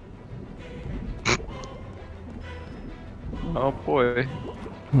 Oh boy.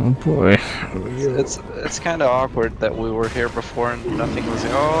 Oh boy. It's kind of awkward that we were here before and nothing was.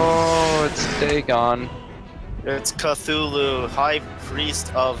 Oh, it's Dagon. It's Cthulhu, High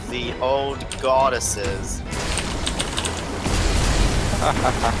Priest of the Old Goddesses.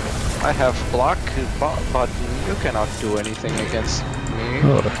 I have block button. You cannot do anything against me.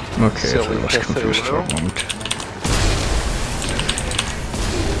 Oh, okay, Silly I was confused for a Cthulhu. moment.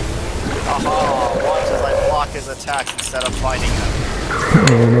 Aha! Watch as I block his attacks instead of fighting him.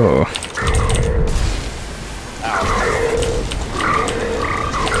 Oh no.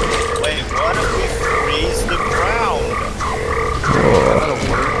 Wait, what if we freeze the ground?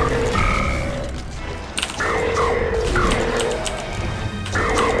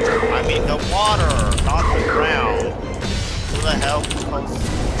 I mean the water, not the ground. Who the hell puts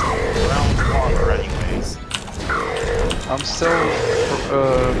ground water anyways? I'm still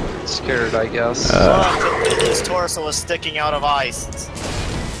scared, I guess. Look, his torso is sticking out of ice.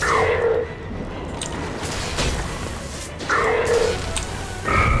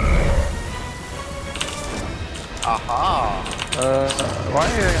 Aha!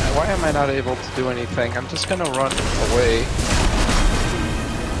 Why am I not able to do anything? I'm just gonna run away.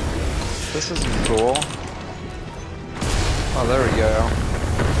 This isn't cool. Oh, there we go.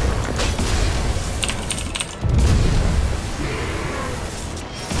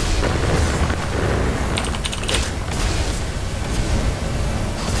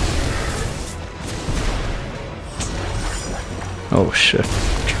 Oh shit.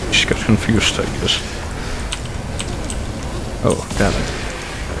 Just got confused, I guess. Oh, damn it.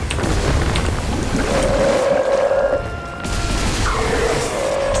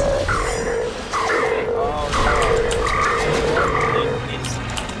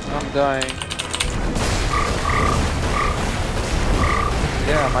 I'm dying.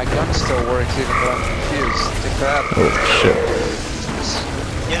 Yeah, my gun still works even though I'm confused. Take that. Oh shit.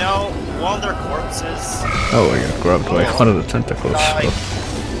 You know, one of their corpses Oh, I got grabbed by one of the tentacles. died.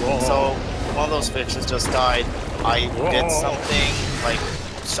 Oh. So, one of those fishes just died. I did something, like,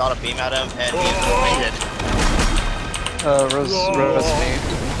 shot a beam at him, and he inflated. Res me.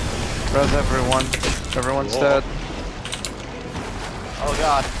 Res everyone. Everyone's dead. Oh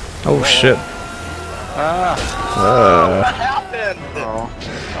god. Oh shit. Ah! What happened? Oh,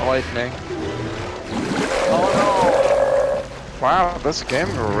 a lightning. Oh Wow, this game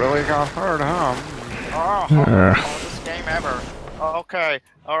really got hard, huh? no. Hardest game ever. Okay.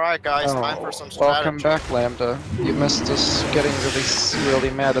 Alright guys, time for some strategy. Welcome back, Lambda. You missed us getting really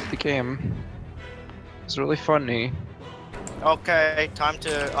mad at the game. It was really funny. Okay, time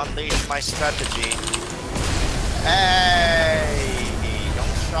to unleash my strategy. Hey!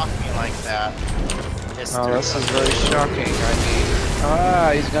 Don't shock me like that. Oh, this is very shocking.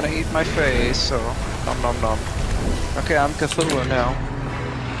 I mean, he's gonna eat my face, so nom nom nom. Okay, I'm Cthulhu now.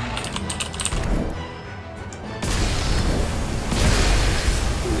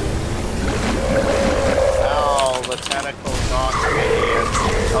 Ow, the tentacle got me.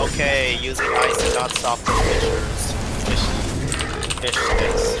 Okay, using ice did not stop the fish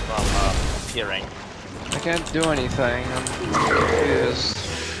sticks from appearing. I can't do anything. I'm confused.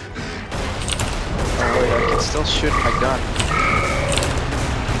 Oh wait, I can still shoot my gun.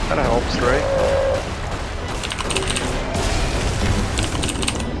 That helps, right?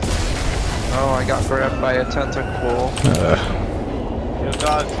 Oh, I got grabbed by a tentacle. You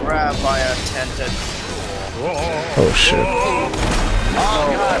got grabbed by a tentacle. Oh shit. Oh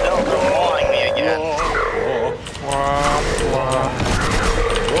god, no, they're clawing me again.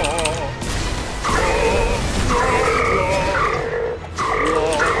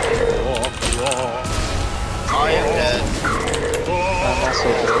 I am dead. I'm also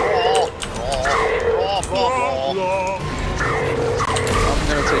dead. I'm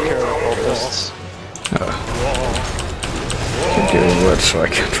gonna take care of the cultists. Keep getting wet so I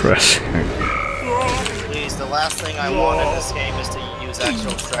can't rest. Please, the last thing I want in this game is to use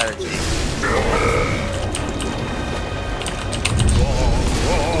actual strategy.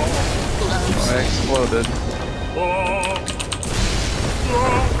 I exploded.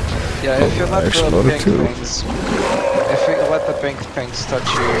 Yeah, if you let the pink things, if you let the pink things touch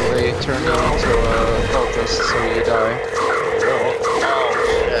you, they turn you into a cultist, so you die.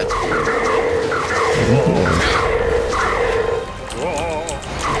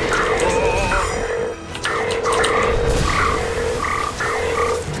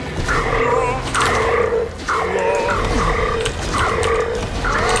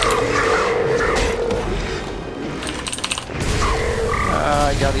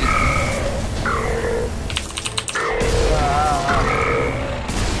 I got eaten.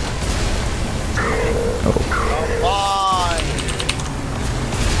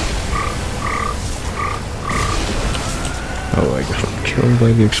 Oh, I got killed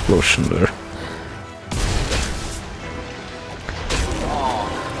by the explosion there.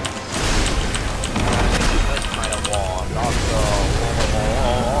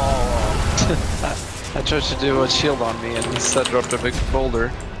 I tried to do a shield on me and instead dropped a big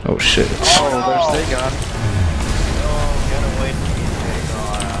boulder. Oh shit. Oh, there's Dagon. Oh, get away from me,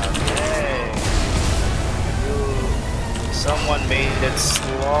 Dagon. Hey. Someone made it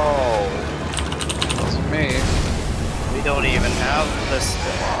slow. It wasn't me. We don't even have this.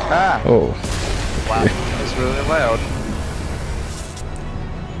 Ah! Oh. Wow. That was really loud.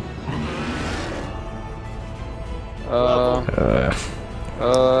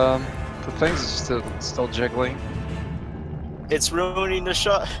 The thing's still jiggling. It's ruining the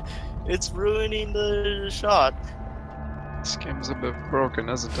shot. It's ruining the shot. This game's a bit broken,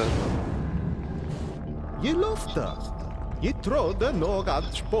 isn't it? Je loftast. Je trodde nog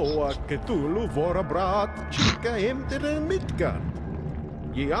att spåa Cthulhu våra brat. Kika hem till en Midgard.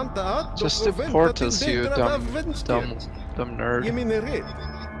 Je antar att Just deport us, you dumb nerd. Je menar rätt.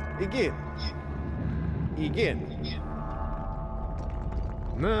 Igen.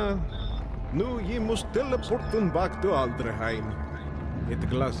 Nej, nu je måste teleporten bak till Alderheim. Ett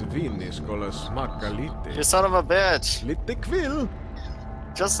glas vin skulle smaka lite. You son of a bitch. Lite kvill.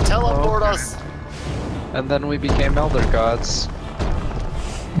 Just teleport us. And then we became elder gods.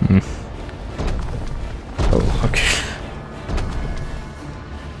 Oh, okay.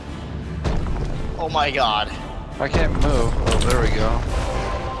 Oh my god. I can't move. Oh, there we go.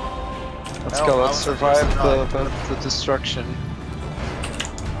 Let's go. Let's survive the destruction.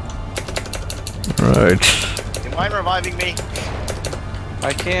 Right. Do you mind reviving me?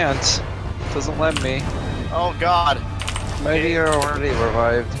 I can't. It doesn't let me. Oh god. Maybe you're already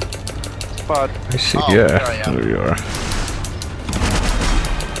revived. But I see, Oh, yeah, there I am. there you are.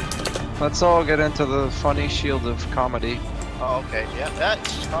 let's all get into the funny shield of comedy. Oh, okay. Yeah,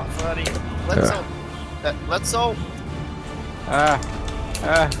 that's not funny. Let's Yeah. all. Let's all.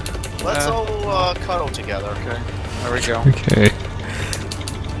 Let's Uh. all cuddle together. Okay, there we go. Okay.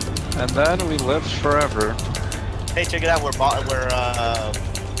 And then we lived forever. Hey, check it out. We're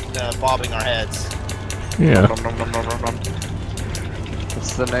bobbing our heads. Yeah. Nom, nom, nom, nom, nom, nom.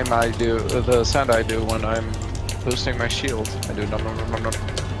 That's the name I do, the sound I do when I'm boosting my shield. I do nom nom nom nom nom.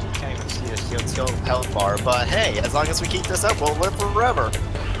 Can't even see a shield skill health bar, but hey, as long as we keep this up, we'll live forever.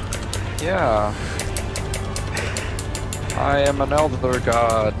 Yeah. I am an elder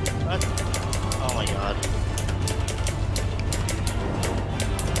god. What? Oh my god.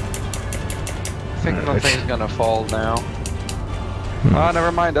 I think Alright. nothing's gonna fall now. Ah,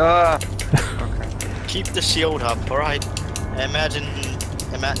 never mind. Okay. Keep the shield up, alright?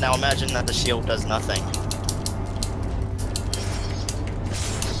 Now imagine that the shield does nothing.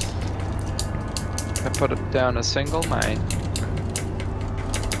 I put it down a single mine.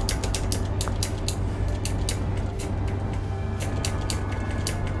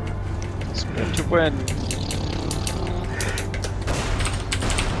 Spin to win.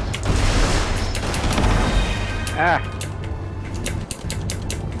 Ah!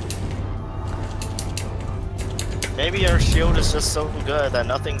 Maybe our shield is just so good that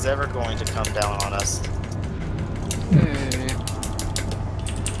nothing's ever going to come down on us. Hey.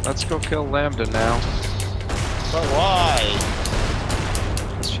 Let's go kill Lambda now. But why?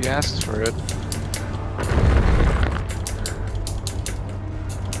 She asked for it.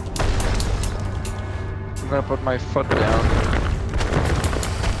 I'm gonna put my foot down.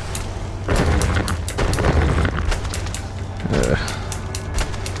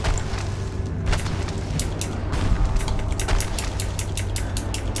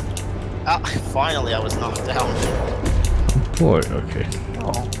 Ah, finally I was knocked down. Boy, okay.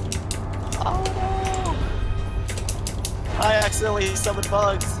 Oh. Oh no! I accidentally summoned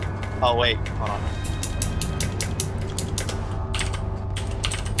bugs. Oh wait, hold on.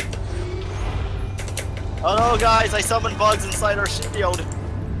 Oh no, guys! I summoned bugs inside our shield.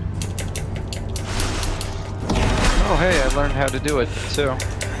 Oh hey, I learned how to do it too.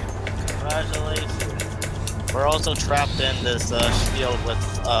 Congratulations. We're also trapped in this shield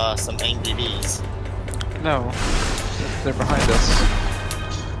with some angry bees. No. They're behind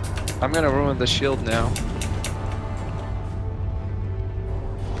us. I'm gonna ruin the shield now.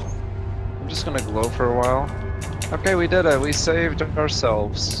 I'm just gonna glow for a while. Okay, we did it. We saved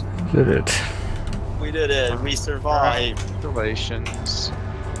ourselves. Did it. We did it. We survived. Congratulations.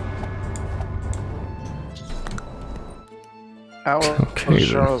 Owl Okay,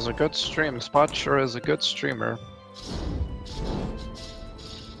 sure then. is a good stream. Spot sure is a good streamer.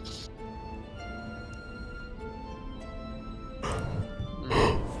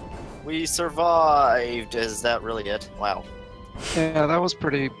 We survived. Is that really it? Wow. Yeah, that was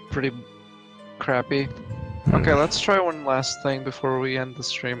pretty crappy. Okay, let's try one last thing before we end the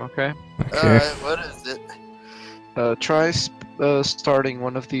stream, okay? Okay. What is it? Try starting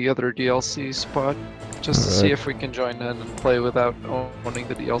one of the other DLC spot, just to see Alright. if we can join in and play without owning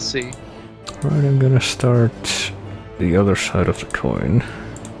the DLC. Right, I'm gonna start the other side of the coin.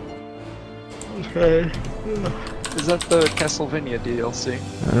 Okay. Is that the Castlevania DLC?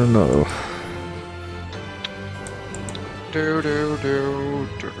 I don't know. Do do do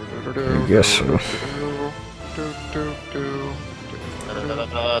do do do. I guess so. Do do do.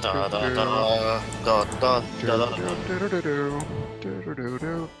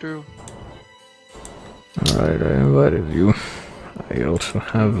 Alright, I invited you. I also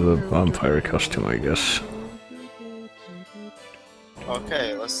have the vampire costume, I guess.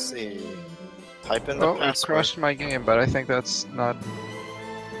 Okay, let's see. Type in the Oh, it password. crashed my game, but I think that's not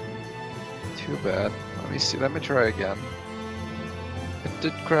too bad. Let me see. Let me try again. It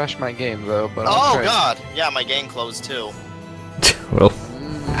did crash my game though, but I'll Oh try. god! Yeah, my game closed too. Well,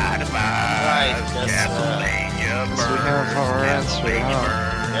 Right, Guess we have our answer,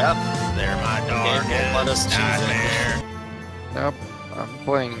 huh? Yep. They're my The game won't let us choose it. Nope. I'm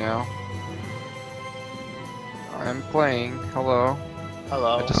playing now. I'm playing. Hello.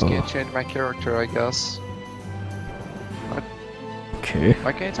 Hello. I just Oh. can't change my character, I guess. okay.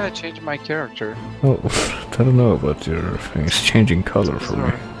 Why can't I change my character? Oh, I don't know, but your thing is changing color for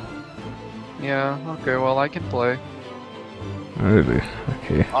me. Yeah, okay, well I can play. Really?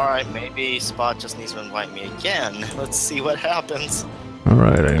 Okay. Alright, maybe Spot just needs to invite me again. Let's see what happens.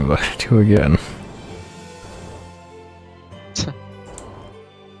 Alright, I invited you again.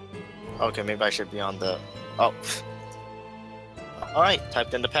 Okay, maybe I should be on the... Oh. Alright,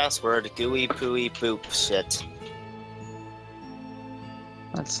 typed in the password. Gooey pooey boop shit.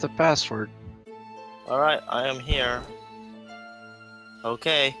 That's the password. Alright, I am here.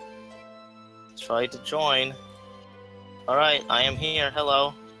 Okay. Try to join. Alright, I am here.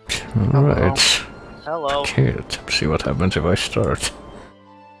 Hello. Alright. Hello. Okay, let's see what happens if I start.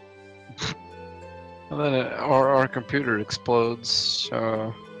 And then our computer explodes.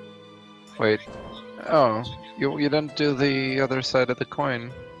 Wait. Oh, you didn't do the other side of the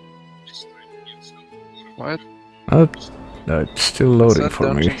coin. What? It's still loading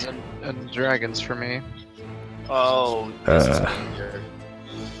for me. Dungeons and Dragons for me. Oh, this is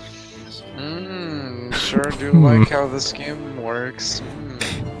weird. Sure do like how this game works.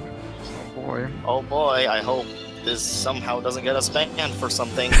 Oh boy. Oh boy, I hope this somehow doesn't get us banned for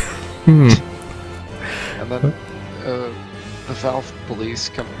something. And then the Valve police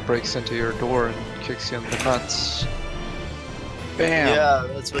breaks into your door and kicks you in the nuts. Bam! Yeah,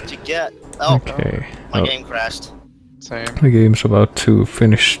 that's what you get. Oh, okay. My game crashed. Same. The game's about to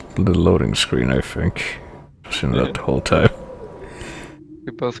finish the loading screen, I think. Just in that whole time.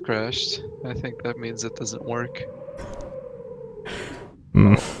 We both crashed. I think that means it doesn't work.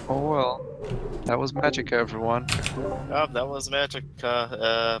 Oh well. That was Magicka, everyone. Oh, that was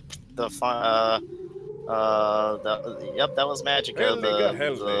Magicka. Yep, that was Magicka.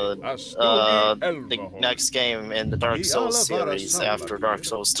 The next game in the Dark Souls series after Dark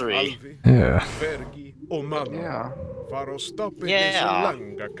Souls 3. Yeah. Yeah. Yeah.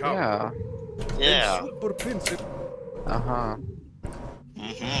 Yeah. Yeah. Uh-huh.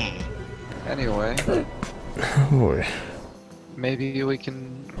 Anyway, Boy. maybe we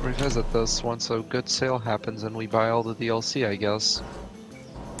can revisit this once a good sale happens and we buy all the DLC, I guess.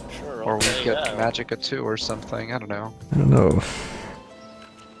 Sure. Or we okay, get yeah. Magicka 2 or something, I don't know. I don't know.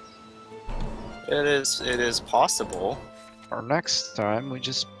 It is possible. Or next time we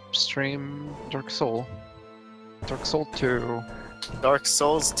just stream Dark Soul. Dark Soul 2. Dark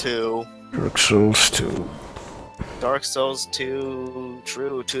Souls 2. Dark Souls 2. Dark Souls 2,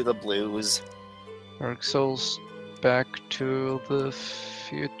 true to the blues. Dark Souls Back to the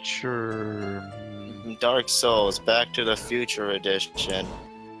Future. Dark Souls Back to the Future Edition.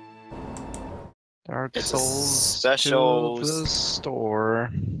 Dark It's Souls special. to the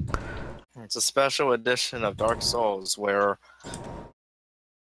store. It's a special edition of Dark Souls where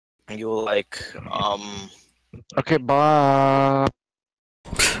you like Okay, bye.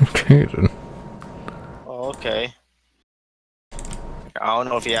 Okay then. Oh, okay. I don't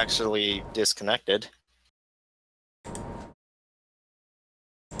know if he actually disconnected.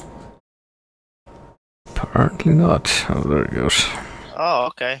 Apparently not. Oh, there it goes. Oh,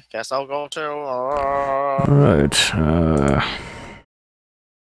 okay. Guess I'll go too. Alright,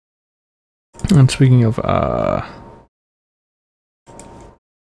 and speaking of,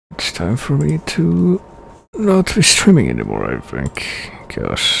 it's time for me to not be streaming anymore, I think,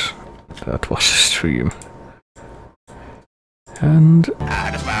 because that was a stream. And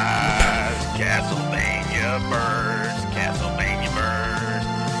I despise Castlevania birds, Castlevania birds.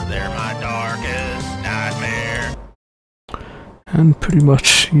 They're my darkest nightmare. And pretty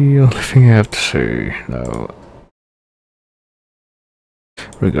much the only thing I have to say now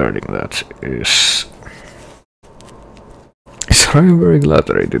regarding that is I'm very glad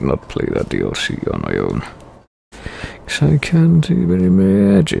that I did not play that DLC on my own. Because I can't even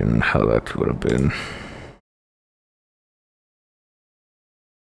imagine how that would have been.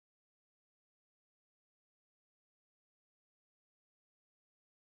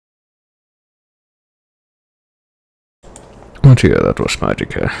 But yeah, that was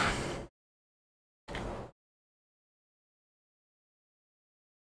Magicka.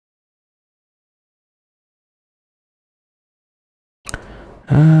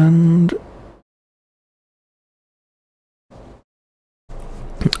 And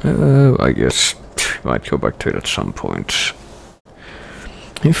I guess we might go back to it at some point.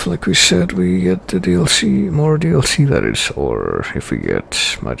 If, like we said, we get the DLC, more DLC that is, or if we get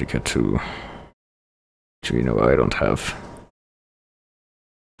Magicka 2, which you know I don't have.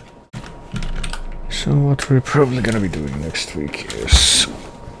 So what we're probably gonna be doing next week is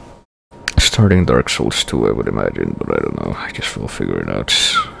starting Dark Souls 2, I would imagine, but I don't know, I guess we'll figure it out.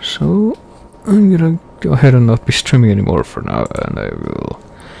 So I'm gonna go ahead and not be streaming anymore for now, and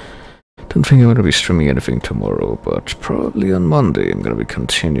don't think I'm gonna be streaming anything tomorrow, but probably on Monday I'm gonna be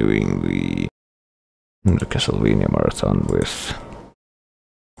continuing the Castlevania marathon with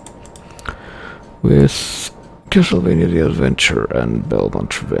Castlevania The Adventure and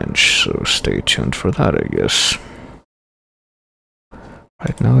Belmont Revenge, so stay tuned for that, I guess.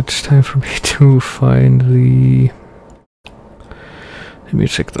 Right now it's time for me to find the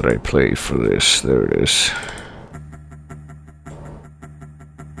music that I play for this. There it is.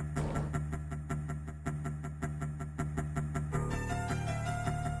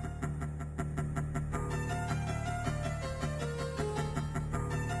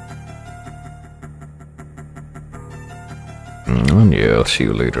 And yeah, I'll see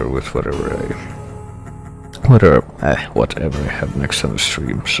you later with whatever I have next on the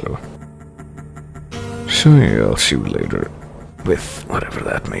stream, so yeah, I'll see you later with whatever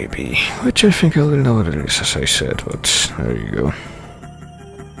that may be, which I think I already know what it is, as I said, but there you go.